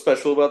what's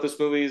special about this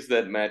movie is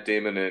that Matt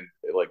Damon and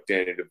like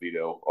Danny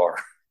DeVito are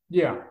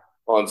Yeah.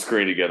 on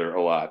screen together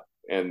a lot,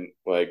 and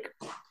like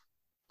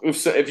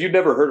if you'd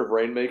never heard of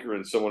Rainmaker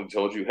and someone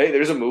told you, hey,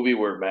 there's a movie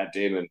where Matt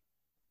Damon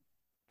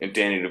and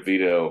Danny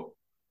DeVito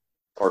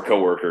are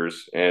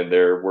coworkers and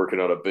they're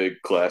working on a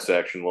big class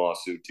action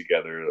lawsuit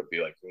together, it'd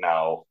be like,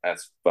 no,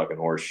 that's fucking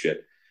horse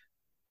shit.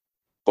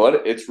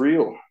 But it's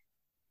real.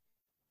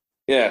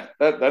 Yeah,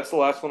 that's the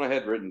last one I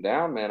had written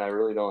down, man. I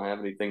really don't have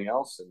anything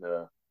else.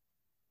 And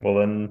Well,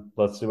 then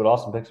let's see what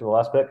Austin picks for the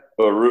last pick.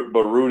 but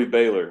Rudy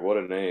Baylor, what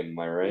a name, am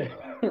I right?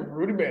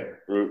 Rudy Baylor.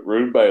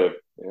 Rudy Baylor.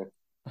 Yeah.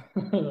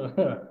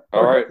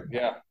 All right.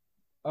 Yeah.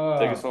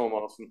 Take us home,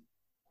 Austin.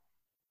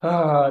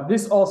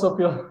 This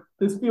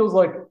feels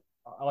like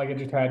it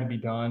just had to be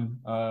done.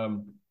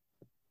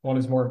 One of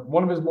his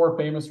more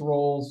famous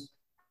roles,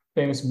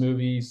 famous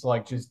movies,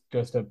 like just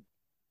a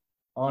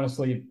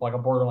honestly like a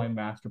borderline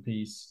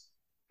masterpiece.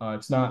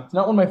 It's not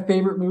one of my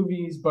favorite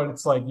movies, but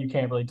it's like you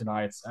can't really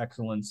deny its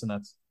excellence, and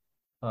that's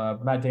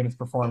Matt Damon's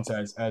performance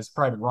as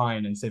Private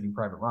Ryan in Saving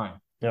Private Ryan.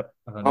 Yep.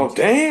 Oh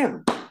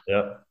damn.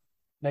 Yep.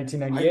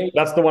 1998.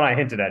 That's the one I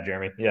hinted at,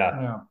 Jeremy.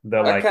 Yeah.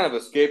 That kind of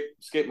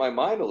escaped my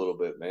mind a little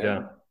bit, man.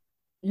 Yeah.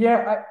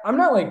 Yeah, I'm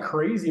not like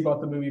crazy about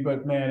the movie,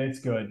 but man, it's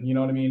good. You know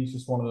what I mean? It's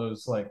just one of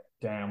those like,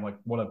 damn, like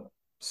what a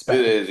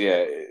spectacle. It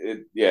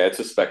is, yeah. It's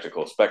a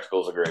spectacle.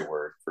 Spectacle is a great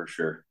word for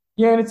sure.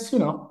 Yeah, and it's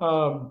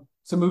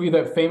It's a movie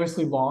that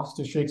famously lost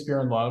to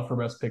Shakespeare in Love for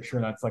Best Picture,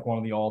 and that's like one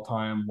of the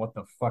all-time "what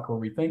the fuck were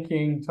we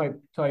thinking"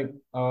 type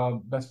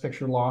Best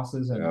Picture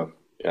losses. And Yeah,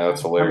 yeah,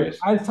 that's hilarious.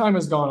 as time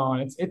has gone on,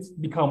 it's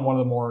become one of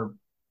the more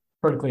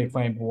critically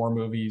acclaimed war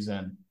movies,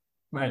 and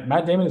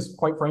Matt Damon is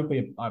quite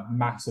frankly a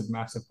massive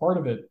part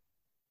of it.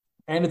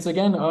 And it's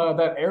again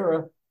that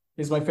era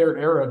is my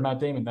favorite era of Matt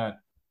Damon, that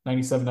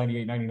 97,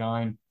 98,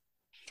 99,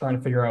 trying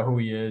to figure out who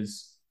he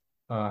is.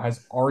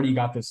 Has already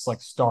got this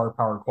like star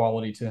power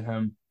quality to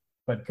him,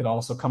 but could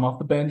also come off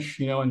the bench,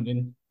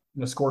 and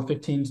score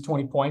 15 to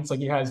 20 points. Like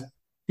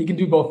he can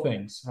do both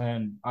things,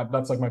 and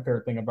that's like my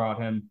favorite thing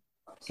about him.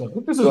 So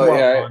this is a lot of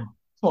fun.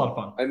 It's a lot of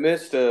fun. I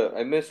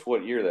missed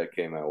what year that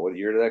came out. What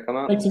year did that come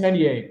out?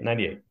 1998.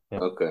 98. Yeah.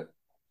 Okay.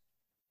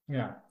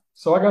 Yeah.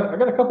 So I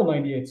got a couple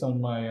 98s on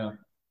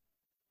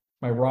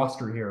my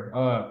roster here.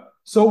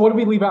 So what do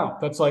we leave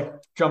out? That's like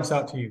jumps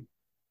out to you.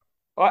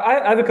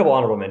 I have a couple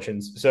honorable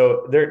mentions.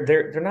 So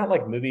they're not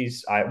like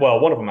movies.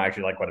 One of them I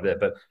actually like quite a bit,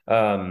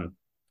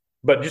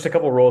 but just a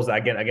couple roles that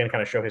again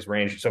kind of show his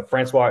range. So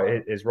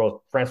his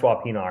role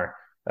Francois Pienaar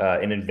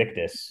in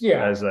Invictus,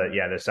 as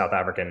the South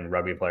African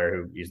rugby player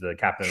who he's the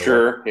captain.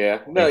 Sure,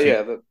 yeah, no,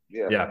 yeah.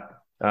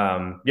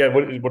 It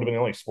would have been the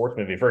only sports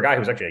movie for a guy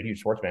who's actually a huge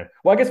sports fan.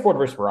 Well, I guess Ford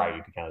versus Ferrari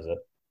you could count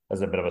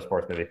as a bit of a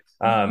sports movie.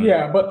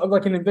 But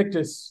like in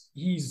Invictus,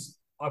 he's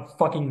a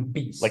fucking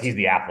beast. Like he's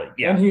the athlete.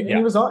 Yeah, and he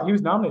was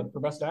nominated for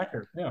Best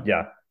Actor.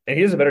 Yeah. And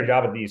he does a better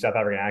job at the South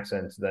African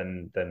accent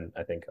than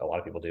I think a lot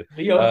of people do.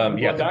 Leo,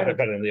 better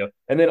than Leo.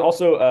 And then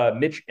also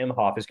Mitch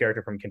Imhoff, his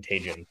character from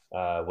Contagion,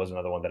 was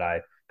another one that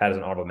I had as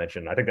an honorable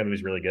mention. I think that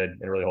movie's really good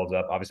and it really holds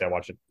up. Obviously, I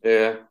watched it.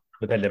 Yeah.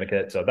 The pandemic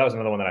hit, so that was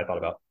another one that I thought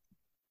about.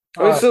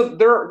 So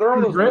there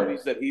are those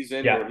movies that he's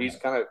in where he's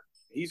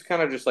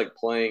kind of just like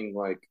playing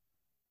like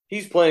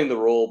he's playing the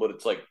role, but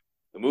it's like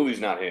the movie's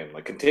not him.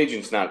 Like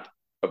Contagion's not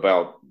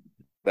about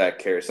that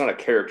character. It's not a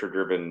character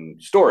driven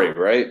story,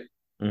 right?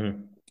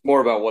 Mm-hmm. More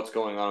about what's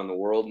going on in the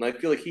world, and I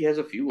feel like he has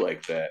a few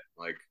like that.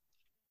 Like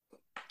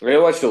I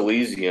watched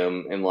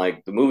Elysium, and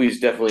like the movie's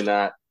definitely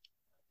not.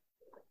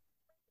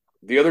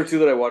 The other two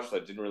that I watched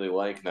that I didn't really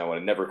like, and I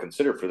would never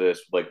consider for this,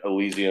 like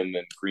Elysium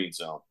and Green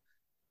Zone.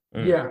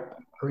 Yeah,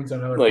 Green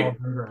Zone. I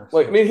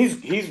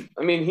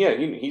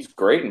mean, he's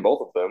great in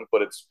both of them,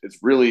 but it's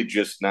really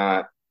just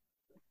not.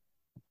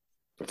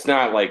 It's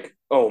not like,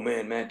 oh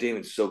man, Matt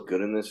Damon's so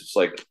good in this. It's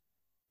like,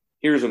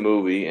 here's a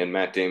movie, and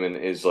Matt Damon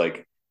is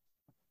like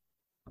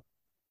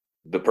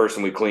the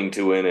person we cling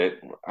to in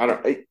it. I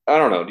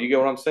don't know. Do you get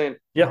what I'm saying?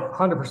 Yeah,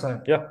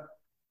 100%. Yeah,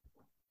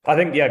 I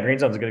think Green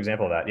Zone's a good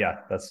example of that. Yeah,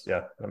 that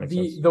makes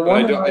sense. The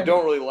one I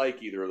don't really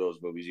like either of those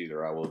movies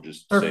either. I will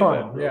just say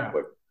fun. That real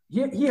quick.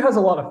 He has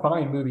a lot of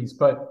fine movies,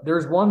 but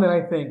there's one that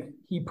I think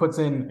he puts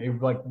in a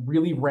like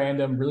really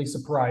random, really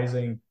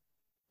surprising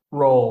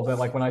role that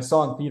like when I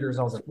saw in theaters,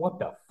 I was like, what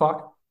the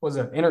fuck? Was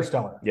it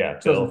Interstellar? Yeah,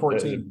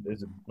 2014.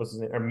 What's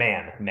his name? Or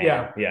Man.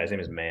 Yeah, his name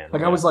is Man.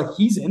 Like I was like,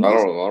 he's in this. I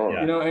don't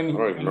and I don't even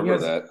remember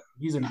that.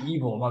 He's an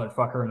evil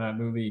motherfucker in that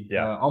movie.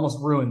 Yeah, almost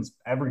ruins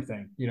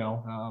everything.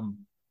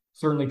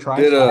 Certainly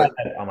tries.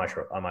 On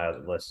my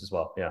list as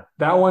well. Yeah,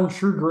 that one,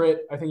 True Grit.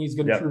 I think he's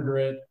good in True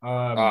Grit.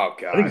 Oh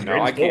god,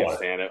 I can't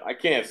stand it. I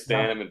can't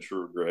stand him in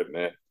True Grit,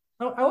 man.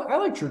 I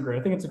like True Grit.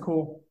 I think it's a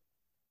cool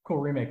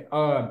remake.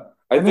 I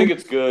think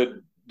it's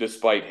good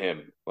despite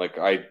him. Like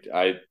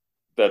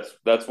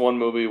that's one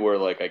movie where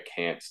like I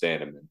can't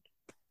stand him in.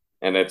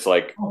 And it's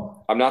like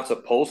I'm not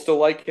supposed to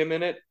like him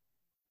in it.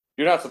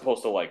 You're not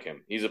supposed to like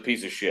him. He's a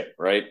piece of shit,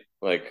 right?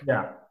 Like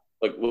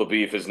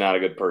LaBeef is not a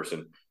good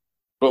person.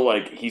 But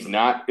like he's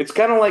not. It's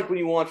kind of like when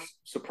you watch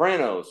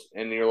Sopranos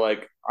and you're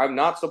like, I'm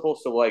not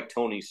supposed to like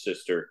Tony's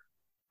sister,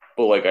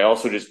 but like I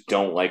also just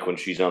don't like when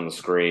she's on the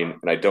screen,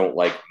 and I don't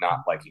like not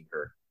liking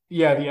her.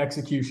 Yeah, the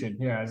execution.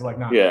 Yeah, it's like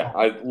not. Yeah,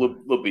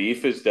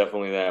 LaBeef is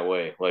definitely that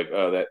way. Like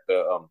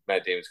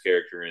Matt Damon's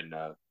character in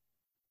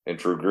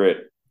True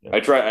Grit. Yeah.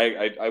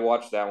 I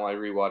watched that one. I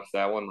rewatched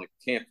that one. Like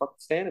can't fucking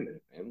stand him in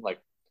it, man. Like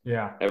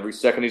every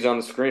second he's on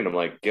the screen, I'm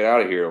like, get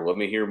out of here. Let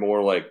me hear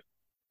more like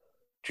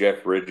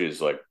Jeff Bridges.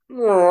 Like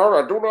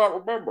I do not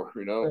remember. I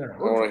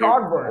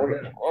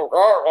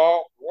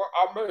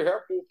may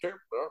have to attempt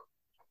that.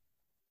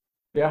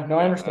 Yeah, no,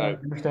 I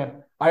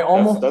understand. I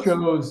almost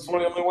chose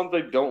one of the only ones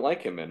I don't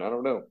like him in. I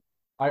don't know.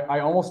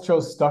 I almost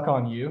chose Stuck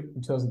on You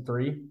in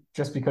 2003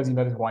 just because he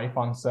met his wife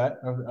on set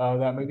of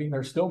that movie.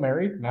 They're still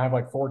married and have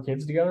like 4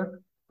 kids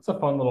together. It's a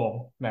fun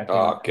little match.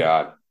 Oh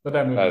god, but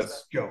that movie is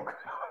a joke.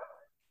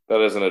 That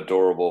is an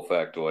adorable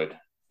factoid.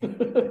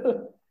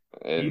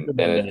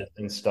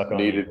 and Stuck on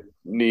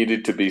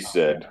needed to be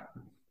said.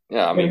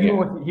 Yeah, I mean,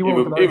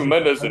 even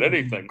Mendes did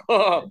anything.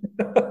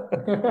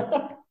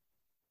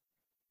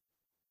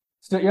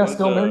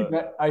 Still married.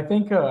 I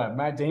think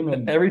Matt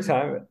Damon every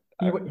time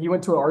he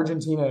went to an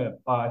Argentina.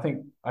 I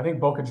think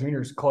Boca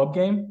Juniors club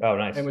game. Oh,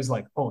 nice! And was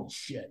like, holy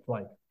shit!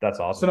 Like that's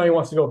awesome. So now he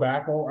wants to go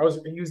back. Well,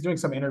 he was doing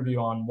some interview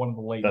on one of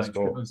the late. That's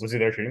cool. Was he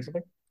there shooting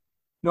something?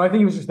 No, I think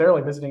he was just there,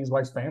 like visiting his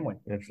wife's family.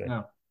 Interesting.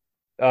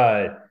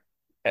 Yeah.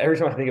 every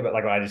time I think about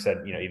like what I just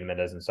said, even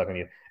Mendez and stuff in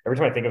you. Every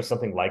time I think of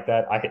something like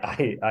that,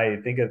 I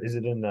think of is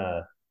it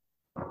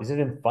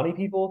in Funny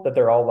People that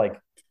they're all like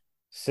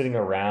sitting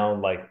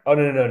around like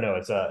no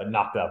it's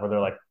Knocked Up where they're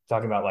like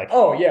talking about like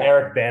Oh yeah,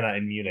 Eric Bana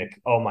in Munich.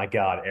 Oh my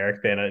God,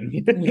 Eric Bana in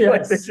Munich.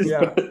 Like they yes, just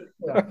yeah,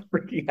 yeah,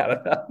 freaking out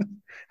about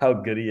how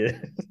good he is.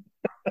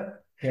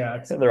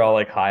 yeah. And they're all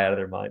like high out of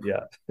their mind.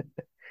 Yeah.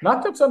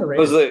 Knocked Up's I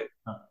was underrated.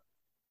 like,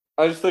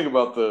 I just think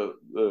about the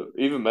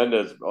even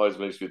Mendez always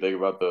makes me think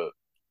about the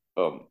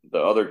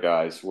other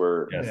guys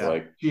where Yes. Yeah,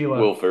 like Sheila.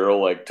 Will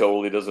Ferrell like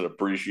totally doesn't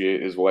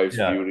appreciate his wife's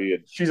Yeah. beauty,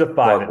 and She's a 5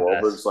 Mark at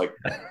Wahlberg's best. like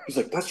he's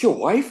like, that's your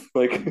wife?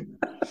 Like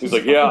he's She's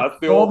like, yeah, that's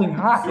golden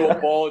hot. the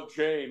old ball and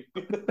chain.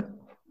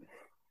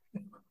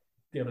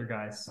 The other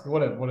guys.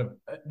 What a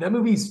that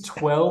movie's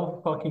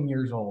 12 fucking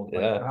years old.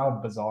 Like, Yeah. how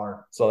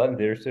bizarre. Saw that in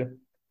theaters too.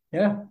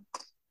 Yeah.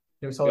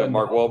 You saw Yeah, that in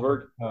Mark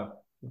Wahlberg.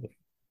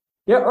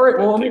 Yeah, all right.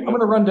 Well, Yeah, I'm going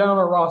to run down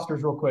our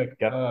rosters real quick.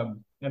 Yeah.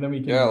 And then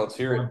we can. Yeah, let's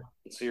hear it.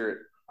 Let's hear it.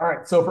 All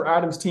right. So for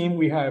Adam's team,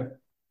 we have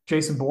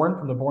Jason Bourne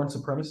from The Bourne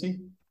Supremacy,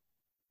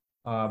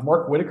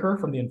 Mark Whitaker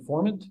from The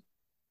Informant,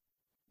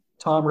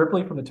 Tom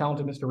Ripley from The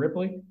Talented Mr.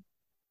 Ripley,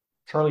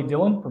 Charlie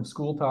Dillon from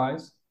School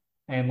Ties,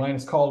 and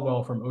Linus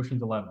Caldwell from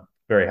Ocean's 11.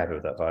 Very happy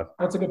with that 5.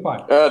 That's a good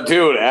 5.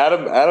 Dude,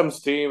 Adam's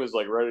team is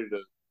like ready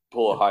to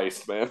pull a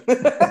heist, man.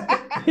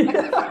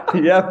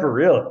 Yeah, for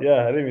real.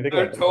 Yeah, I didn't even think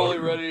They're about totally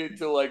ready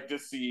to like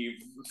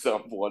deceive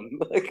someone.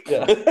 Like,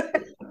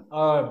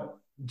 yeah.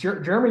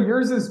 Jeremy,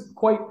 yours is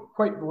quite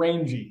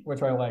rangy,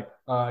 which I like.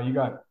 You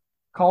got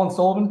Colin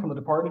Sullivan from The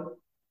Departed,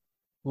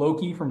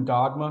 Loki from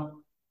Dogma,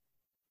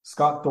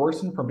 Scott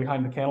Thorson from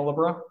Behind the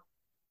Candelabra,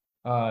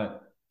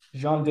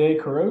 Jean de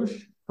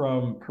Carouge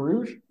from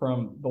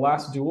The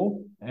Last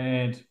Duel,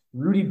 and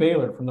Rudy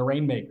Baylor from The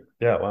Rainmaker.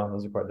 Yeah, wow,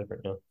 those are quite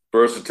different. Yeah.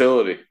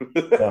 versatility.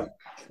 Yeah.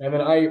 And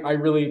then I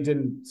really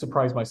didn't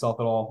surprise myself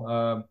at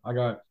all. I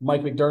got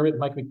Mike McDermott,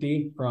 Mike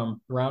McD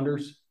from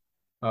Rounders,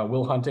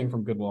 Will Hunting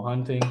from Good Will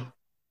Hunting,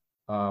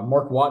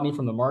 Mark Watney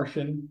from The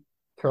Martian,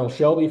 Carol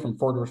Shelby from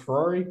Ford vs.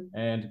 Ferrari,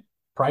 and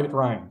Private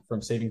Ryan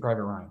from Saving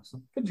Private Ryan.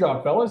 So good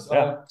job, fellas.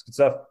 Yeah, it's good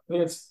stuff. I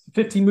think it's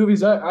 15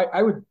 movies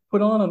I would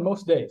put on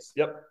most days.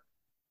 Yep.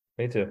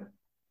 Me too.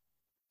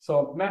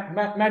 So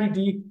Matty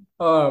D,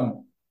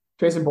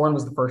 Jason Bourne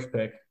was the first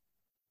pick.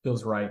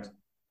 Feels right.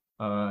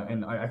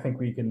 And I think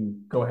we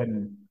can go ahead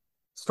and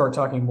start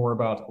talking more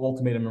about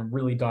Ultimatum and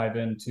really dive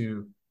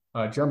into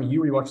Jeremy,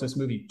 you rewatched this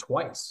movie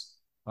twice.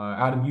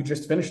 Adam, you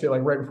just finished it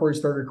like right before you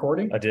started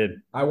recording. I did.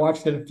 I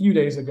watched it a few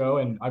days ago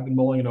and I've been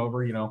mulling it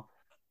over,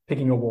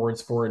 picking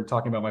awards for it and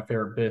talking about my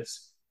favorite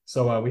bits.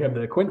 So we have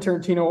the Quentin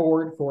Tarantino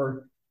Award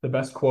for the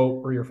best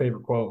quote or your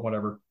favorite quote,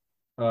 whatever.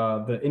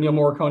 The Ennio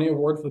Morricone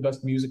Award for the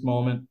best music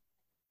moment.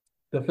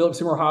 The Philip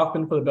Seymour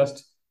Hoffman for the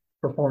best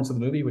performance of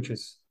the movie, which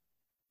is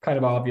kind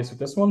of obvious with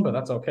this one, but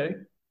that's okay.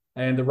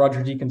 And the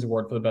Roger Deakins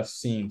Award for the best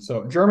scene.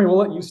 So, Jeremy, we'll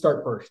let you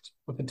start first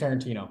with the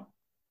Tarantino.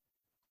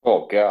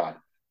 Oh God.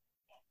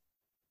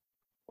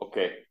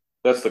 Okay,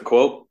 that's the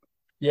quote.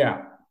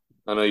 Yeah.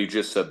 I know you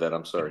just said that.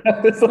 I'm sorry.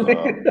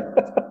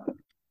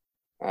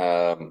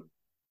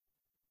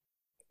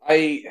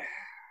 I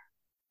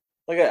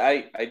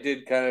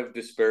did kind of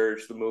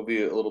disparage the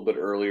movie a little bit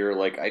earlier.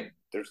 Like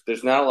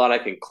there's not a lot I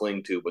can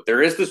cling to, but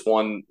there is this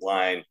one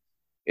line.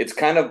 It's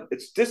a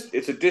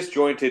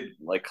disjointed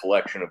like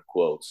collection of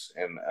quotes,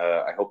 and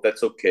I hope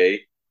that's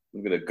okay.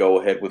 I'm gonna go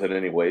ahead with it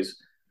anyways.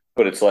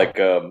 But it's like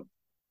Pam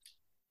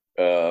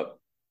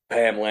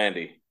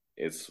Landy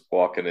is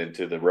walking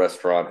into the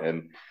restaurant,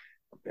 and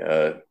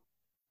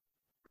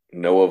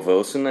Noah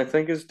Vosen, I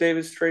think, is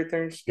David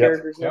Strathairn's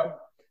character's name.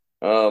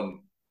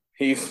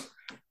 He's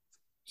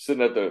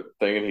sitting at the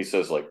thing, and he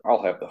says, like,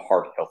 I'll have the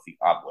heart-healthy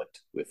omelet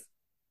with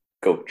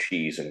goat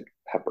cheese and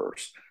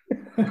peppers.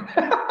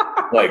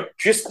 Like,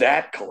 just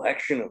that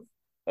collection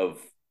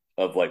of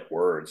like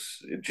words,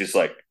 it just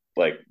like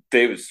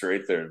David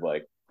Strathairn,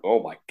 like,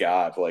 oh my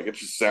God, like it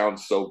just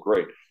sounds so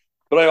great.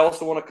 But I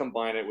also want to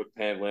combine it with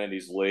Pam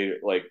Landy's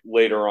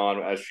later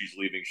on as she's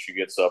leaving, she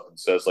gets up and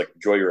says like,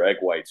 enjoy your egg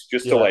whites,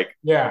 just to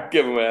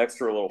give him an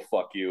extra little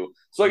fuck you.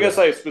 So I guess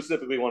I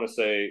specifically want to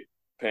say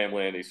Pam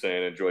Landy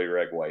saying enjoy your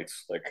egg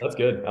whites. Like that's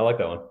good. I like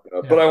that one.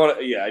 But I want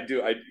to, I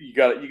do. You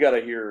got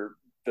to hear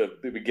the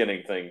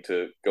beginning thing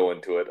to go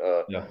into it.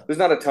 There's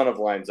not a ton of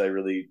lines I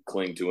really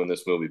cling to in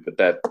this movie, but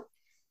that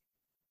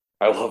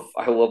I love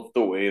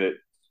the way that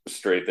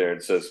straight there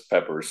it says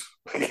peppers.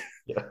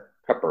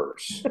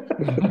 Peppers. All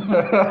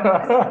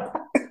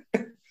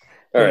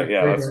right,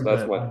 yeah,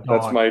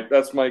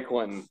 that's my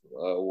Quentin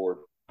award.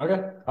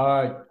 Okay.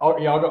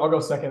 I'll go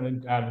second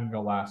and Adam can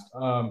go last.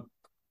 I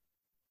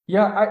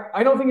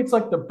don't think it's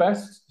like the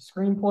best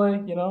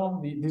screenplay.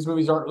 These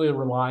movies aren't really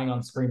relying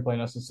on screenplay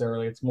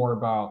necessarily. It's more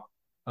about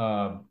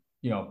the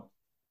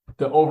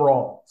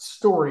overall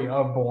story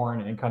of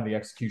Bourne and kind of the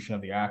execution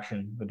of the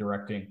action, the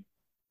directing.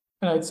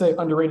 And I'd say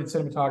underrated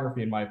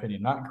cinematography, in my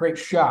opinion. Not great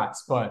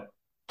shots, but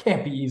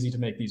can't be easy to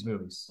make these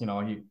movies. You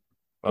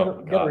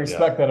gotta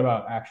respect that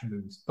about action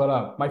movies.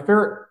 But my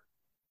favorite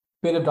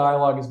bit of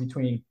dialogue is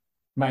between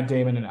Matt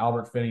Damon and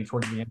Albert Finney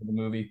towards the end of the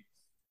movie.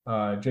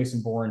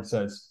 Jason Bourne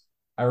says,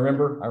 I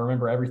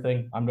remember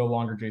everything. I'm no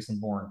longer Jason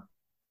Bourne.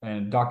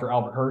 And Dr.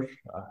 Albert Hirsch,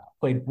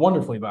 played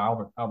wonderfully by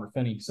Albert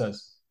Finney,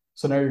 says,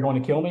 so now you're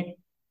going to kill me?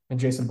 And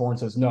Jason Bourne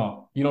says,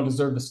 no, you don't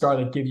deserve the star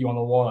they give you on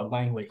the wall at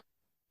Langley.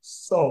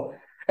 So,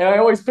 and I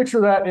always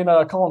picture that in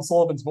Colin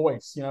Sullivan's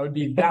voice. It'd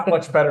be that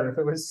much better if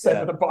it was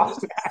said with a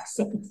Boston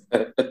accent.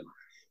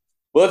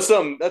 Well,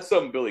 that's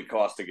something Billy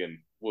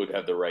Costigan would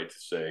have the right to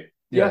say.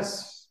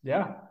 Yes.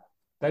 Yeah.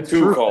 That's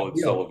to true. Colin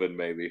Sullivan,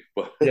 maybe.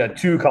 But yeah,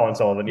 to Colin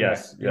Sullivan.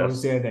 Yes. You always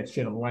say that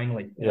shit of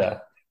Langley. Yeah.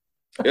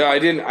 Yeah, I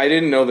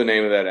didn't know the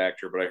name of that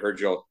actor, but I heard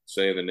y'all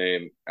say the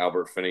name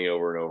Albert Finney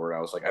over and over, and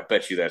I was like, I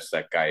bet you that's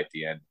that guy at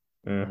the end.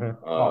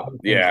 Mm-hmm.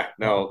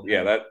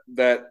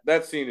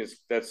 That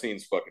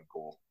scene's fucking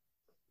cool.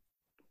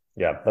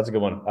 Yeah, that's a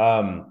good one.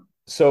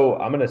 So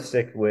I'm gonna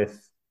stick with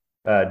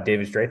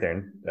David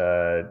Strathairn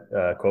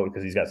quote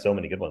because he's got so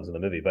many good ones in the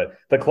movie. But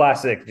the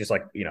classic, just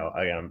like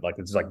again, like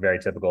this is like very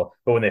typical.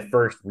 But when they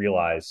first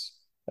realize,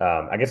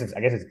 I guess it's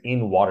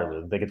in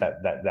Waterloo, they get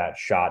that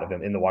shot of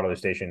him in the Waterloo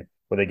station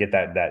where they get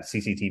that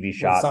CCTV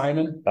shot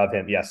of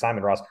him. Yeah,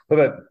 Simon Ross,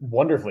 but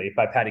wonderfully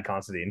by Patty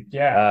Considine.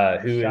 Yeah,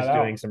 who is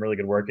doing some really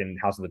good work in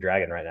House of the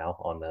Dragon right now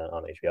on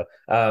HBO.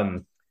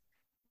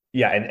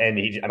 Yeah,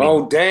 and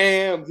oh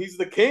damn, he's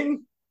the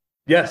king.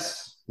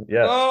 Yes.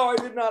 Yeah. Oh, I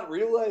did not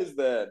realize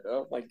that.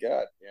 Oh my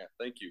god. Yeah.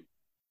 Thank you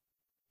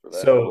for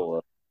that.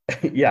 So,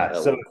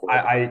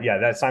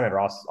 that Simon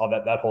Ross, all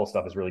that whole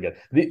stuff is really good.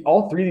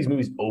 All three of these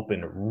movies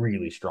open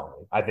really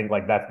strongly. I think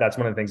like that's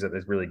one of the things that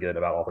is really good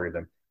about all three of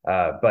them.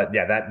 But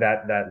yeah,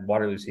 that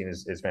Waterloo scene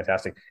is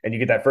fantastic, and you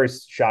get that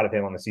first shot of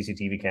him on the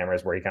CCTV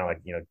cameras where he kind of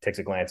like takes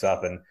a glance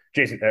up, and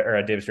David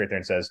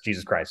Strathairn says,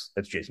 "Jesus Christ,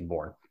 that's Jason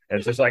Bourne." And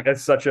it's just like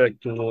that's such a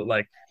cool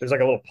there's like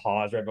a little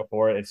pause right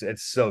before it.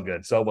 It's so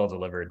good, so well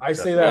delivered. I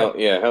say that.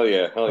 Hell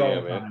yeah,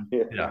 man.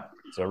 Yeah,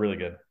 so really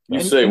good.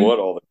 You say what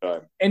all the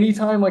time?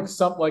 Anytime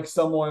someone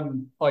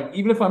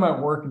even if I'm at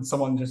work and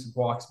someone just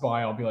walks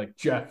by, I'll be like,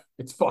 Jeff,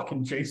 it's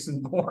fucking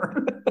Jason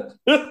Bourne.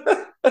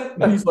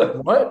 And he's like,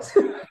 what?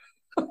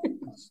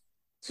 It's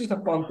just a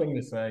fun thing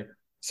to say.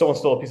 Someone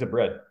stole a piece of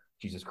bread.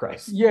 Jesus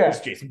Christ. Yeah. It's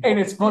Jason Bourne. And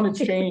it's fun to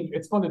change.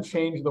 It's fun to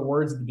change the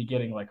words at the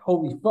beginning, like,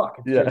 holy fuck,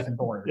 it's Jason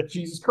Bourne.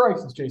 Jesus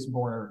Christ, it's Jason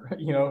Bourne.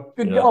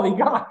 Good golly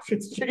gosh,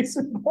 it's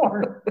Jason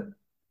Bourne.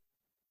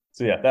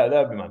 So yeah, that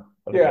would be mine.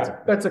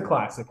 That's a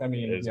classic. I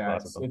mean,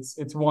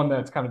 it's one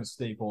that's kind of a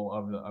staple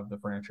of the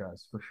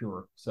franchise for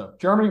sure. So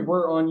Germany,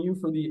 we're on you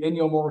for the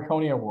Ennio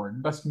Morricone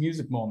Award, best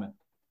music moment.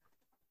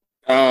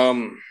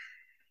 I'm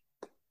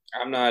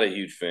not a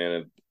huge fan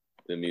of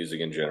the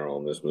music in general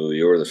in this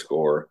movie or the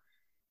score.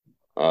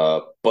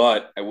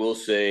 But I will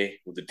say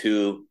with the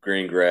two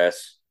Greengrass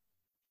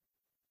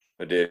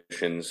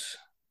editions,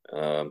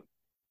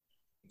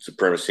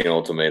 Supremacy and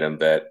Ultimatum,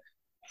 that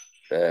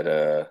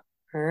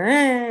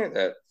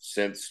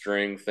synth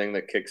string thing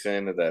that kicks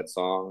into that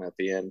song at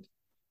the end.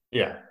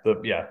 Yeah.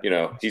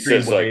 He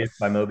says like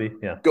by Moby.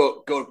 Yeah.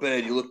 Go to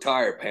bed. You look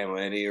tired,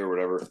 Pamela Andy, or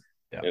whatever.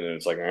 Yeah. And then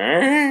it's like,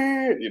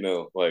 that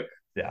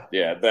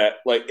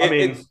like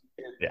it's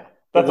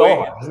That's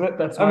all, isn't it?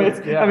 That's that's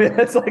that's gotta be it,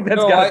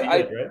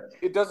 right?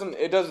 It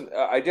doesn't.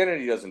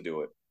 Identity doesn't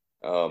do it.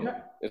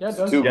 It's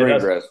it two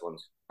Greengrass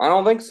ones. I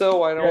don't think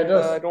so. I don't.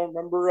 I don't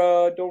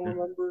remember.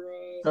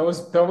 That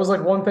was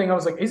like one thing. I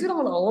was like, is it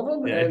on all of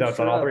them? Yeah, it's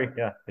on all three.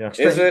 Yeah.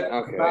 Is it?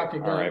 Okay. All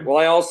right. Well,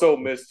 I also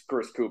missed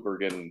Chris Cooper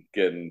getting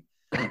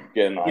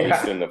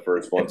iced in the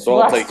first one, so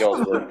I'll take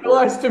y'all's word for it. The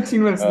last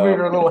 15 minutes of the movie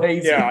are a little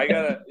hazy. Yeah, I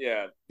gotta.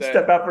 Yeah.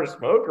 Step out for a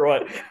smoke or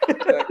what?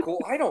 That cool?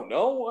 I don't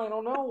know. I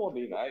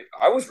mean,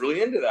 I was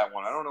really into that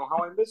one. I don't know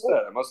how I missed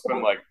that. I must have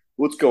been like,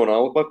 what's going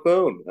on with my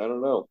phone? I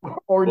don't know.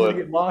 Or did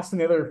you get lost in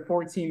the other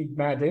 14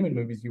 Matt Damon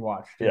movies you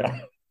watched?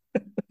 Yeah.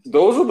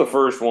 Those were the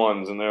first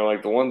ones, and they're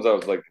like the ones I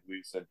was like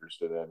least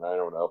interested in. I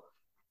don't know.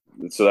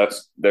 So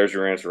there's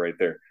your answer right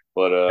there.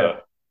 But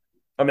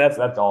I mean that's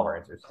all of our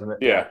answers,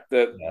 isn't it? Yeah.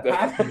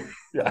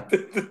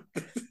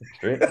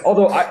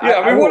 Although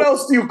I mean, what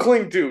else do you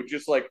cling to?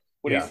 Just like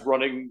when he's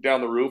running down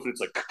the roof, and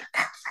it's like,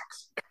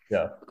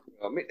 yeah.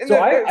 I mean, it's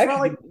not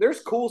like there's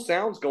cool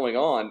sounds going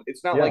on.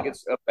 It's not like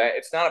it's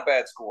not a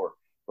bad score,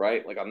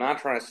 right? Like I'm not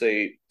trying to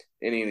say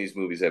any of these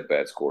movies have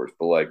bad scores,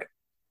 but like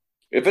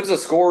if it's a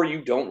score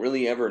you don't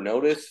really ever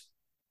notice,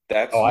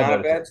 that's not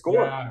a bad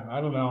score. Yeah,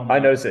 I don't know. I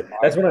notice it.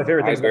 That's one of my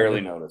favorite things. I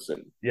barely notice it.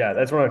 Yeah,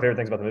 that's one of my favorite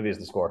things about the movie is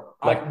the score.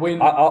 Like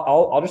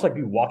I'll just like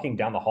be walking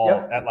down the hall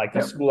at like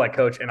the school I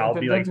coach, and I'll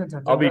be like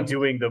I'll be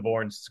doing the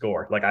Bourne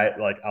score.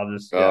 I'll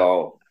just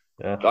I've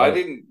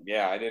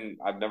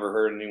never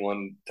heard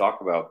anyone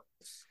talk about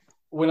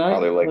how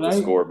they like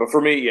the score. But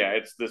for me,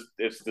 it's this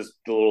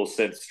little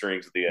synth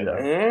strings at the end.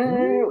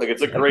 Yeah. Like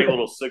it's a great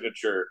little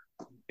signature.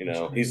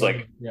 He's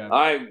like,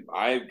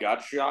 I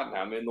got shot and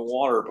I'm in the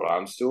water, but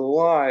I'm still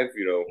alive.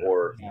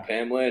 Or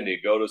Pam Landy,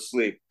 go to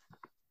sleep.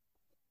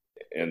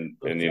 And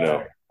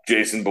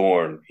Jason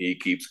Bourne,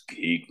 he's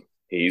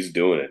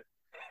doing it.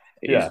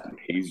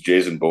 He's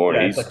Jason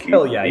Bourne. He keeps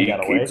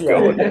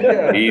going.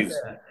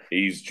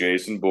 He's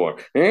Jason Bourne.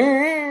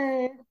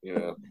 you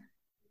know,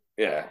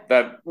 yeah.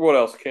 That what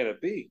else can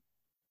it be?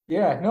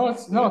 Yeah, no,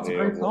 it's a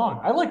great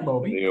song. I like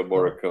Moby. Ennio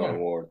Morricone Yeah.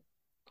 Award.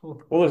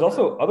 Well, there's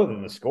also other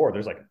than the score,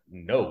 there's like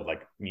no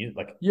like music,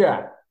 like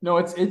Yeah, no,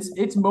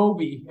 it's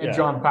Moby and Yeah.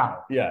 John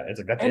Powell. yeah, it's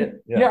like that's And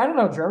it. yeah, I don't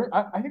know, Jeremy.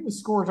 I think the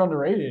score is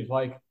underrated.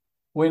 Like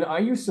when I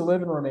used to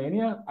live in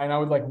Romania and I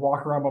would like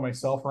walk around by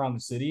myself around the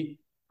city,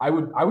 I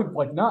would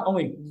like not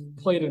only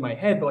play it in my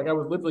head, but like I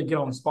would literally get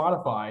on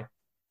Spotify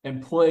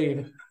and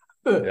play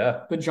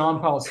Yeah. the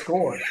John Powell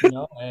score,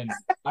 And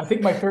I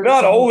think my favorite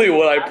Not song only was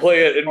would I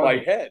play it in my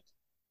Party. head,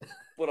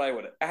 but I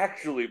would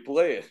actually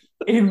play it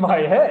In my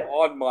head.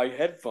 on my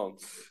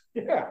headphones.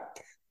 Yeah.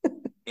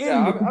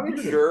 Yeah, I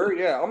mean, sure.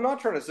 Yeah, I'm not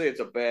trying to say it's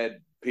a bad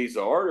piece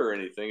of art or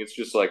anything. It's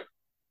just like,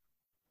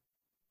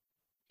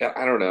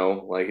 I don't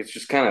know. Like, it's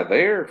just kind of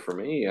there for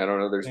me. I don't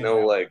know. There's no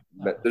like,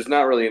 there's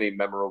not really any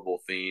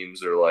memorable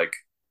themes or like,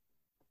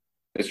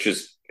 it's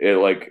just it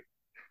like.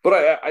 But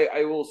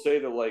I will say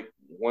that like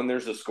when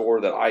there's a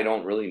score that I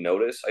don't really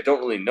notice, I don't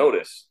really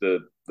notice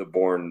the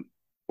Bourne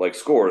like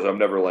scores. I'm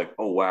never like,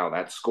 oh wow,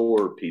 that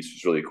score piece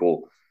was really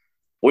cool.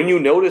 When you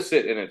notice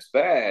it and it's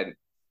bad,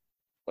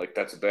 like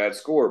that's a bad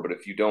score. But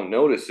if you don't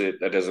notice it,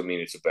 that doesn't mean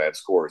it's a bad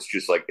score. It's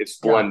just like it's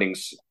blending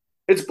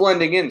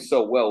in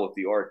so well with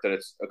the art that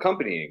it's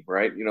accompanying,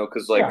 right?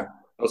 Because like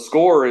a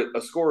score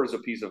is a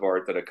piece of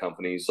art that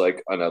accompanies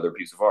like another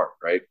piece of art,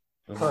 right?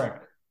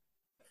 Correct.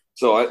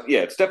 So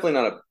it's definitely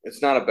not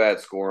a bad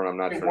score, and I'm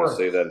not trying to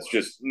say that it's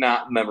just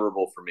not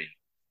memorable for me.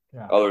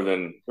 Yeah. Other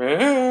than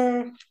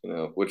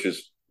which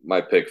is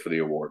my pick for the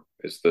award.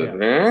 It's the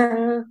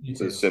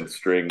synth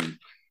string.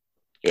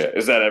 Yeah,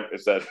 is that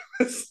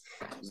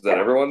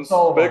everyone's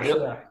pick?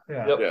 Yeah.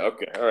 Yeah.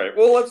 Okay. All right.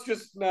 Well, let's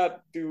just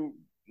not do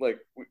like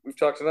we've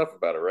talked enough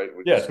about it, right?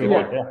 Let's move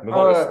on. Yeah, move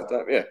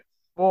on. Yeah.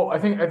 Well, I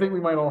think we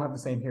might all have the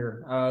same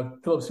here.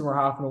 Philip Seymour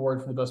Hoffman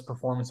Award for the best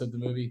performance of the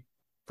movie.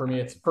 For me,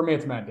 it's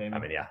Matt Damon. I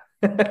mean, yeah.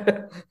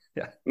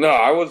 Yeah. No,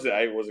 I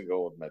wasn't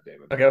going with Matt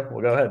Damon. Okay,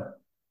 well, go ahead.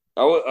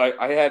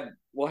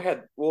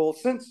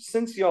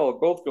 Since y'all are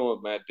both going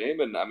with Matt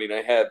Damon, I mean,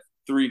 I had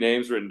 3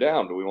 names written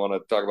down. Do we want to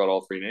talk about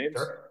all 3 names?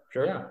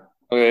 Sure. Yeah.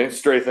 Okay,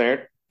 straight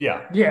there.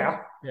 Yeah.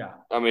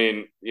 I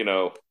mean,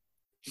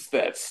 just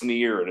that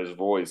sneer in his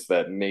voice,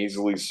 that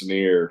nasally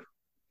sneer.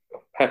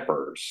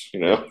 Peppers,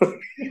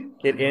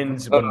 It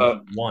ends when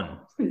one.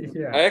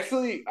 Yeah. I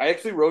actually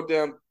wrote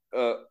down.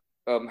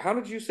 How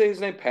did you say his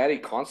name? Patty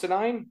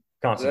Considine.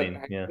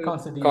 Considine. Yeah.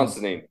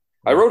 Considine.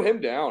 I wrote him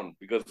down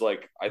because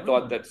like I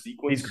thought that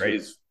sequence He's great.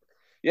 is.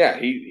 Yeah,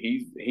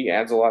 he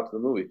adds a lot to the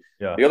movie.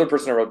 Yeah. The other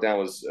person I wrote down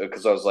was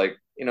because I was like,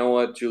 you know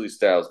what, Julie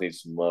Stiles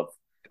needs some love.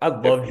 I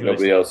love Julie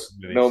Stiles.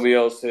 Nobody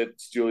else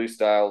hits Julie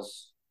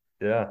Stiles.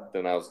 Yeah.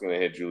 Then I was gonna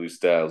hit Julie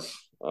Stiles.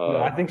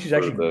 I think she's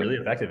actually really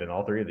effective in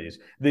all 3 of these.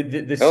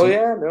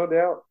 Yeah, no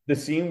doubt. The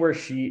scene where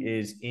she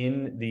is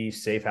in the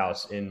safe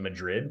house in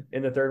Madrid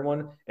in the 3rd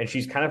one, and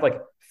she's kind of like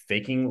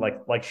faking,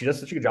 like she does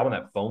such a good job on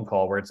that phone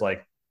call where it's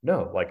like,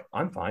 no, like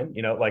I'm fine,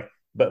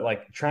 but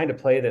like trying to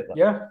play that.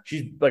 Like,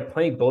 she's like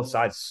playing both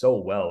sides so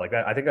well. Like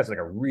that, I think that's like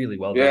a really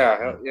well done.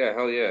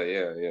 Hell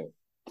yeah.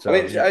 So,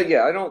 I mean,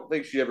 I don't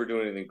think she ever do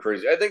anything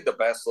crazy. I think the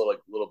best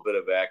little bit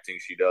of acting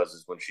she does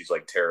is when she's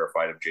like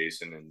terrified of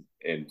Jason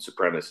and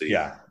Supremacy.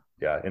 Yeah.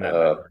 And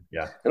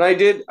I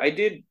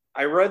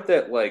read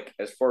that like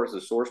as far as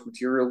the source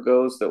material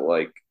goes, that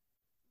like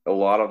a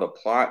lot of the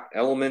plot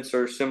elements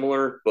are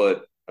similar,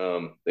 but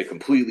they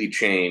completely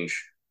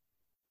change.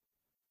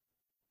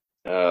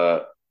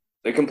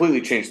 They completely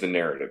change the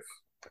narrative.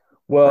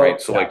 Well, right.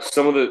 So like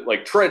some of the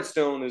like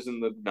Treadstone is in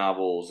the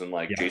novels, and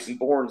like Jason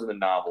Bourne's in the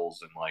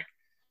novels, and like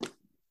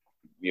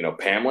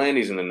Pam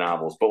Landy's in the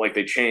novels, but like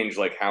they change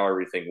like how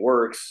everything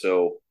works.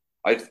 So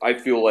I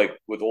feel like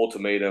with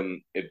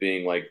Ultimatum, it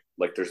being like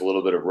there's a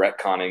little bit of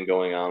retconning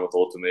going on with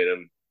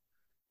Ultimatum,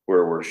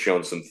 where we're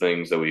shown some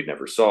things that we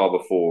never saw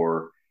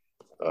before.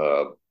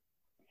 I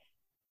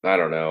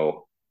don't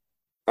know.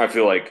 I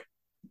feel like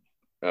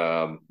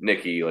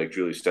Nikki, like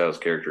Julie Stiles'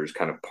 character, is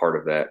kind of part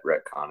of that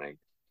retconning.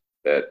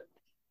 That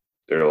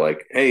they're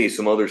like, hey,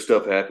 some other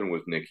stuff happened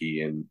with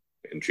Nikki and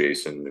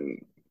Jason,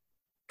 and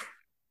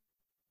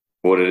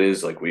what it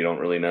is, like we don't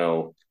really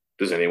know.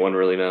 Does anyone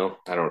really know?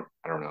 I don't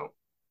know.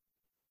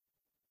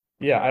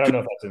 Yeah, I don't know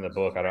if that's in the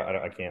book.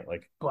 I can't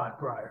like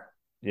Blackbriar.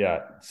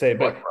 Yeah,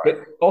 but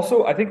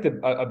also I think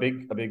a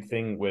big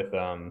thing with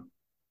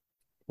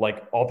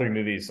like all 3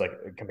 movies, like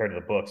compared to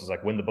the books, is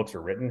like when the books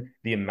were written,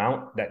 the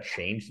amount that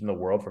changed in the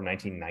world from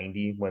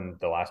 1990 when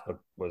the last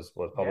book was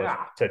published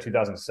to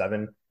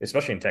 2007,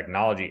 especially in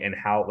technology, and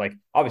how like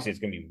obviously it's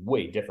going to be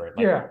way different.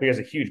 Because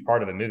a huge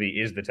part of the movie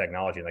is the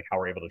technology and like how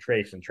we're able to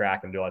trace and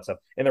track and do all that stuff.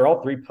 And they're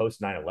all 3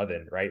 post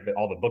 9/11, right? But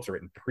all the books are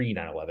written pre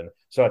 9/11,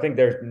 so I think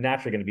there's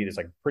naturally going to be this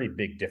like pretty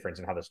big difference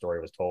in how the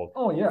story was told.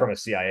 From a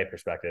CIA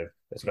perspective,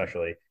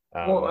 especially.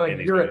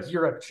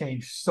 Europe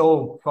changed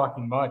so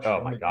fucking much.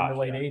 Oh my god! In the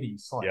late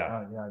 '80s.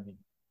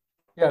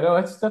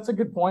 No, that's a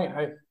good point.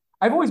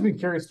 I've always been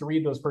curious to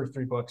read those first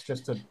 3 books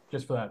just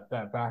for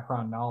that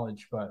background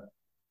knowledge, but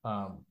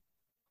I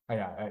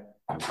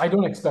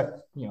don't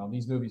expect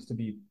these movies to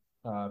be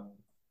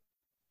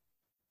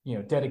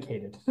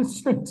dedicated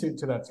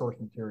to that source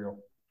material.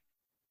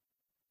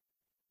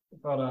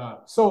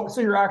 But so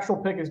your actual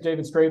pick is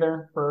David Stray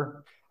there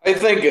for. I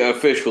think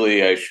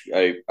officially I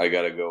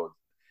gotta go.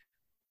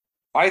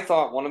 I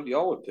thought one of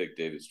y'all would pick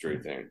David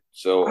Strait there,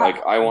 so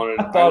like I wanted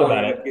I thought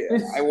about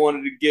it. I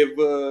wanted to give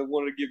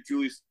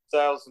Julie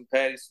Stiles and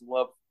Patty some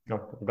love. No,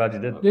 I'm glad you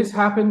did. This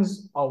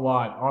happens a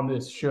lot on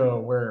this show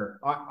where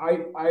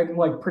I'm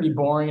like pretty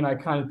boring and I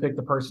kind of pick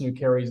the person who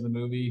carries the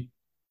movie.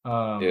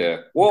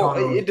 Yeah.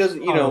 Well, it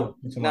doesn't.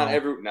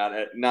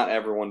 Not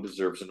everyone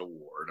deserves an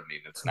award. I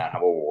mean, it's not how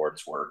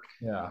awards work.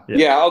 Yeah.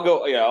 Yeah. I'll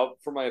go. Yeah.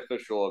 For my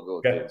official, I'll go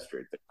with David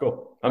Strait there.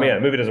 Cool. I mean, yeah,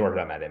 the movie doesn't work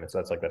without Matt Damon,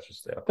 so that's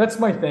just that's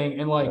my thing.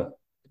 And like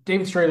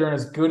David Strathairn,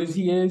 as good as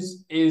he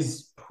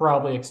is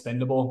probably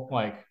expendable.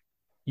 Like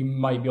you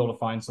might be able to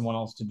find someone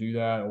else to do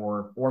that,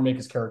 or make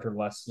his character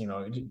less.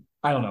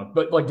 I don't know.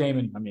 But like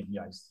Damon, I mean,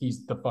 yeah,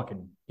 he's the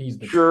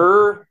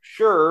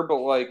sure, but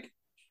like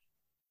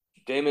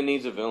Damon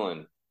needs a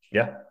villain.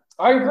 Yeah.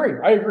 I agree.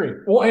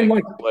 Well, and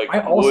like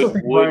I also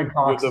think Brian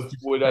Cox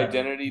would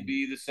Identity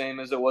be the same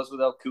as it was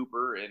without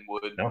Cooper, and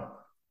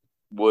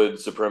would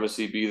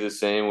Supremacy be the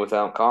same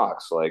without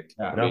Cox? Like,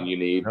 I mean, you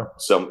need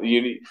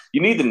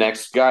the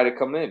next guy to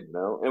come in,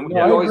 And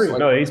I agree.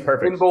 No, he's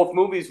perfect. In both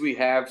movies, we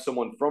have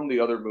someone from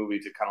the other movie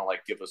to kind of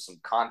like give us some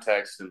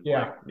context and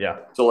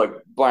So like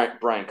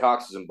Brian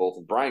Cox is in both,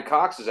 and Brian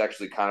Cox is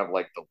actually kind of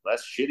like the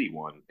less shitty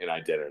one in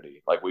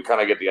Identity. Like we kind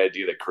of get the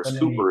idea that Chris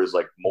Cooper is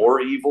like more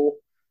evil.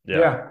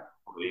 Yeah.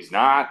 He's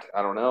not.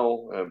 I don't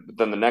know. But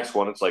then the next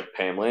one, it's like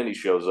Pam Landy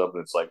shows up,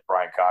 and it's like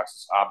Brian Cox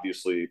is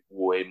obviously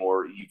way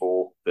more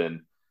evil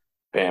than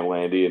Pam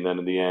Landy. And then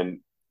in the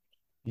end,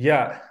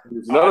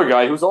 there's another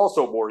guy who's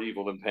also more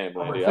evil than Pam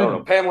Landy. I don't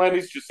know. Pam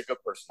Landy's just a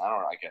good person. I don't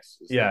know. I guess.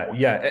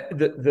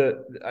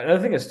 The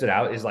another thing that stood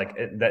out is like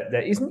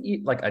that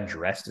isn't like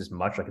addressed as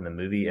much like in the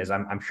movie as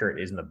I'm sure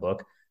it is in the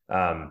book.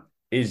 The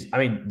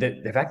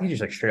fact that he just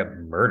like straight up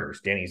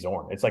murders Danny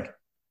Zorn. It's like.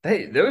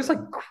 That was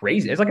like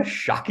crazy. It's like a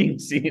shocking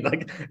scene.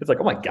 Like it's like,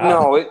 oh my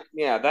god.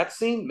 No, that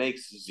scene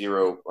makes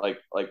zero. I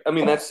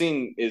mean, that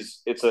scene is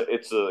it's a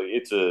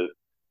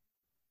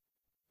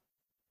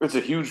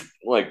huge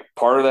like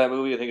part of that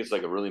movie. I think it's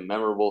like a really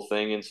memorable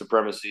thing in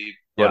Supremacy,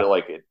 but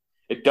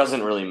it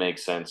doesn't really make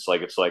sense.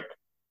 Like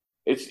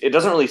it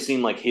doesn't really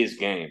seem like his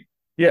game.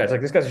 Yeah, it's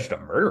like this guy's just a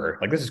murderer.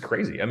 Like this is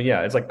crazy. I mean,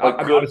 yeah, it's like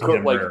obviously a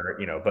murderer,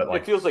 but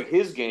like it feels like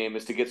his game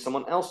is to get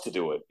someone else to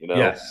do it.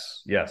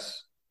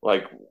 Yes.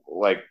 Like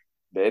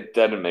it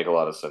didn't make a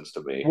lot of sense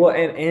to me. Well,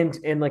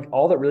 and like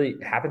all that really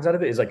happens out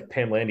of it is like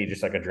Pam Landy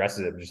just like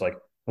addresses it, just like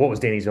what was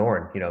Danny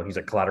Zorn? He's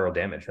like collateral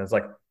damage, and it's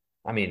like,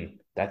 I mean,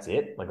 that's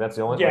it. Like that's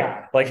the only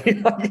like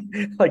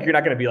you're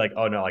not gonna be like,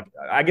 oh no, like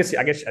I guess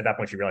at that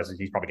point she realizes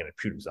he's probably gonna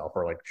shoot himself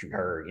or like shoot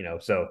her,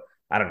 So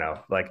I don't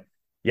know, like.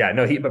 Yeah,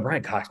 no, but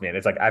Brian Cox, man,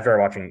 it's like after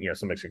watching,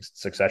 some like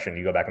Succession,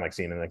 you go back and like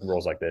see him in like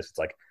roles like this. It's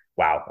like,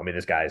 wow. I mean,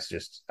 this guy is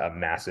just a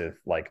massive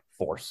like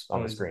force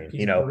on the screen.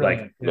 He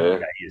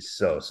is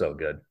so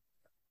good.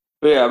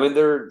 But yeah, I mean,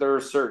 there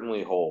are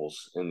certainly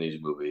holes in these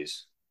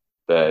movies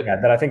that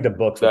I think the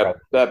books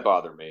that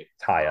bother me.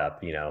 Tie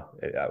up,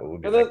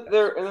 and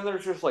then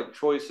there's just like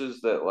choices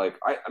that like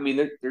I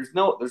mean, there's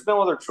no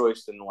other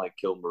choice than like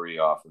kill Marie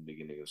off in the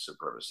beginning of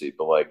Supremacy,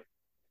 but like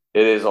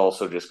it is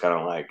also just kind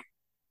of like.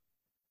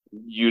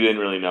 You didn't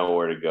really know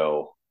where to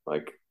go,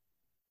 like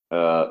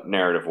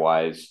narrative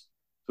wise.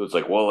 So it's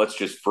like, well, let's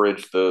just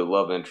fridge the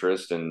love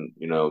interest, and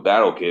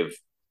that'll give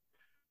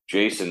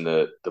Jason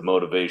the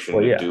motivation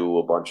to do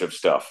a bunch of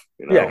stuff.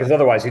 Yeah, because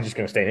otherwise he's just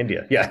going to stay in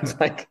India. Yeah, it's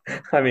like,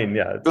 I mean,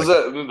 yeah, because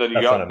then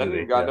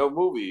you got no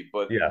movie.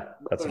 But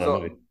that's not a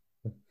movie.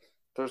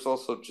 There's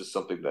also just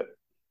something that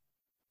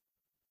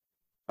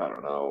I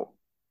don't know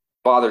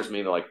bothers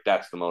me. Like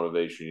that's the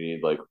motivation you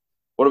need. Like,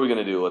 what are we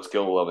going to do? Let's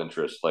kill the love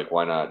interest. Like,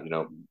 why not?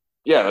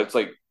 Yeah, it's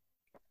like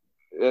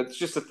it's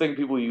just a thing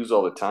people use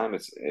all the time.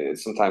 It's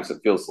sometimes it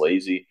feels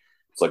lazy.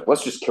 It's like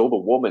let's just kill the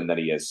woman that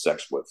he has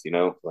sex with.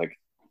 Like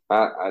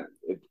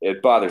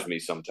it bothers me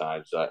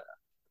sometimes.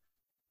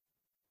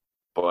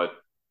 But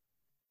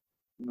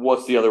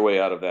what's the other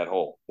way out of that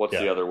hole? What's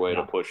the other way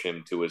to push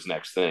him to his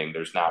next thing?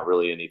 There's not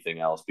really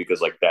anything else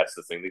because like that's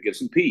the thing that gives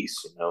him peace.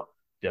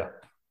 Yeah.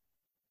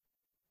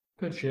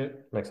 Good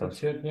shit. Makes sense.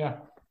 Good shit. Yeah.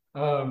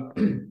 All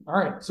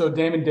right. So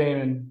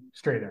Damon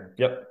Strathairn.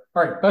 Yep.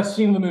 All right, best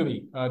scene in the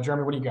movie.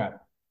 Jeremy, what do you got?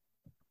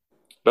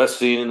 Best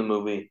scene in the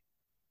movie.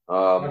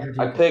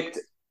 I picked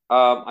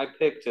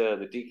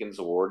the Deacons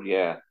Award.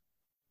 Yeah,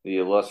 the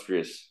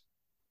illustrious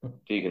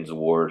Deacons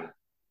Award.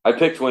 I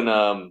picked when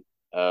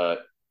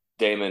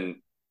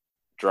Damon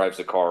drives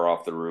a car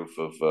off the roof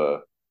of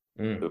the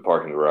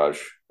parking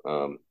garage.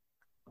 You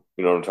know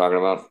what I'm talking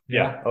about?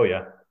 Yeah. Oh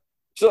yeah.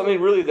 So I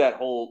mean, really,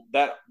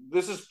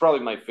 this is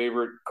probably my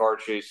favorite car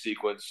chase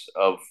sequence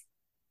of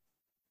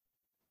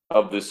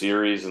the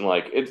series, and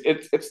like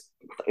it's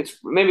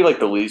maybe like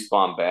the least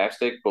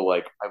bombastic, but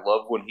like I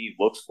love when he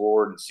looks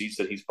forward and sees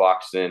that he's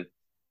boxed in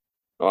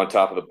on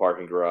top of the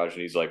parking garage,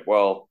 and he's like,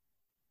 well,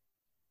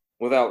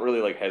 without really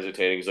like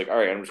hesitating, he's like, all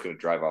right, I'm just going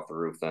to drive off the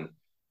roof then.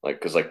 Like,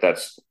 because like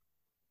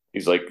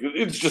he's like,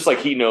 it's just like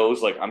he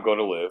knows, like, I'm going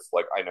to live.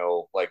 Like, I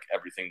know, like,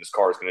 everything this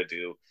car is going to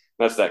do.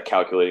 That's that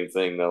calculating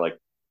thing. That, like,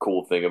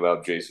 cool thing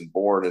about Jason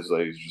Bourne is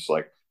that he's just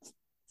like,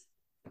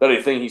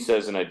 that thing he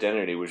says in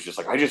Identity was just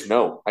like, I just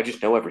know. I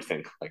just know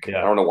everything. Like, I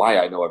don't know why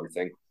I know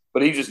everything.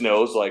 But he just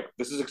knows, like,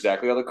 this is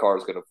exactly how the car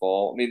is going to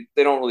fall. I mean,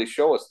 they don't really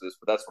show us this,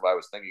 but that's what I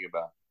was thinking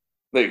about.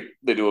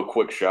 They do a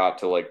quick shot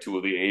to, like, two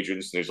of the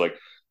agents, and he's like,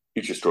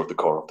 he just drove the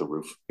car off the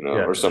roof,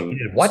 or some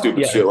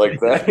stupid shit like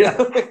that.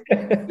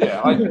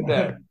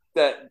 Yeah,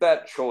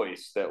 that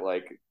choice, that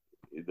like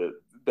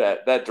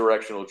that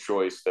directional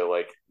choice, that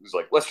like was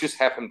like, let's just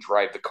have him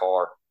drive the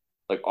car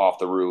like off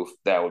the roof.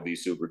 That would be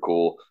super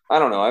cool. I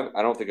don't know.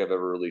 I don't think I've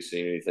ever really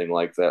seen anything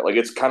like that. Like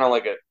it's kind of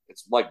like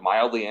it's like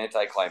mildly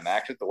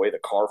anticlimactic the way the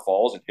car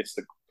falls and hits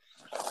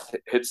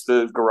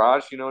the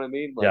garage. You know what I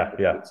mean? Like,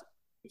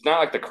 It's not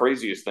like the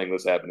craziest thing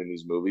that's happened in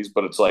these movies,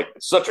 but it's like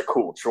it's such a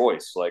cool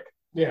choice. Like,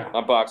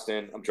 I'm boxed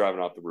in. I'm driving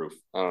off the roof.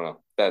 I don't know.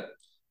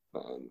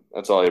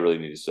 That's all I really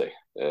need to say.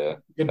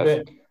 Good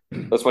bit.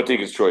 That's my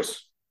Deacon's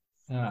choice.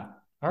 Yeah.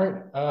 All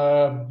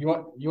right. You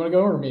want to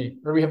go or me?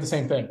 Or we have the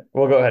same thing?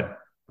 Well, go ahead.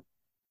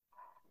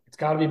 It's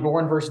got to be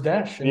Bourne versus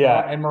Desh in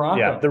Morocco.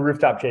 Yeah, the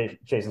rooftop chase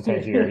in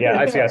Tangier. Yeah,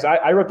 I see. So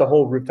I wrote the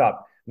whole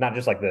rooftop, not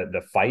just like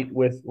the fight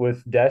with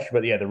Desh,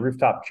 but the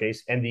rooftop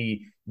chase and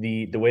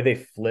the way they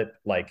flip,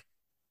 like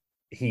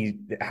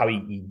how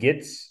he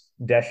gets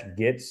Desh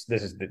gets,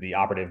 this is the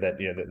operative that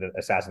the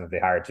assassin that they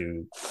hired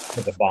to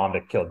put the bomb to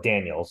kill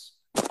Daniels.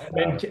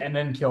 And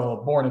then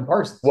kill Bourne and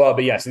Parsons. Well,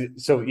 but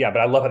but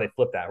I love how they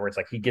flip that, where it's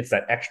like he gets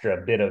that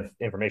extra bit of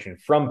information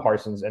from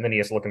Parsons, and then he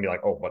has to look and be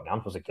like, "Oh, what? Now I'm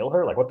supposed to kill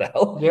her? Like, what the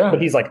hell?" Yeah.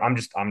 But he's like,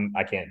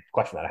 I can't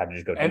question that. I have to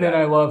just go." And then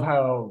I love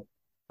how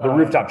the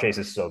rooftop chase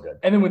is so good.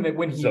 And then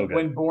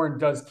when Bourne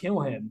does kill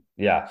him,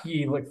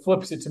 he like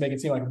flips it to make it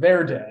seem like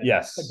they're dead.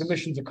 Yes, like the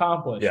mission's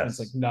accomplished. Yes, and it's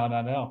like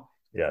no.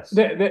 Yes,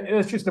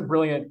 it's just a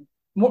brilliant.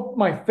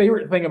 My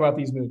favorite thing about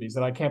these movies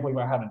that I can't believe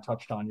I haven't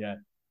touched on yet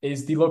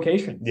is the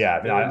locations. Yeah,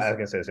 I was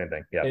gonna say the same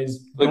thing. Yeah,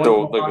 is like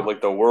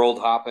the world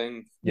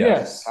hopping.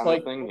 Yes,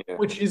 like thing. Yeah.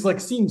 Which is like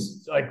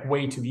seems like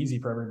way too easy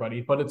for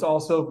everybody, but it's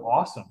also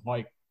awesome.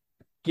 Like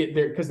get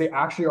there because they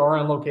actually are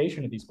on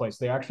location at these places.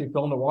 They actually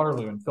filmed at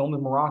Waterloo and filmed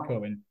in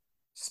Morocco and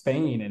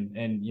Spain,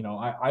 and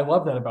I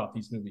love that about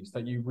these movies,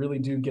 that you really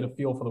do get a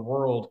feel for the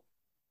world.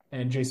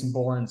 And Jason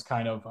Bourne's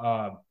kind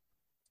of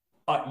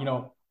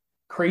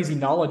crazy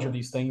knowledge of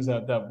these things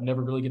that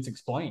never really gets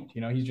explained.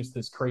 He's just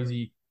this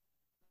crazy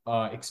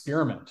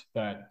experiment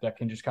that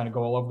can just kind of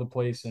go all over the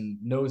place and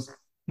knows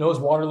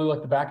Waterloo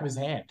like the back of his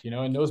hand,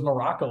 and knows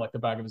Morocco like the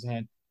back of his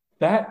hand.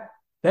 That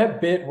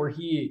bit where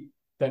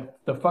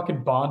the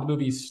fucking Bond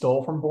movie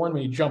stole from Bourne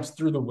when he jumps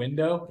through the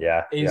window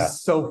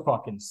is so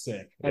fucking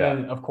sick. And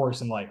then of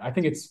course I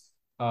think it's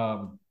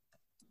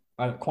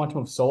Quantum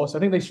of Solace. I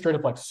think they straight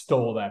up like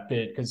stole that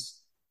bit because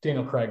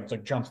Daniel Craig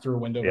like jumps through a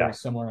window very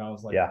similar. And I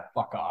was like,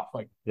 fuck off.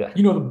 Like,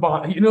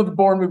 the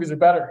Bourne movies are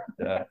better.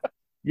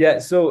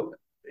 So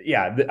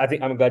I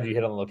think I'm glad you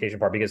hit on the location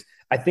part, because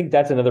I think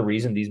that's another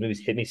reason these movies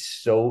hit me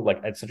so like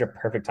at such a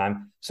perfect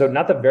time. So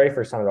not the very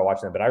first time that I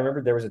watched them, but I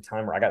remember there was a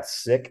time where I got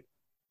sick.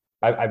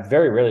 I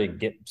very rarely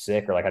get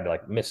sick or like I had to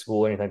like miss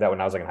school or anything like that when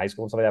I was like in high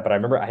school and stuff like that. But I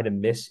remember I had to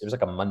miss, it was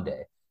like a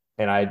Monday.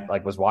 And I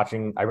like was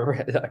watching, I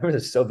remember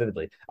this so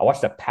vividly. I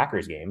watched a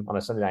Packers game on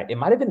a Sunday night. It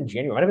might have been in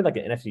January. It might have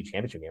been like an NFC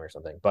championship game or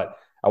something. But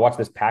I watched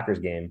this Packers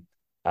game.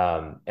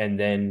 And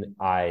then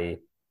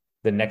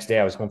the next day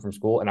I was home from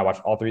school and I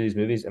watched all three of these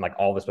movies and like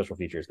all the special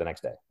features the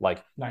next day.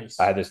 Like, nice.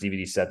 I had this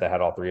DVD set that had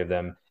all three of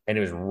them. And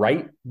it was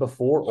right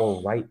before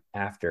or right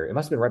after. It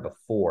must have been right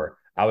before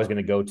I was going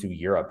to go to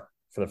Europe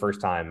for the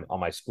first time on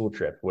my school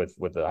trip with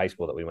the high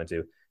school that we went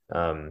to.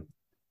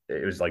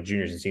 It was like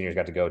juniors and seniors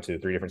got to go to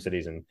 3 different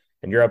cities in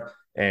Europe.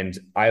 And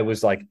I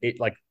was like,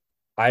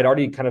 I had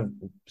already kind of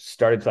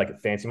started to like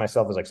fancy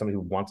myself as like somebody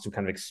who wants to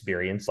kind of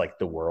experience like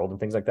the world and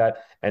things like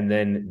that. And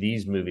then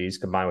these movies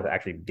combined with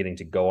actually getting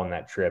to go on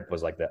that trip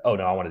was like oh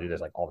no, I want to do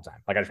this like all the time.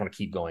 Like, I just want to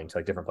keep going to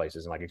like different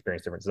places and like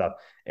experience different stuff.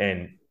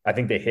 And I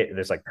think they hit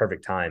this like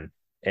perfect time.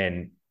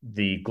 And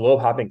the globe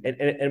hopping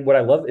and what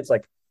I love, it's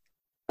like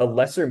a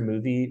lesser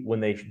movie when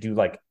they do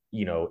like,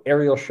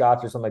 aerial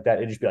shots or something like that.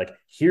 It'd just be like,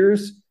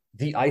 here's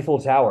the Eiffel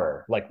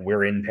Tower, like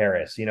we're in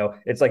Paris.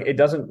 It's like it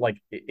doesn't like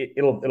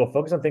it'll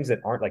focus on things that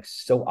aren't like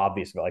so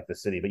obvious about like the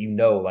city, but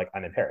like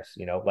I'm in Paris.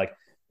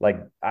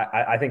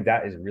 I think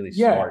that is really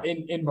smart.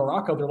 In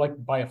Morocco, they're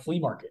like by a flea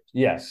market.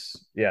 Yes,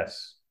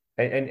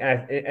 and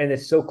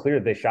it's so clear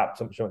they shot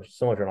so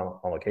much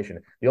on location.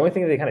 The only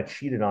thing that they kind of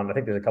cheated on, I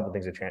think there's a couple of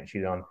things they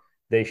cheated on.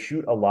 They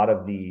shoot a lot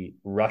of the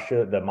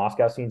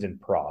Moscow scenes in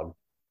Prague.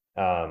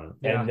 And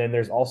then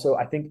there's also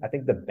I think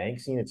the bank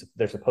scene,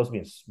 they're supposed to be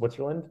in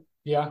Switzerland.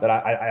 Yeah. But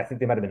I think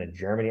they might have been in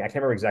Germany. I can't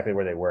remember exactly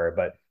where they were,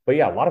 but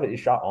yeah, a lot of it is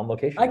shot on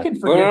location. I can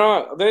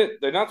forget.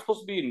 They're not supposed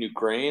to be in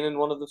Ukraine in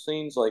one of the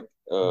scenes. Like,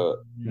 no,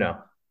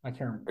 I can't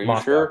remember. Are you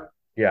Moscow. Sure?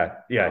 Yeah.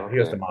 Oh, okay. He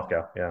goes to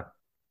Moscow. Yeah,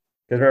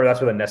 because remember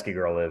that's where the Nesky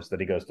girl lives that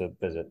he goes to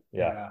visit.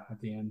 Yeah, at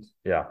the end.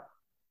 Yeah.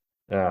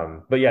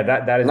 But yeah,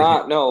 that is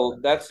not. No,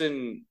 that's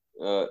in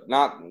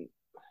not.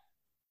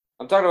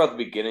 I'm talking about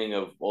the beginning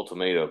of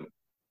Ultimatum.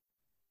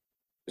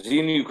 Is he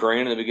in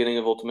Ukraine in the beginning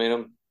of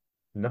Ultimatum?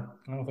 No,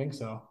 I don't think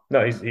so.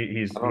 no, he's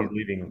I don't.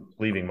 leaving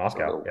I don't Moscow.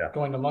 know. Yeah,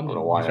 Going to I don't know London.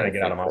 he's why trying I to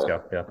get out think of that.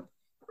 Moscow.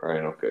 Yeah,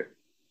 Right. Okay.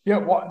 Yeah,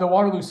 the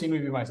Waterloo scene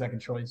would be my second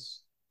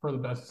choice for the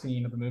best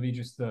scene of the movie.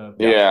 Just the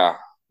yeah,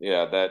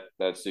 Yeah. Yeah.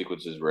 That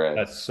sequence is rad.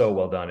 that's so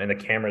well done, and the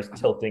camera's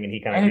tilting, and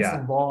he kind and of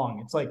it's long.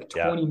 It's like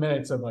yeah, 20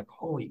 minutes of like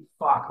holy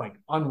fuck, like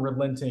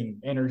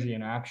unrelenting energy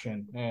and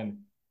action. And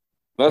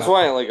That's God,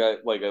 why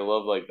I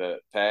love like that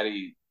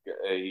Patty.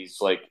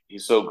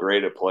 He's so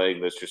great at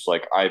playing this. Just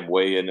like I'm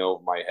way in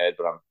over my head,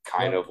 but I'm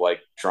kind yep, of like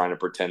trying to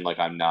pretend like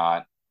I'm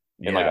not,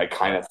 and like yeah, I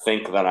kind yeah. of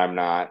think that I'm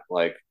not.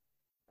 Like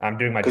I'm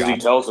doing my because job. yeah,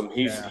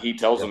 he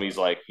tells Yeah, him he's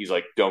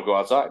like don't go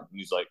outside.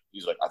 He's like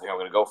I think I'm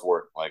gonna go for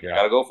it. Like I yeah,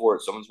 gotta go for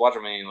it. Someone's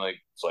watching me. Like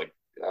it's like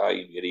ah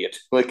you idiot.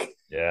 Like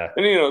yeah,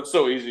 and it's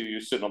so easy.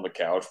 You're sitting on the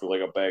couch with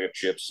like a bag of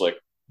chips. Like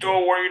dude,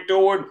 what are you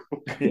doing?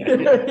 yeah,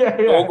 yeah,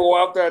 Don't yeah,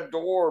 go out that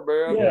door,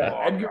 man. yeah. yeah,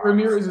 Oh Edgar God,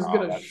 Ramirez is oh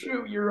gonna that's it.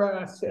 shoot your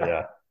ass. Yeah,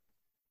 yeah.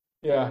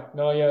 yeah.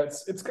 No, yeah.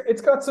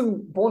 It's got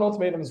some Bourne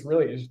Ultimatum is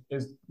really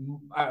is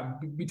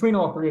between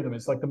all three of them.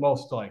 It's like the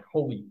most like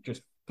holy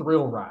just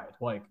thrill ride.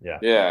 Like Yeah.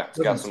 Yeah, it's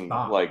got doesn't some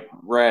stop. like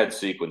rad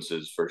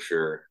sequences for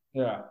sure.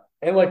 Yeah.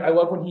 And like I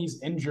love when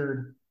he's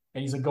injured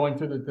and he's like going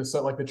through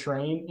like the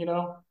train,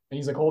 and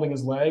he's like holding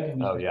his leg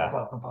and he's Oh like yeah.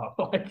 pop, pop, pop,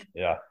 pop. Like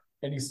Yeah.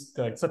 and he's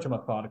like such a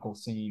methodical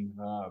scene.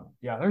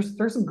 Yeah,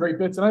 there's some great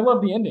bits, and I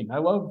love the ending. I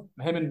love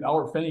him and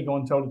Albert Finney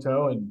going toe to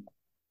toe, and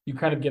you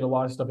kind of get a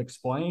lot of stuff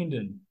explained,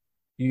 and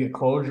you get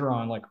closure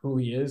on like who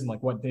he is and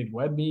like what Dave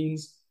Webb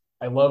means.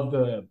 I love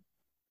the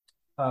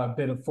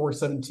bit of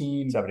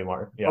 417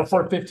 71. Yeah. or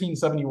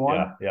 41571.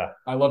 Yeah. Yeah.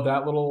 I love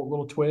that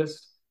little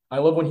twist. I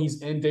love when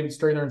he's in David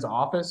Strathairn's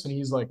office and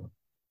he's like Yeah.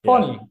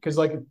 funny because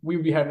like we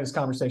would be having this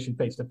conversation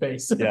face to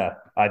face. Yeah.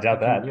 I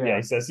doubt Like, that. Yeah. yeah,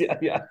 He says, yeah.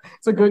 Yeah.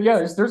 it's a good, yeah.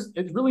 It's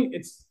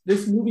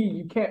this movie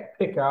you can't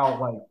pick out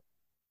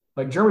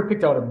like Jeremy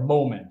picked out a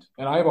moment,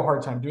 and I have a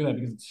hard time doing that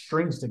because it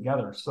strings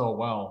together so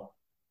well,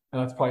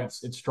 and that's probably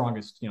its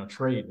strongest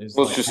trait is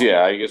Well, it's like just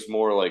yeah, I guess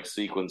more like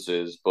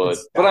sequences,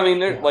 it's but I mean,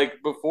 yeah like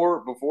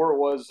before it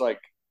was like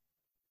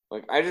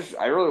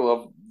I really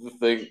love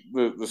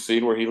the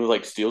scene where he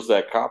like steals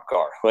that cop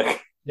car. yeah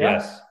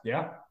Yes.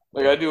 yeah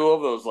Like I do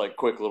love those like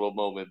quick little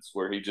moments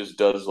where he just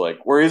does like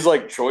where his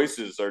like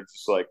choices are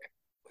just like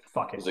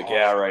fucking he's like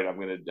yeah awesome. right I'm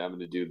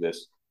gonna do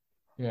this.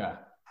 Yeah,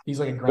 he's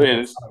like a But Grand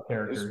yeah, Theft Auto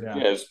character.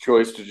 Yeah, his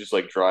choice to just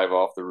like drive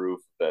off the roof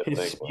of that His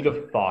thing. speed Like,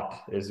 of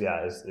thought is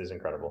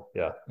incredible.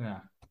 Yeah. yeah, well,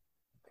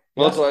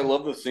 yeah, that's why I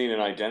love the scene in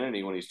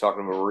Identity when he's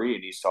talking to Marie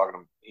and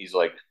he's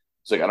like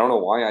I don't know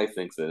why I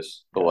think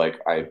this, but Yeah. like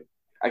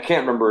I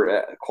can't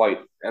remember quite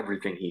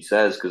everything he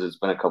says because it's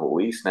been a couple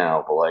weeks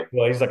now. But like,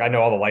 Well, he's like, I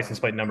know all the license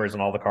plate numbers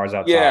and all the cars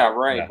outside. yeah,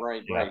 Yeah. Yeah.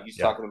 right. He's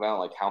Yeah. talking about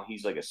like how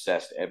he's like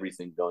assessed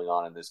everything going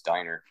on in this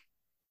diner,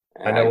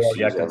 I and know I where all just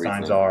the use exit signs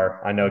everything.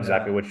 are. I know yeah,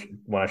 exactly which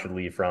one I should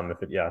leave from.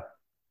 If it, yeah.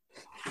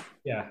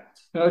 yeah.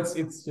 No,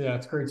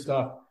 it's great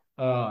stuff.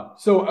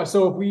 So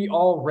if we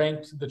all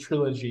ranked the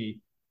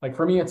trilogy, like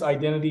for me, it's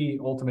Identity,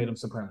 Ultimatum,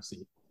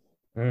 Supremacy,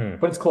 Mm.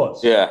 but it's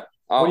close. Yeah,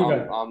 What do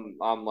you got?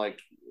 I'm like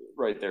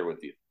right there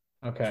with you.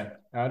 Okay,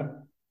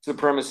 Adam.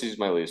 Supremacy is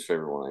my least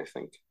favorite one, I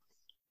think.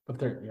 But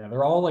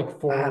they're all like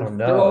I don't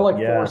they're all know. like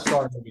Yeah.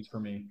 4-star movies for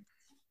me.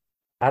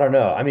 I don't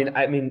know. I mean,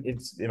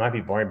 it might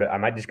be boring, but I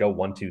might just go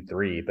one, two,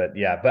 three. But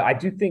yeah, but I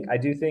do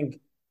think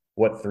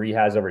what three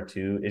has over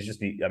two is just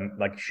the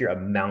like sheer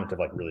amount of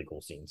like really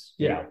cool scenes.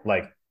 Yeah,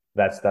 Like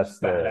that's the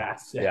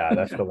badass. yeah,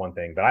 that's Yeah. the one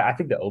thing. But I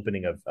think the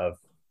opening of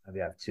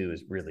yeah two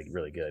is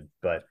really good.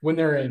 But When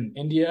they're in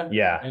India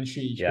yeah, and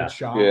she yeah, gets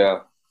shot. Yeah,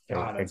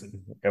 God, that's a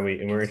and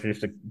we're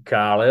introduced to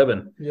Carl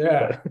Urban.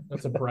 yeah, But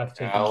that's a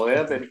breathtaking. Al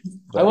Evan. I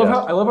but love yeah,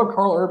 how I love how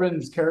Carl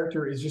Urban's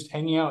character is just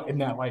hanging out in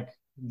that like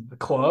the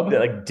club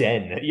like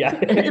den. Yeah,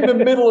 in the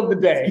middle of the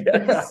day.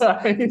 Yes.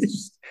 He's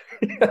just,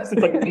 yes,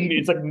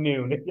 it's like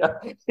noon. Yeah,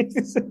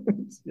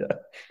 yeah,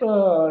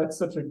 it's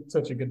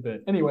such a good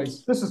bit.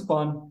 Anyways, this is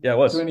fun. yeah. It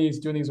was.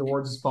 Doing these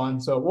awards is fun.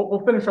 So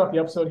we'll finish off the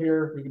episode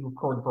here. We've been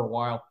recording for a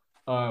while.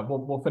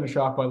 We'll finish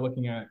off by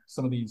looking at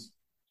some of these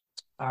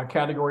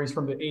categories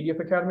from the 80th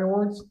Academy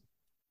Awards.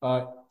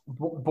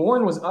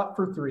 Bourne was up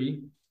for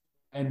 3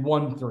 and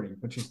won 3,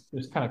 which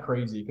is kind of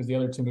crazy because the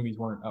other 2 movies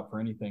weren't up for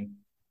anything.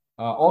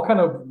 I'll kind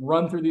of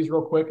run through these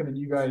real quick, and then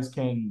you guys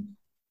can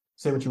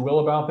say what you will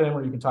about them,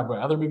 or you can talk about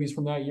other movies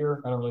from that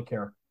year. I don't really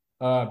care.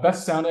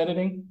 Best sound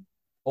editing: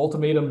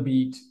 Ultimatum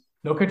beat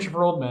No Country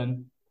for Old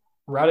Men,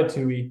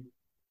 Ratatouille,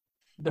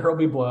 There Will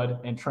Be Blood,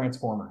 and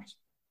Transformers.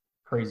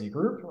 Crazy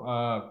group.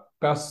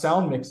 Best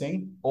sound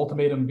mixing: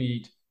 Ultimatum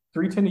beat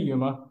 3:10 to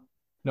Yuma,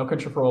 No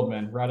Country for Old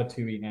Men,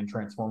 Ratatouille, and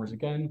Transformers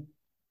again.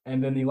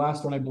 And then the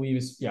last one I believe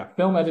is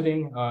film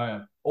editing.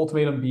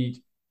 Ultimatum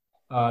beat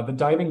The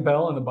Diving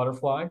Bell and the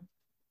Butterfly,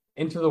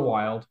 Into the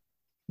Wild,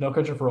 No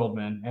Country for Old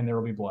Men, and There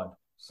Will Be Blood.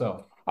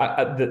 So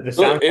The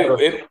So sound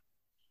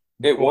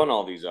it won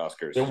all these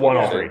Oscars. it is won what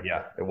all you're three. saying?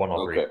 Yeah, it won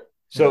all three. Okay.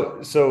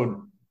 So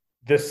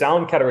the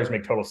sound categories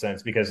make total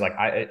sense because like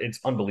it's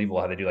unbelievable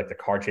how they do like the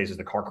car chases,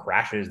 the car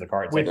crashes, the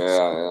car. It's like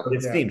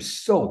it seems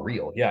so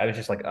real. Yeah, it's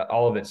just like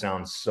all of it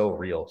sounds so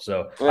real.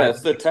 So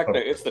it's the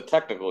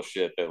technical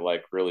shit that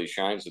like really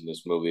shines in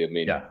this movie. I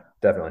mean, yeah,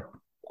 definitely.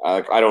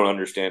 I don't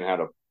understand how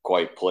to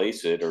quite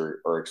place it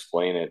or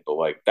explain it, but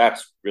like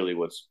that's really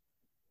what's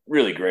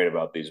really great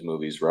about these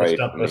movies, right?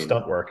 The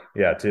stunt work,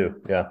 yeah,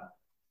 too, yeah.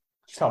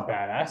 Just how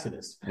badass it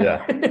is.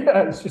 Yeah,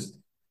 yeah, it's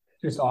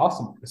just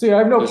awesome. See, I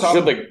have no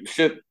problem.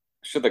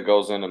 Shit that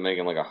goes into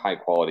making like a high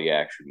quality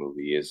action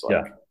movie is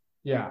like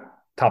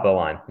top of the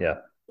line.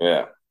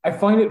 Yeah. I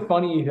find it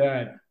funny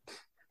that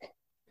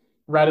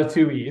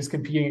Ratatouille is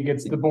competing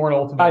against the Bourne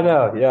Ultimatum. I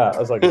know, yeah. I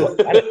was like, what?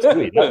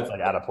 Ratatouille? That was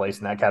like out of place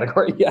in that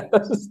category. Yeah,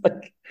 that's just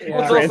like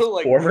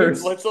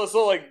Transformers. It's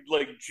also like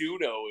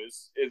Juno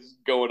is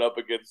going up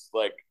against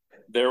like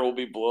There Will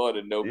Be Blood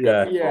and No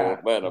Country for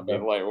Old Men. I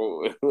mean,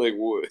 like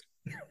what?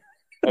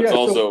 That's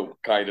also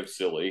kind of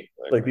silly.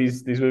 Like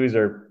these movies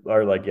are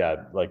like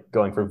like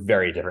going for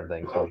very different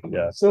things. So,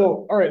 yeah.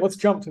 So all right, let's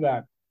jump to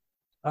that.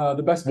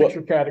 The best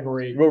picture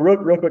category. Well,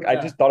 real quick, I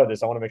just thought of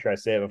this. I want to make sure I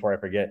say it before I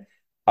forget.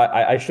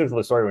 I should have told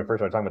the story when we first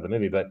started talking about the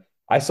movie, but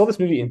I saw this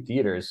movie in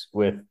theaters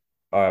with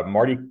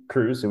Marty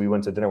Cruz, who we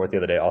went to dinner with the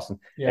other day, Austin,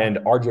 and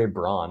RJ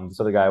Braun, this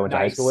other guy I went to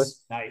high school with.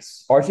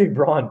 Nice. RJ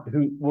Braun,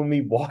 who when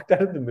we walked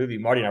out of the movie,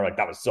 Marty and I were like,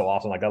 that was so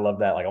awesome. Like, I love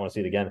that. Like, I want to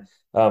see it again.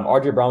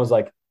 RJ Braun was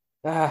like,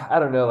 I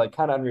don't know, like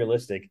kind of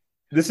unrealistic.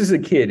 This is a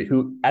kid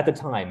who, at the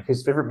time,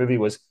 his favorite movie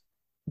was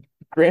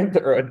Grand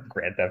Theft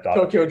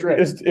Auto. Tokyo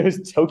Drift. It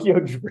was Tokyo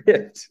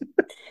Drift.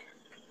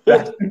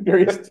 Fast and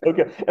Furious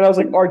Tokyo. And I was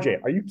like,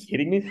 RJ, are you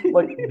kidding me?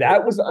 Like,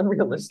 that was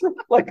unrealistic?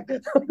 Like, I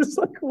was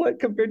like, what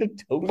compared to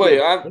Tokyo?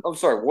 Wait, I'm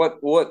sorry.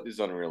 What is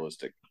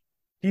unrealistic?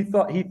 He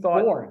thought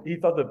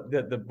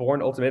the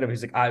Bourne Ultimatum.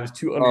 He's like, it was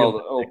too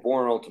unrealistic.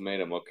 Bourne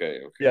Ultimatum. Okay.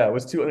 Yeah, it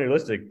was too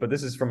unrealistic. But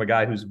this is from a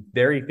guy whose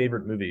very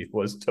favorite movie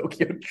was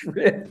Tokyo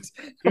Drift.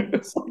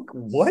 It's like,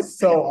 what?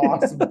 So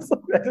awesome.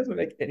 That doesn't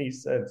make any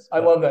sense. I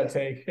love that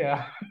take.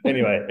 Yeah.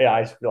 Anyway, yeah,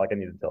 I feel like I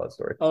need to tell that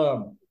story.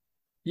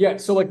 Yeah.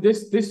 So like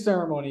this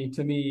ceremony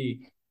to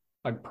me,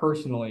 like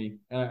personally,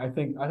 and I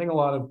think a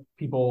lot of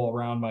people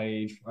around my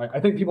age, I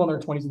think people in their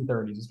 20s and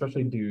 30s,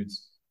 especially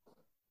dudes,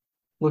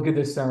 look at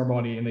this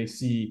ceremony and they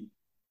see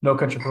No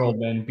Country for Old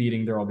Men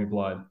beating There Will Be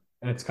Blood.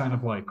 And it's kind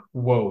of like,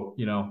 whoa,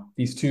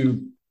 these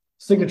two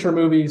signature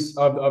movies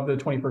of the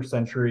 21st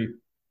century,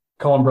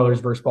 Coen Brothers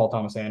versus Paul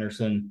Thomas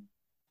Anderson.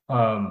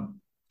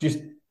 Just,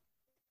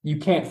 you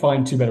can't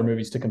find two better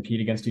movies to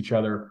compete against each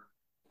other.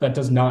 That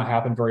does not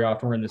happen very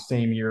often. We're in the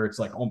same year. It's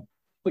like,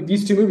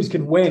 these two movies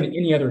could win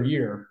any other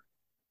year.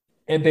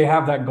 And they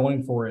have that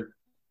going for it.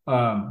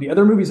 The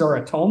other movies are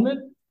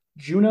Atonement,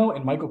 Juno,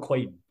 and Michael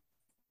Clayton.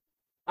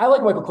 I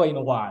like Michael Clayton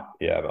a lot.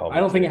 Yeah, I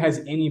don't think it has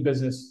any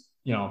business,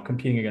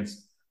 competing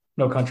against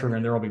No Country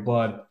and There Will Be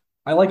Blood.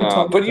 I like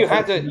Atonement. But you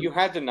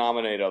had to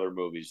nominate other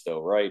movies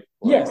though, right?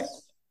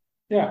 Yes.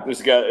 Yeah.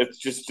 This guy, it's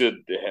just to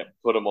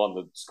put them on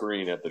the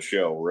screen at the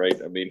show, right?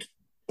 I mean,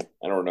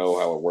 I don't know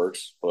how it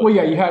works. But... Well,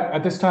 yeah, you had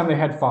at this time they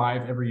had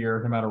 5 every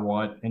year, no matter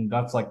what, and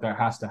that's like that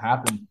has to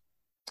happen.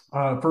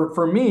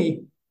 For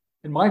me,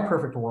 in my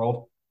perfect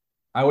world,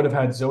 I would have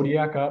had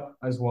Zodiac up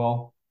as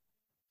well,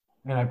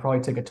 and I'd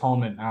probably take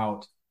Atonement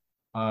out,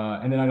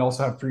 and then I'd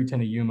also have 3:10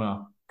 to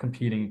Yuma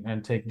competing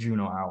and take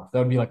Juno out. That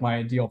would be like my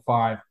ideal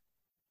 5.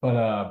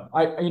 But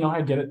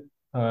I get it.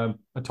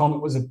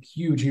 Atonement was a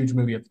huge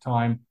movie at the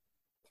time.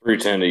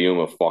 3:10 to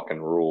Yuma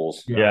fucking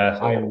rules. Yeah,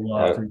 I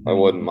love. I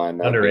wouldn't mind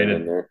that.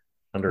 Underrated. In there.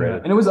 Underrated.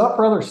 Yeah. And it was up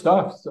for other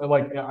stuff. So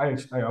like I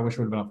wish it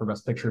would have been up for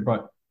Best Picture,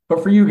 but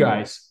for you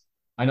guys,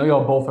 I know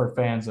y'all both are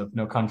fans of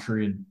No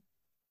Country and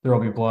There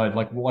Will Be Blood.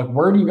 Like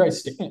where do you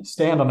guys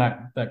stand on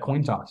that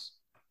coin toss?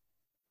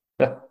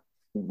 Yeah.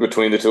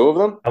 Between the two of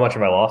them? How much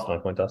have I lost on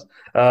coin toss?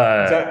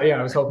 Yeah,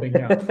 I was hoping.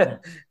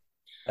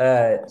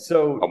 Yeah.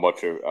 So how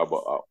much?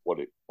 What?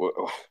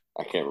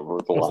 I can't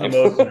remember the line.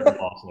 What's the most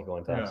lost on the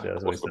coin toss? Yeah.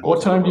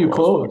 What time do you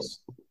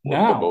close?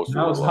 Now is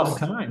not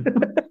the time.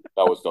 That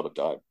was not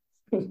the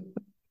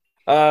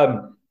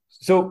time.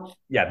 So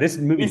yeah, this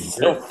movie is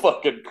so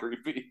fucking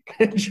creepy.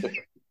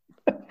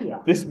 Yeah.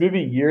 This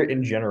movie year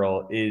in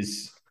general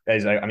is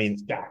I mean,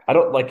 I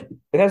don't like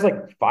it has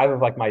like 5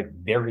 of like my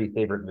very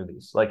favorite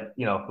movies. Like,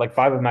 like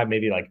 5 of my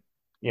maybe like,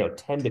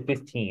 10 to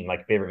 15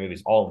 like favorite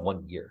movies all in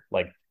one year.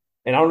 Like,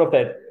 and I don't know if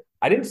that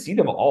I didn't see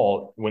them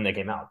all when they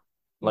came out.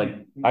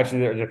 Like actually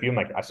there's a few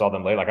like I saw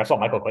them later. Like I saw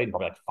Michael Clayton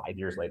probably like 5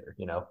 years later,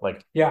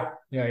 like yeah.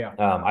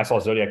 I saw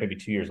Zodiac maybe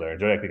 2 years later.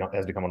 Zodiac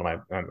has become one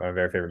of my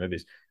very favorite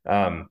movies.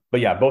 But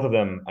yeah, both of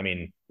them, I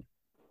mean,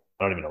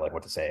 I don't even know like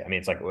what to say. I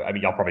mean,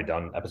 y'all probably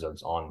done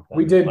episodes on them.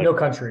 We did No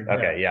Country.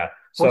 Okay, yeah.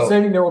 We're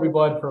saving There Will Be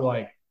Blood for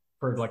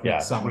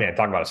summer. Man,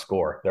 talking about a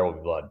score, There Will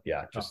Be Blood.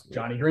 Yeah, just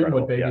Johnny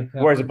Greenwood, baby.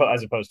 Yeah. Whereas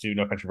as opposed to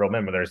No Country for Old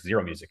Men, where there's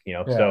zero music,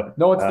 So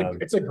no,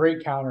 it's a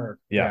great counter.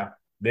 Yeah.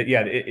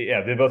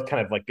 they both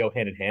kind of like go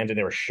hand in hand, and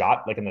they were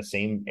shot like in the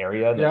same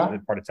area in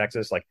the part of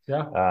Texas. Like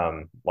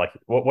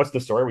what's the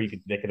story where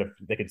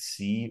they could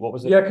see what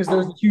was it? Yeah, because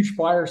there's a huge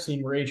fire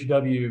scene where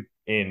HW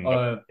in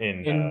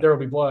There Will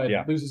Be Blood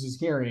loses his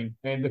hearing,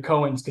 and the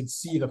Coens could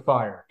see the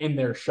fire in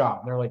their shot.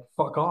 And they're like,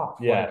 "Fuck off!"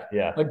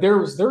 Like there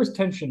was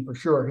tension for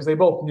sure because they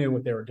both knew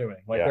what they were doing.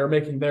 Like they were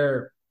making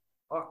their.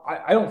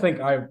 I don't think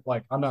I'm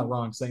not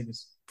wrong saying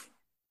this.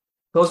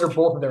 Those are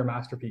both of their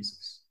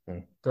masterpieces.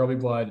 There Will Be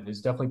Blood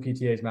is definitely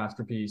PTA's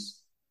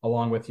masterpiece,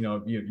 along with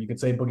you could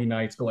say Boogie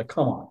Nights, but like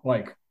come on,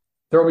 like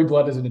There Will Be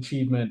Blood is an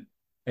achievement,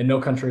 and No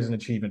Country is an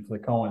achievement for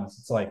the Coens.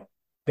 It's like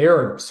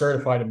they're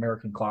certified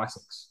American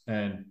classics,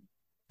 and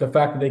the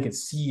fact that they could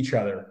see each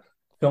other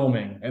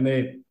filming, and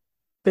they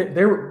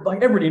were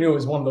like everybody knew it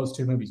was one of those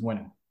two movies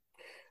winning.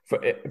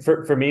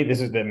 For me,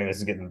 this is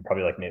getting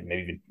probably like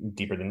maybe even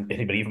deeper than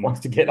anybody even wants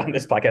to get on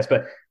this podcast.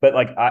 But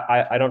like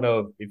I don't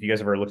know if you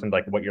guys ever looked into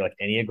like what your like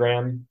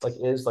Enneagram like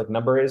is like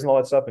number is and all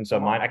that stuff. And so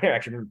mine, I can't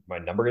actually remember what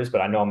my number is, but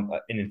I know I'm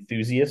an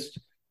enthusiast,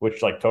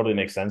 which like totally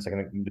makes sense. Like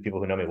I think the people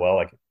who know me well,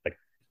 like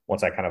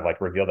once I kind of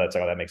like reveal that, it's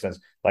like, oh, that makes sense.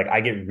 Like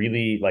I get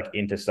really like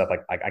into stuff.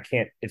 Like I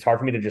can't. It's hard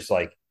for me to just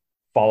like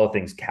follow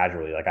things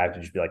casually. Like I have to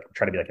just be like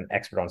try to be like an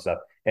expert on stuff.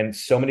 And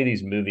so many of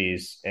these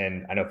movies,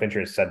 and I know Fincher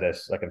has said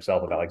this like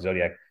himself about like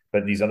Zodiac,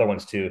 but these other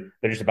ones too,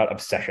 they're just about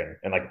obsession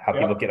and like how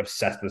people get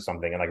obsessed with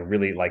something and like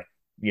really like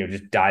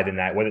just dive in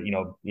that. Whether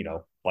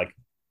like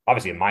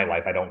obviously in my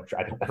life I don't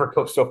ever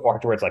go so far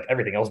to where it's like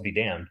everything else be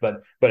damned.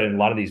 But in a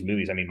lot of these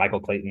movies, I mean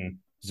Michael Clayton,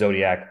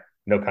 Zodiac,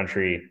 No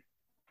Country.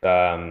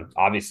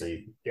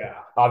 Obviously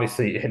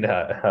in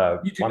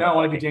you do not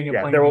want to get Daniel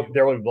playing.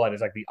 There Will Be Blood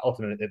is like the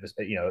ultimate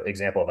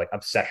example of like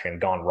obsession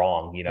gone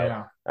wrong.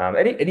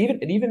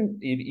 And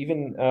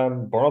even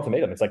Bourne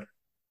Ultimatum, it's like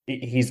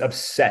he's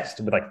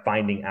obsessed with like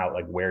finding out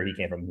like where he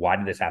came from, why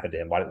did this happen to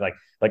him, why did like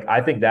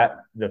I think that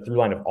the through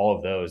line of all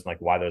of those and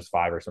like why those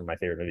five are some of my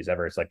favorite movies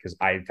ever. It's like because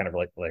I kind of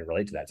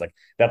relate to that. It's like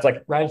that's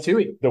like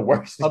Ratatouille, the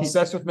worst.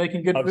 Obsessed with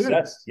making good food.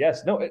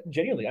 Yes, no,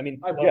 genuinely. I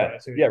mean,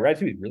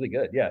 Ratatouille is really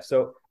good. Yeah,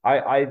 so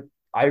I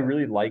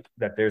really like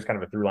that. There's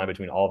kind of a through line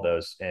between all of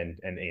those, and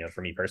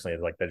for me personally,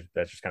 like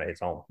that just kind of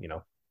hits home.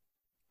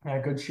 Yeah,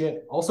 good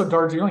shit. Also,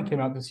 Darjeeling came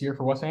out this year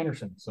for Wes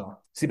Anderson. So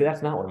see, but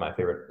that's not one of my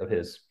favorite of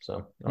his.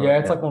 So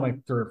it's like one of my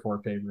 3 or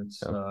 4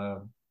 favorites.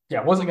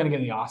 It wasn't going to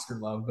get any Oscar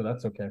love, but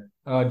that's okay.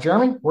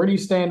 Jeremy, where do you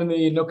stand in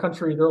the No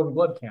Country, There Will Be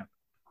Blood camp?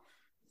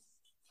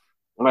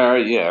 I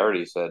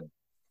already said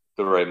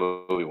the right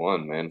movie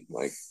won, man.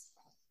 Like,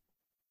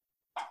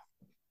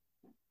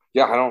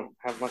 I don't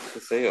have much to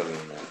say other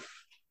than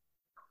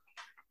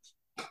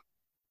that.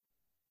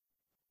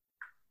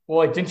 Well,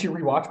 like, didn't you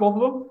rewatch both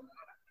of them?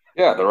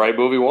 Yeah, the right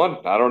movie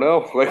won. I don't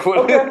know. Like, what,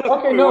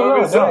 okay, no.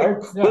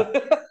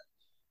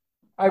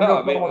 I have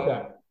no problem with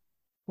that.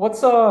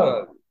 What's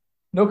No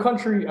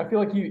Country? I feel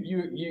like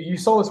you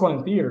saw this one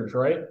in theaters,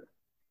 right?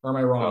 Or am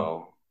I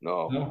wrong?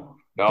 No.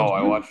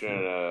 I watched it.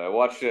 I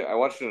watched it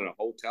in a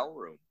hotel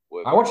room.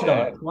 I watched it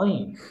on a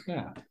plane.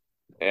 Yeah.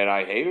 And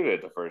I hated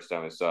it the first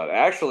time I saw it.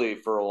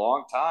 Actually, for a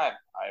long time,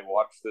 I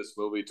watched this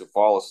movie to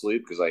fall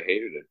asleep because I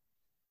hated it.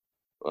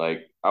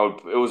 Like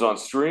it was on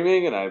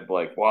streaming, and I'd be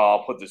like, well,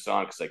 I'll put this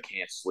on because I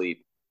can't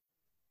sleep.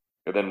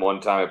 And then one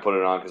time I put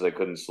it on because I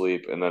couldn't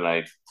sleep, and then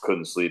I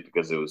couldn't sleep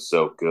because it was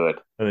so good.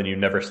 And then you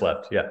never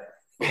slept, yeah.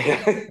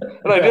 And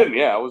I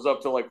didn't, I was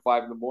up till like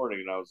 5 a.m,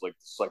 and I was like,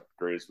 this is like the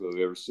greatest movie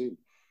I've ever seen.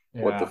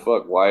 Yeah. What the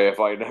fuck? Why have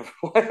I never?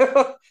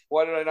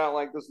 Why did I not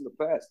like this in the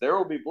past? There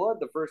Will Be Blood.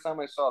 The first time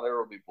I saw There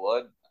Will Be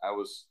Blood, I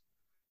was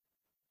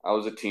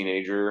a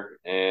teenager,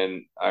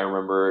 and I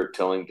remember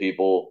telling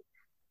people,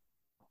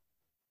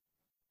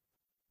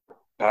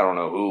 I don't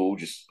know who,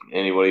 just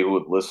anybody who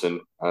would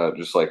listen,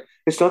 just like,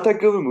 it's not that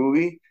good of a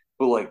movie,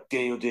 but like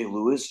Daniel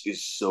Day-Lewis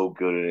is so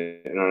good at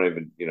it. And I don't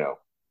even,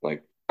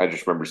 like, I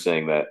just remember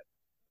saying that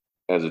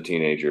as a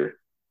teenager.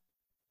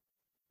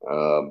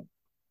 But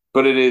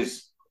it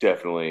is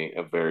definitely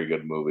a very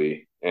good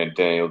movie, and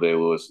Daniel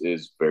Day-Lewis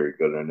is very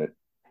good in it.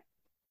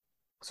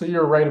 So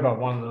you're right about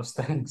one of those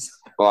things.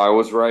 Well, I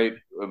was right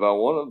about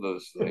one of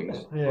those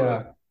things.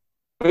 Yeah.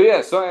 But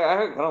yeah, so I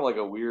had kind of like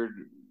a weird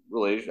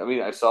relation. I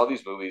mean, I saw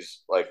these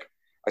movies like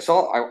I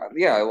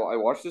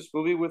watched this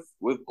movie with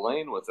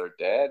Blaine, with her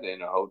dad,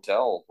 in a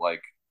hotel.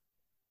 Like,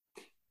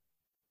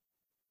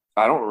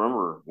 I don't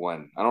remember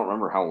when. I don't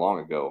remember how long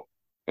ago.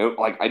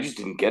 I just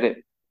didn't get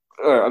it.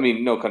 I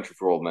mean, No Country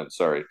for Old Men.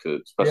 Sorry to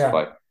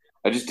specify. Yeah.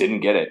 I just didn't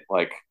get it.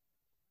 Like,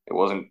 it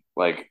wasn't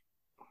like,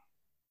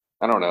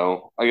 I don't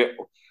know.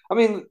 I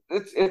mean,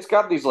 it's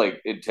got these like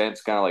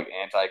intense kind of like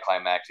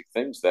anticlimactic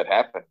things that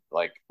happen.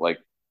 Like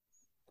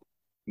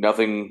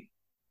nothing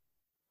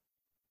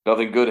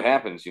good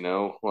happens,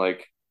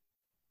 like,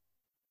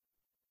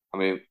 I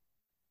mean,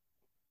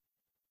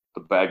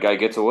 the bad guy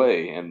gets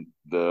away, and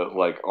the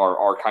like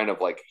our kind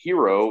of like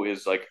hero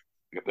is like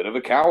a bit of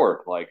a coward,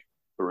 like,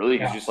 but really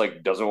he's just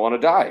like doesn't want to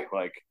die,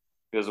 like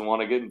he doesn't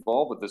want to get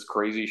involved with this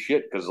crazy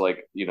shit because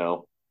like,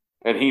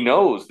 and he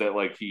knows that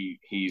like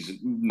he's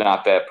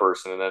not that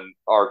person, and then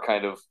our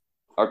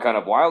our kind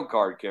of wild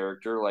card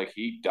character, like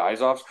he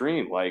dies off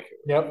screen, like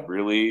Yep.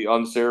 really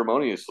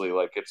unceremoniously.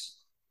 Like it's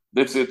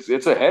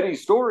a heady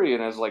story,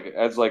 and as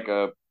like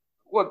a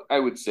what I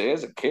would say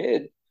as a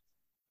kid,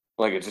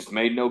 like it just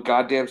made no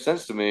goddamn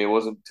sense to me. It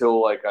wasn't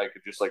until like I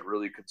could just like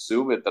really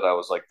consume it that I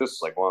was like, this is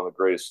like one of the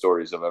greatest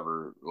stories I've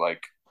ever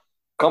like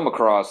come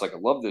across. Like I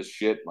love this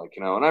shit, like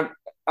and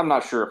I'm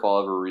not sure if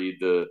I'll ever read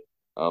the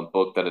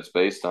book that it's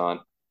based on,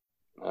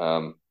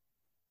 um,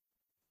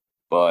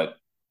 but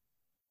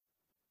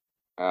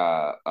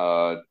uh,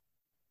 uh,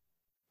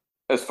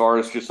 as far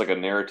as just like a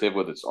narrative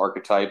with its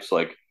archetypes,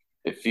 like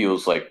it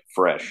feels like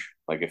fresh,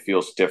 like it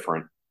feels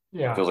different. It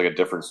Yeah. feels like a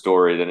different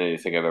story than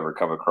anything I've ever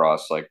come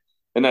across. Like,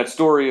 and that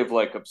story of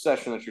like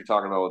obsession that you're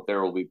talking about with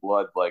There Will Be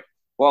Blood, like,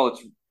 well,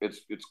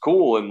 it's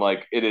cool and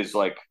like it is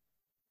like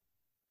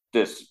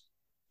this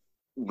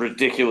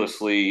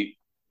ridiculously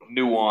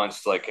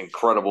nuanced, like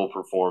incredible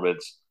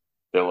performance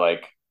that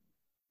like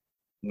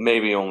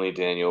maybe only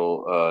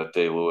Daniel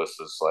Day Lewis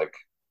is like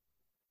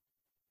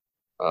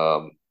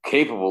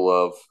capable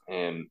of,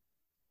 and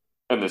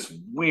this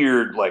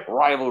weird like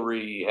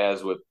rivalry he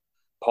has with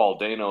Paul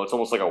Dano. It's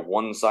almost like a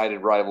one-sided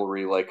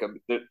rivalry. Like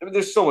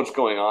there's so much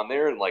going on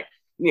there, and like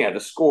yeah, the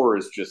score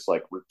is just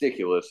like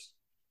ridiculous,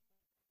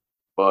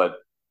 but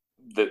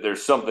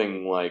there's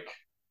something like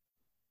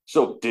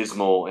so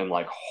dismal and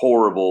like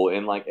horrible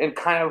and like and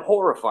kind of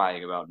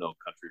horrifying about No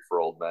Country for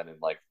Old Men,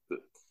 and like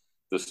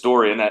the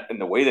story and that and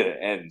the way that it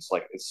ends.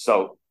 Like it's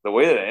so the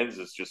way that it ends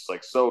is just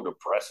like so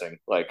depressing.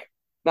 Like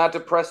not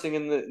depressing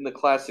in the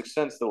classic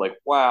sense that like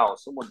wow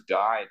someone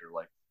died or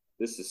like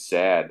this is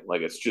sad.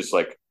 Like it's just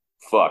like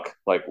fuck.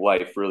 Like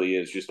life really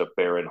is just a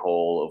barren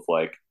hole of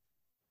like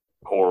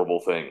horrible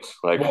things.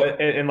 Like Well,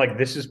 and like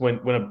this is when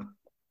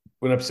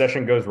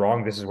obsession goes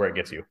wrong, this is where it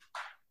gets you.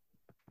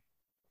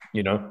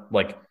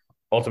 Like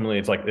ultimately,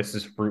 it's like this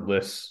is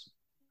fruitless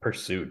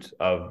pursuit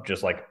of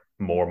just like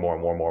more, more,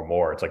 more, more,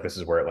 more. It's like this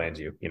is where it lands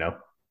you.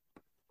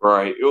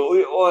 right. Well,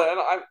 and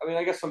I mean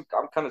I guess I'm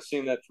kind of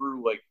seeing that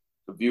through like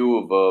the view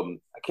of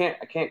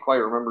I can't quite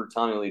remember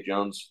Tommy Lee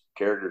Jones'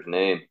 character's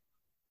name.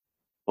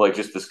 Like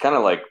just this kind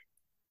of like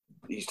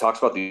he talks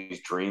about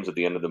these dreams at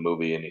the end of the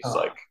movie, and he's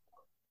like,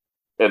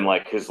 and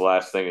like his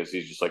last thing is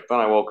he's just like, then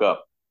I woke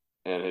up,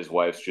 and his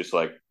wife's just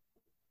like,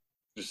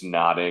 just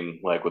nodding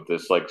like with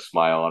this like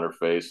smile on her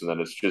face, and then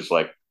it's just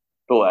like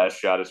the last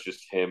shot is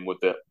just him with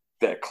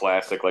that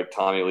classic like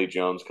Tommy Lee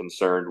Jones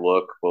concerned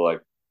look.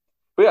 But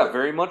yeah,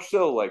 very much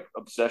so. Like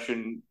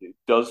obsession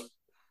does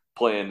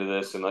play into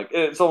this, and like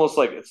it's almost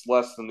like it's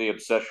less than the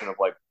obsession of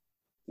like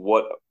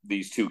what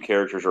these two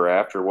characters are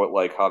after, what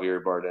like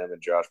Javier Bardem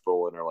and Josh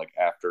Brolin are like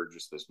after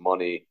just this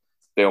money.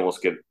 They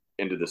almost get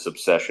into this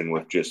obsession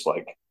with just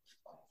like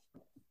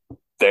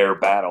their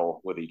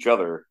battle with each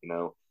other,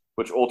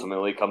 which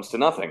ultimately comes to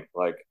nothing.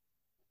 Like,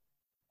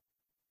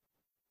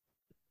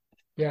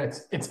 Yeah,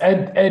 it's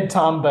Ed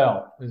Tom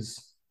Bell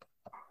is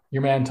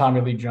your man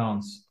Tommy Lee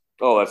Jones.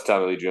 oh, that's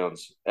Tommy Lee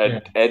Jones. Yeah.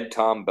 Ed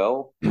Tom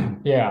Bell.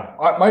 Yeah.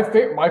 My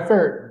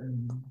favorite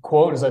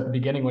quote is at the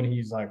beginning when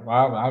he's like,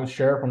 "Wow, I was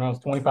sheriff when I was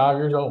 25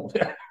 years old."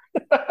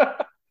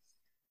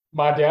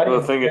 My daddy The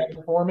and my thing dad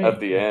before at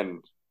me. the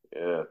end,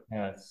 yeah.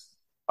 Yeah, it's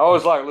I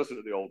always like listen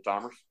to the old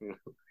timers.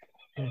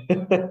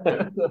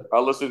 I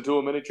listen to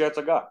them any chance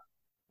I got.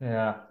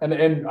 yeah,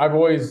 and I've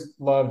always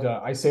loved.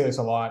 I say this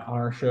a lot on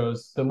our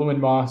shows. The Lewin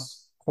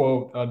Moss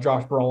quote,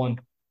 Josh Brolin,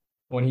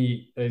 when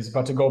he is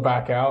about to go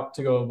back out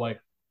to go like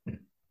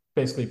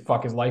basically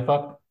fuck his life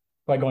up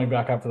by going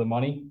back out for the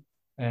money,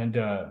 and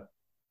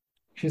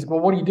she's like, "Well,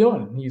 what are you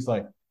doing?" And he's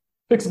like,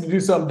 "Fixing to do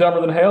something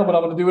dumber than hell, but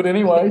I'm going to do it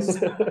anyways."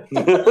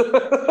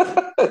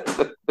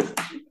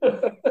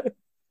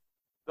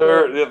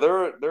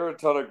 There are a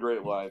ton of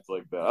great lines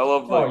like that. I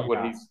love like Oh when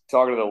yeah, he's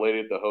talking to the lady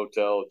at the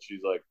hotel and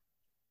she's like,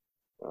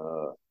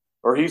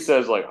 or he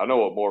says like, "I know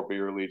what more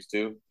beer leads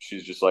to."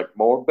 She's just like,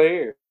 "More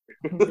beer."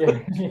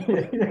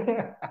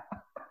 yeah.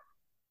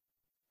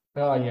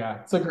 Oh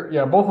yeah,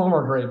 yeah. Both of them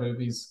are great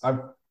movies. I've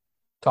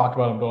talked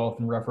about them both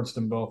and referenced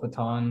them both a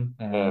ton,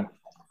 Yeah, and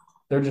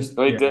they're just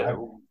I mean, yeah.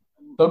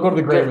 They'll go to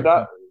the grave with me.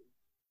 not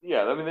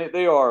yeah. I mean,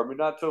 they are. I mean,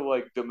 not to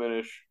like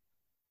diminish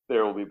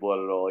There Will Be Blood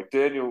at all. Like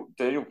Daniel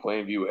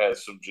Plainview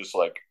has some just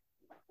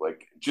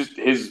just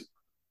his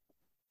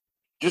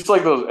just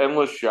like those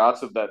endless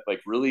shots of that like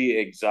really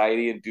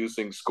anxiety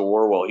inducing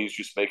score while he's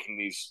just making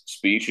these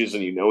speeches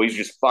and he's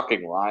just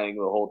fucking lying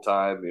the whole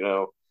time.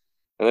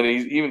 And then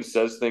he even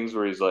says things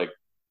where he's like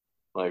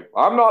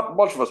I'm not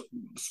much of a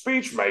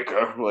speech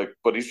maker, like,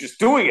 but he's just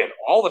doing it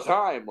all the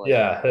time, like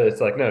Yeah, it's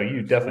like no,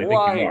 you definitely think you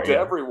lying are. to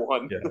Yeah,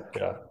 everyone. yeah,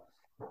 yeah.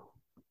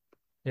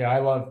 Yeah, I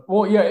love.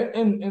 Well, yeah,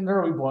 in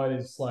There Will Be Blood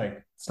is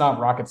like it's not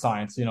rocket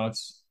science.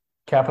 It's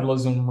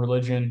capitalism,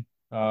 religion,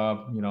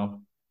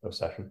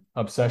 Obsession.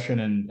 obsession,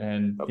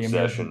 and the American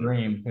Obsession.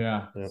 dream.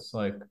 Yeah, Yeah. it's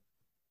like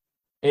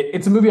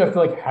it's a movie I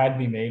feel like had to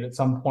be made at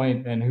some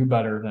point, and who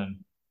better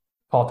than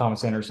Paul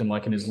Thomas Anderson,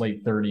 like in his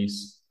late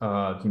 30s,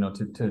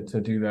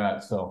 to do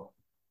that. So,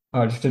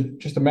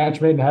 just a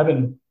match made in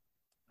heaven,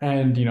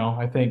 and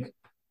I think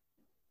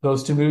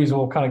those two movies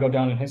will kind of go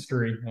down in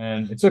history,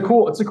 and it's a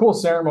cool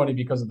ceremony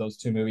because of those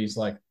two movies.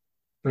 Like,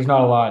 there's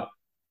not a lot.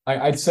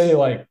 I'd say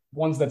like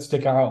ones that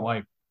stick out,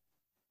 like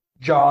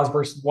Jaws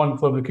versus One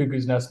Flew Over the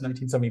Cuckoo's Nest in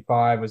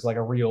 1975 was like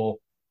a real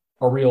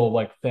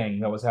like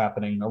thing that was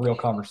happening, a real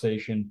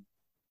conversation.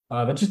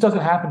 That just doesn't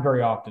happen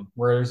very often,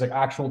 where there's like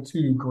actual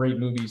two great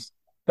movies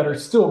that are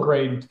still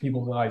great in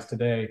people's eyes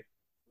today.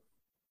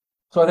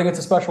 So I think it's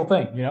a special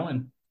thing,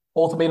 and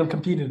Ultimatum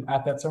competed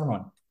at that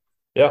ceremony.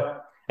 Yeah.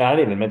 And I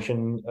didn't even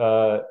mention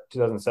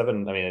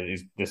 2007. I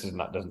mean, this is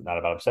not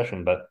about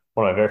obsession, but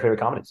one of my very favorite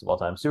comedies of all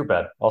time,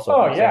 Superbad. Also,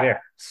 Oh yeah,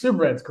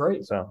 Superman's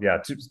great. So yeah,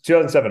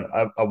 2007,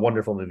 a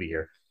wonderful movie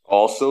here.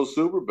 Also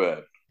super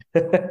bad.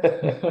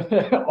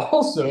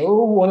 Also,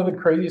 one of the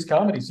craziest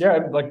comedies. Yeah,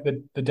 like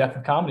the death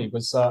of comedy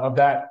was of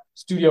that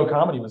studio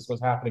comedy was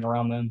happening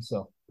around then.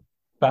 So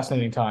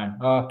fascinating time.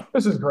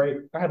 This is great.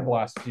 I had a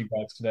blast with you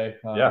guys today.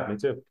 Yeah, me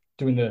too.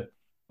 Doing the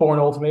Bourne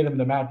Ultimatum,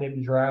 the Matt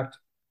Damon draft.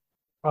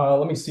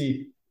 Let me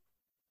see.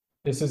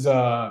 This is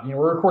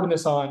we're recording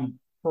this on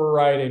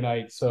Friday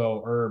night,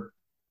 or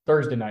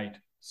Thursday night.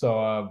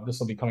 So this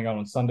will be coming out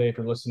on Sunday if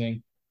you're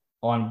listening.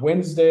 On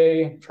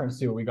Wednesday, I'm trying to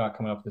see what we got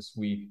coming up this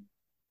week.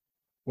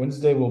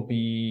 Wednesday will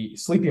be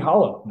Sleepy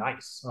Hollow.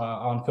 Nice.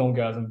 On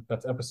Filmgasm.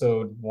 That's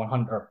episode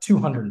 100 or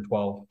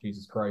 212.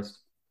 Jesus Christ.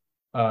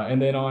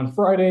 And then on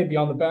Friday,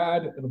 Beyond the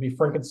Bad, it'll be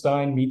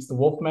Frankenstein meets the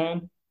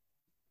Wolfman.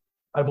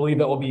 I believe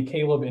that will be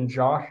Caleb and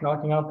Josh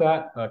knocking out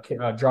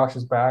that. Josh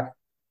is back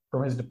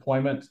from his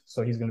deployment,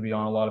 so he's going to be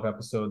on a lot of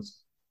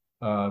episodes.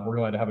 We're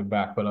glad to have him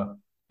back. But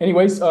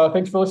anyways,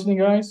 thanks for listening,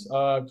 guys.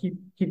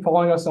 Keep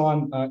following us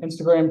on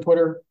Instagram,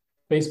 Twitter,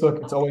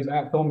 Facebook. It's always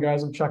at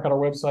Filmgasm. Check out our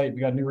website. We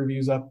got new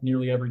reviews up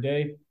nearly every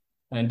day.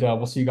 And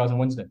we'll see you guys on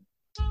Wednesday.